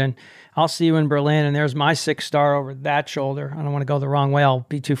like it. And I'll see you in Berlin. And there's my 6-star over that shoulder. I don't want to go the wrong way. I'll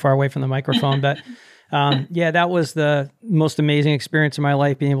be too far away from the microphone. But yeah, that was the most amazing experience of my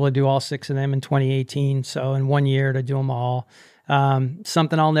life, being able to do all 6 of them in 2018. So in 1 year to do them all,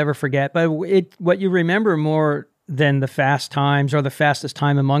 something I'll never forget. But what you remember more than the fast times or the fastest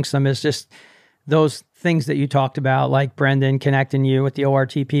time amongst them is just those things that you talked about, like Brendan connecting you with the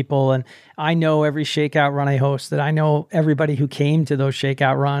ORT people. And I know every shakeout run I hosted. I know everybody who came to those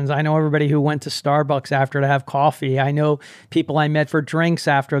shakeout runs. I know everybody who went to Starbucks after to have coffee. I know people I met for drinks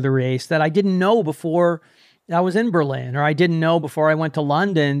after the race that I didn't know before I was in Berlin, or I didn't know before I went to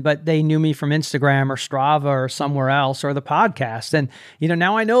London, but they knew me from Instagram or Strava or somewhere else or the podcast. And,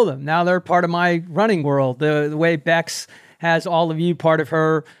 now I know them. Now they're part of my running world, the way Bex has all of you part of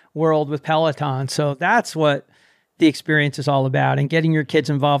her world with Peloton. So that's what the experience is all about. And getting your kids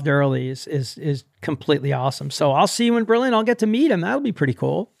involved early is completely awesome. So I'll see you in Berlin. I'll get to meet him. That'll be pretty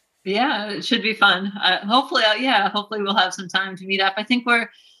cool. Yeah, it should be fun. Hopefully we'll have some time to meet up. I think we're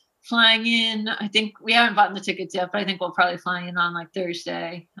flying in. I think we haven't bought the tickets yet, but I think we'll probably fly in on like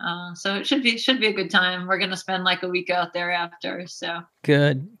Thursday. So it should be a good time. We're going to spend like a week out there after. So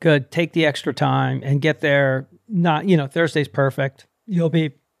good. Take the extra time and get there. Not, Thursday's perfect. You'll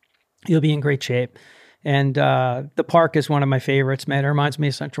be in great shape. And the park is one of my favorites, man. It reminds me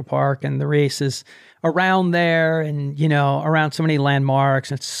of Central Park, and the race is around there and, around so many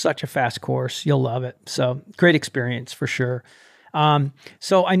landmarks. It's such a fast course. You'll love it. So great experience for sure.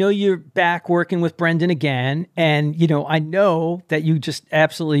 So I know you're back working with Brendan again, and, I know that you just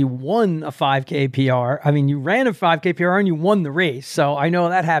absolutely won a 5K PR. I mean, you ran a 5K PR and you won the race. So I know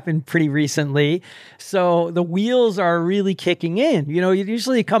that happened pretty recently. So the wheels are really kicking in. You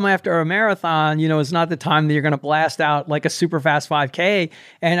usually come after a marathon, it's not the time that you're going to blast out like a super fast 5K.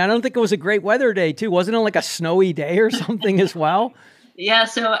 And I don't think it was a great weather day too. Wasn't it like a snowy day or something as well? Yeah.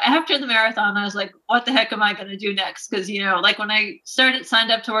 So after the marathon, I was like, what the heck am I going to do next? Because, like when I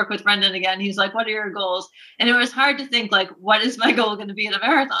signed up to work with Brendan again, he's like, what are your goals? And it was hard to think like, what is my goal going to be in a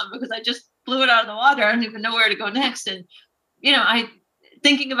marathon? Because I just blew it out of the water. I don't even know where to go next. And,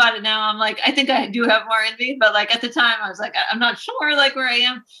 thinking about it now, I'm like, I think I do have more in me. But like at the time, I was like, I'm not sure like where I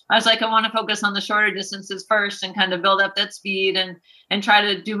am. I was like, I want to focus on the shorter distances first and kind of build up that speed and try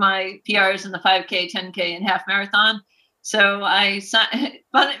to do my PRs in the 5K, 10K, and half marathon. So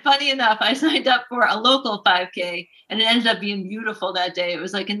funny enough, I signed up for a local 5K, and it ended up being beautiful that day. It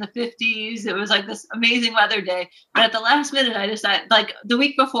was like in the 50s. It was like this amazing weather day. But at the last minute, I decided, like the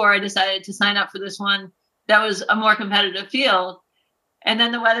week before, I decided to sign up for this one that was a more competitive field. And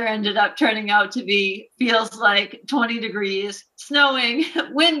then the weather ended up turning out to feels like 20 degrees, snowing,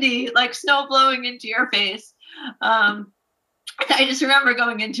 windy, like snow blowing into your face. I just remember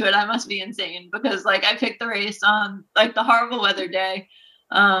going into it, I must be insane because like I picked the race on like the horrible weather day.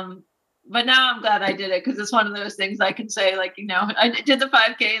 But now I'm glad I did it because it's one of those things I can say like, I did the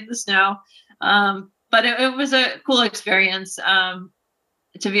 5K in the snow. But it was a cool experience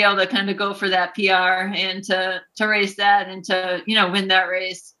to be able to kind of go for that PR and to race that and to, win that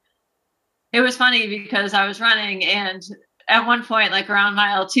race. It was funny because I was running and at one point, like around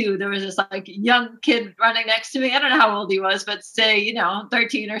mile 2, there was this like young kid running next to me. I don't know how old he was, but say,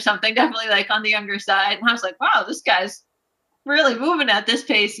 13 or something, definitely like on the younger side. And I was like, wow, this guy's really moving at this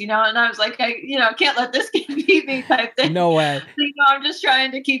pace, And I was like, I can't let this kid beat me type thing. No way. I'm just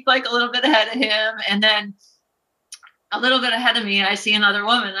trying to keep like a little bit ahead of him. And then a little bit ahead of me, I see another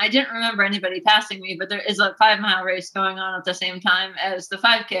woman. I didn't remember anybody passing me, but there is a 5-mile race going on at the same time as the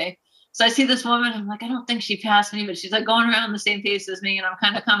 5K. So I see this woman, I'm like, I don't think she passed me, but she's like going around the same pace as me and I'm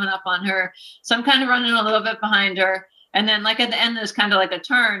kind of coming up on her. So I'm kind of running a little bit behind her. And then like at the end, there's kind of like a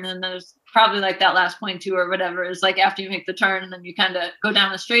turn and there's probably like that last 0.2 or whatever is like after you make the turn and then you kind of go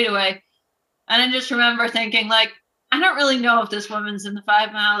down the straightaway. And I just remember thinking like, I don't really know if this woman's in the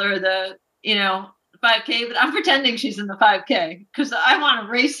 5-mile or the, 5K, but I'm pretending she's in the 5K because I want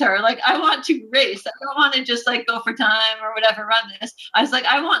to race her. Like I want to race. I don't want to just like go for time or whatever, run this. I was like,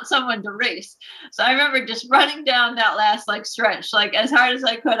 I want someone to race. So I remember just running down that last like stretch, like as hard as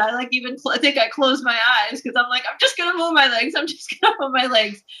I could. I like even, I think I closed my eyes because I'm like, I'm just going to move my legs. I'm just going to move my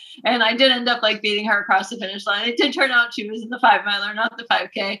legs. And I did end up like beating her across the finish line. It did turn out she was in the 5-miler, not the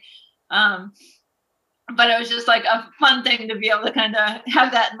 5K. But it was just like a fun thing to be able to kind of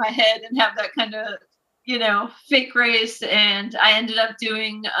have that in my head and have that kind of, fake race. And I ended up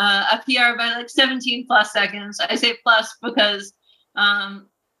doing a PR by like 17 plus seconds. I say plus because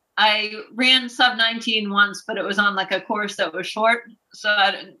I ran sub 19 once, but it was on like a course that was short. So,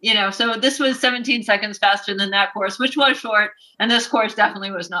 so this was 17 seconds faster than that course, which was short. And this course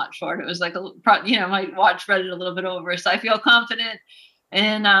definitely was not short. It was like, my watch read it a little bit over. So I feel confident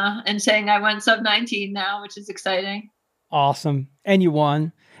in saying I went sub 19 now, which is exciting. Awesome. And you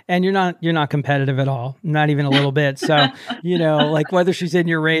won. And you're not competitive at all, not even a little bit. So, like whether she's in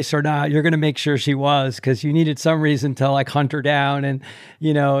your race or not, you're going to make sure she was, because you needed some reason to like hunt her down and,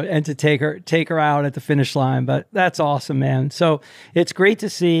 and to take her out at the finish line. But that's awesome, man. So it's great to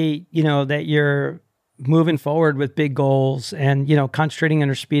see, that you're moving forward with big goals and, concentrating on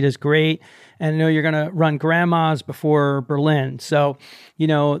her speed is great. And I know you're going to run grandmas before Berlin. So,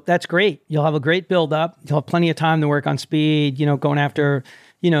 that's great. You'll have a great build up. You'll have plenty of time to work on speed, going after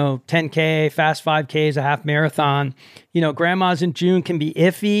 10K, fast 5Ks, a half marathon. Grandmas in June can be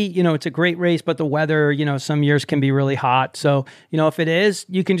iffy. It's a great race, but the weather, some years can be really hot. So, if it is,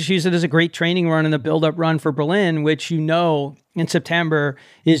 you can just use it as a great training run and a build-up run for Berlin, which in September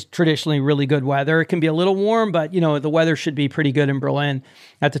is traditionally really good weather. It can be a little warm, but, the weather should be pretty good in Berlin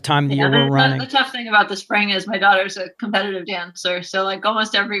at the time of the year we're running. The tough thing about the spring is my daughter's a competitive dancer. So like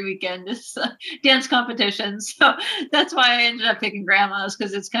almost every weekend is dance competitions. So that's why I ended up picking grandmas,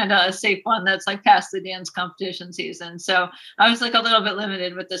 because it's kind of a safe one that's like past the dance competition season. So I was like a little bit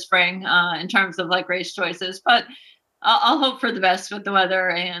limited with the spring in terms of like race choices, but I'll hope for the best with the weather.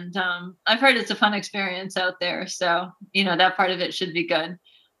 And I've heard it's a fun experience out there. So, that part of it should be good.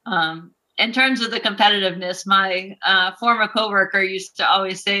 In terms of the competitiveness, my former coworker used to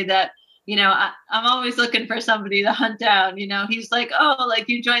always say that, I'm always looking for somebody to hunt down. He's like, oh, like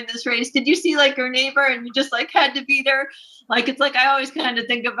you joined this race. Did you see like your neighbor and you just like had to beat her? Like, it's like, I always kind of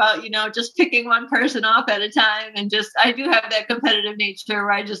think about, just picking one person off at a time. And I do have that competitive nature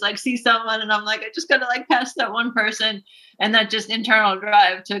where I just like see someone and I'm like, I just got to like pass that one person, and that just internal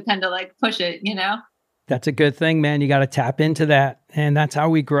drive to kind of like push it, That's a good thing, man. You got to tap into that. And that's how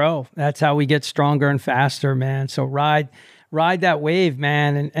we grow. That's how we get stronger and faster, man. So ride that wave,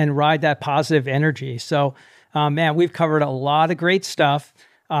 man, and ride that positive energy. So, man, we've covered a lot of great stuff.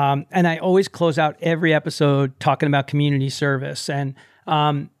 And I always close out every episode talking about community service. And,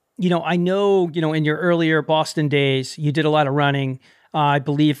 I know, in your earlier Boston days, you did a lot of running, I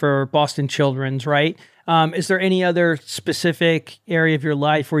believe for Boston Children's, right? Is there any other specific area of your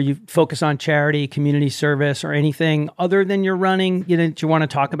life where you focus on charity, community service, or anything other than your running, that you want to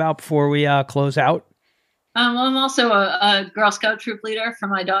talk about before we close out? Well, I'm also a Girl Scout troop leader for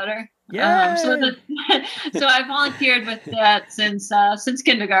my daughter. Yeah. So I volunteered with that since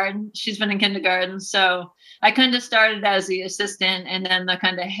kindergarten. She's been in kindergarten. So I kind of started as the assistant, and then the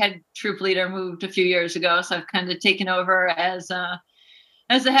kind of head troop leader moved a few years ago. So I've kind of taken over as the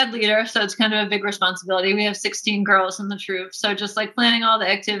head leader. So it's kind of a big responsibility. We have 16 girls in the troop. So just like planning all the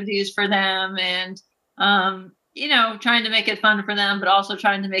activities for them and, trying to make it fun for them, but also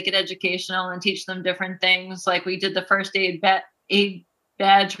trying to make it educational and teach them different things. Like we did the first aid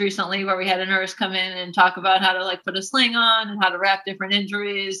badge recently, where we had a nurse come in and talk about how to like put a sling on and how to wrap different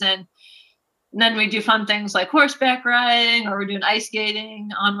injuries. And then we do fun things like horseback riding, or we're doing ice skating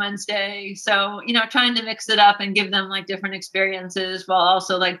on Wednesday. So, trying to mix it up and give them like different experiences while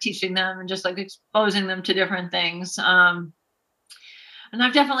also like teaching them and just like exposing them to different things. And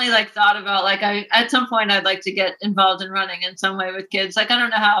I've definitely like thought about like at some point I'd like to get involved in running in some way with kids. Like I don't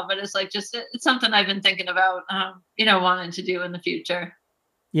know how, but it's like it's something I've been thinking about, wanting to do in the future.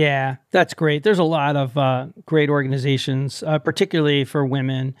 Yeah, that's great. There's a lot of great organizations, particularly for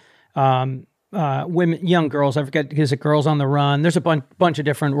women, young girls. I forget, is it Girls on the Run? There's a bunch of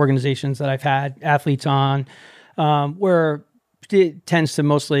different organizations that I've had athletes on, where it tends to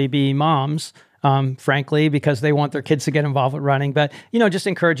mostly be moms. Frankly, because they want their kids to get involved with running. But, just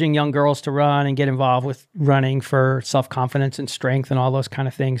encouraging young girls to run and get involved with running for self-confidence and strength and all those kind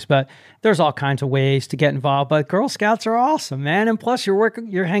of things. But there's all kinds of ways to get involved. But Girl Scouts are awesome, man. And plus you're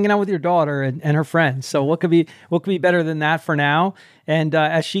hanging out with your daughter and her friends. So what could be better than that for now? And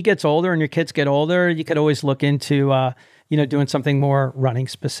as she gets older and your kids get older, you could always look into, doing something more running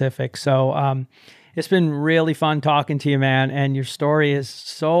specific. So, it's been really fun talking to you, man. And your story is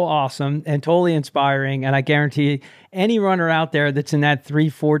so awesome and totally inspiring. And I guarantee any runner out there that's in that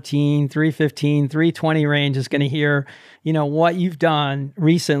 314, 315, 320 range is going to hear, what you've done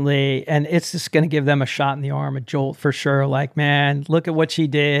recently. And it's just going to give them a shot in the arm, a jolt for sure. Like, man, look at what she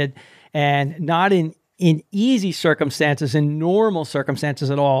did. And not in easy circumstances, in normal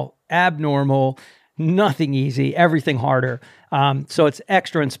circumstances at all. abnormal, nothing easy, everything harder. So it's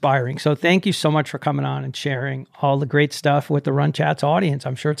extra inspiring. So thank you so much for coming on and sharing all the great stuff with the Run Chats audience.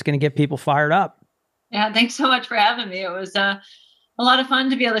 I'm sure it's going to get people fired up. Yeah, thanks so much for having me. It was a lot of fun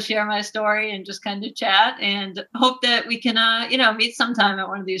to be able to share my story and just kind of chat, and hope that we can, meet sometime at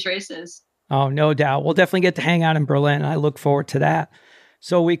one of these races. Oh, no doubt. We'll definitely get to hang out in Berlin. I look forward to that.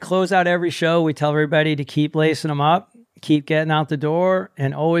 So we close out every show. We tell everybody to keep lacing them up, keep getting out the door,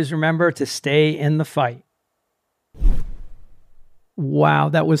 and always remember to stay in the fight. Wow,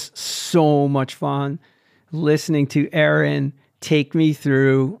 that was so much fun listening to Erin take me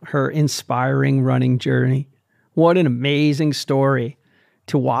through her inspiring running journey. What an amazing story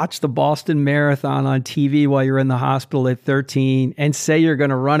to watch the Boston Marathon on TV while you're in the hospital at 13 and say you're going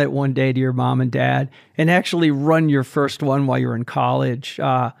to run it one day to your mom and dad and actually run your first one while you're in college.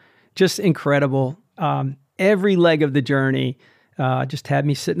 Just incredible. Every leg of the journey just had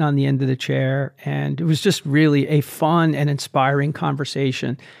me sitting on the end of the chair, and it was just really a fun and inspiring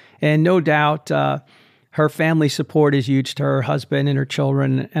conversation. And no doubt her family support is huge to her husband and her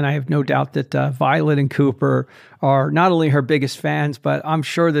children. And I have no doubt that Violet and Cooper are not only her biggest fans, but I'm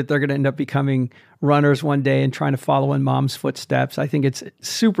sure that they're going to end up becoming runners one day and trying to follow in mom's footsteps. I think it's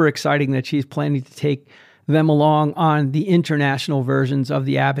super exciting that she's planning to take them along on the international versions of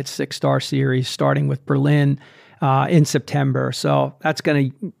the Abbott 6-Star Series, starting with Berlin in September. So that's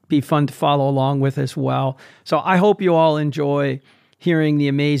going to be fun to follow along with as well. So I hope you all enjoy hearing the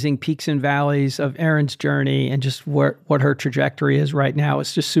amazing peaks and valleys of Erin's journey and just what her trajectory is right now.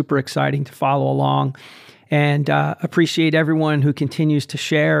 It's just super exciting to follow along, and appreciate everyone who continues to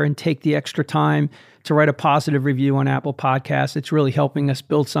share and take the extra time to write a positive review on Apple Podcasts. It's really helping us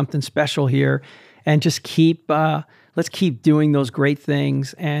build something special here, and just let's keep doing those great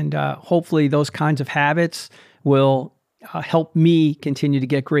things. And hopefully those kinds of habits will help me continue to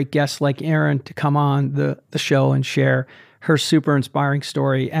get great guests like Erin to come on the show and share her super inspiring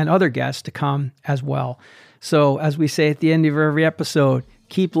story, and other guests to come as well. So as we say at the end of every episode,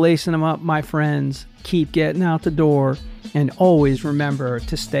 keep lacing them up, my friends, keep getting out the door, and always remember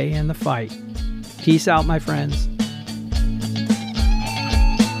to stay in the fight. Peace out, my friends.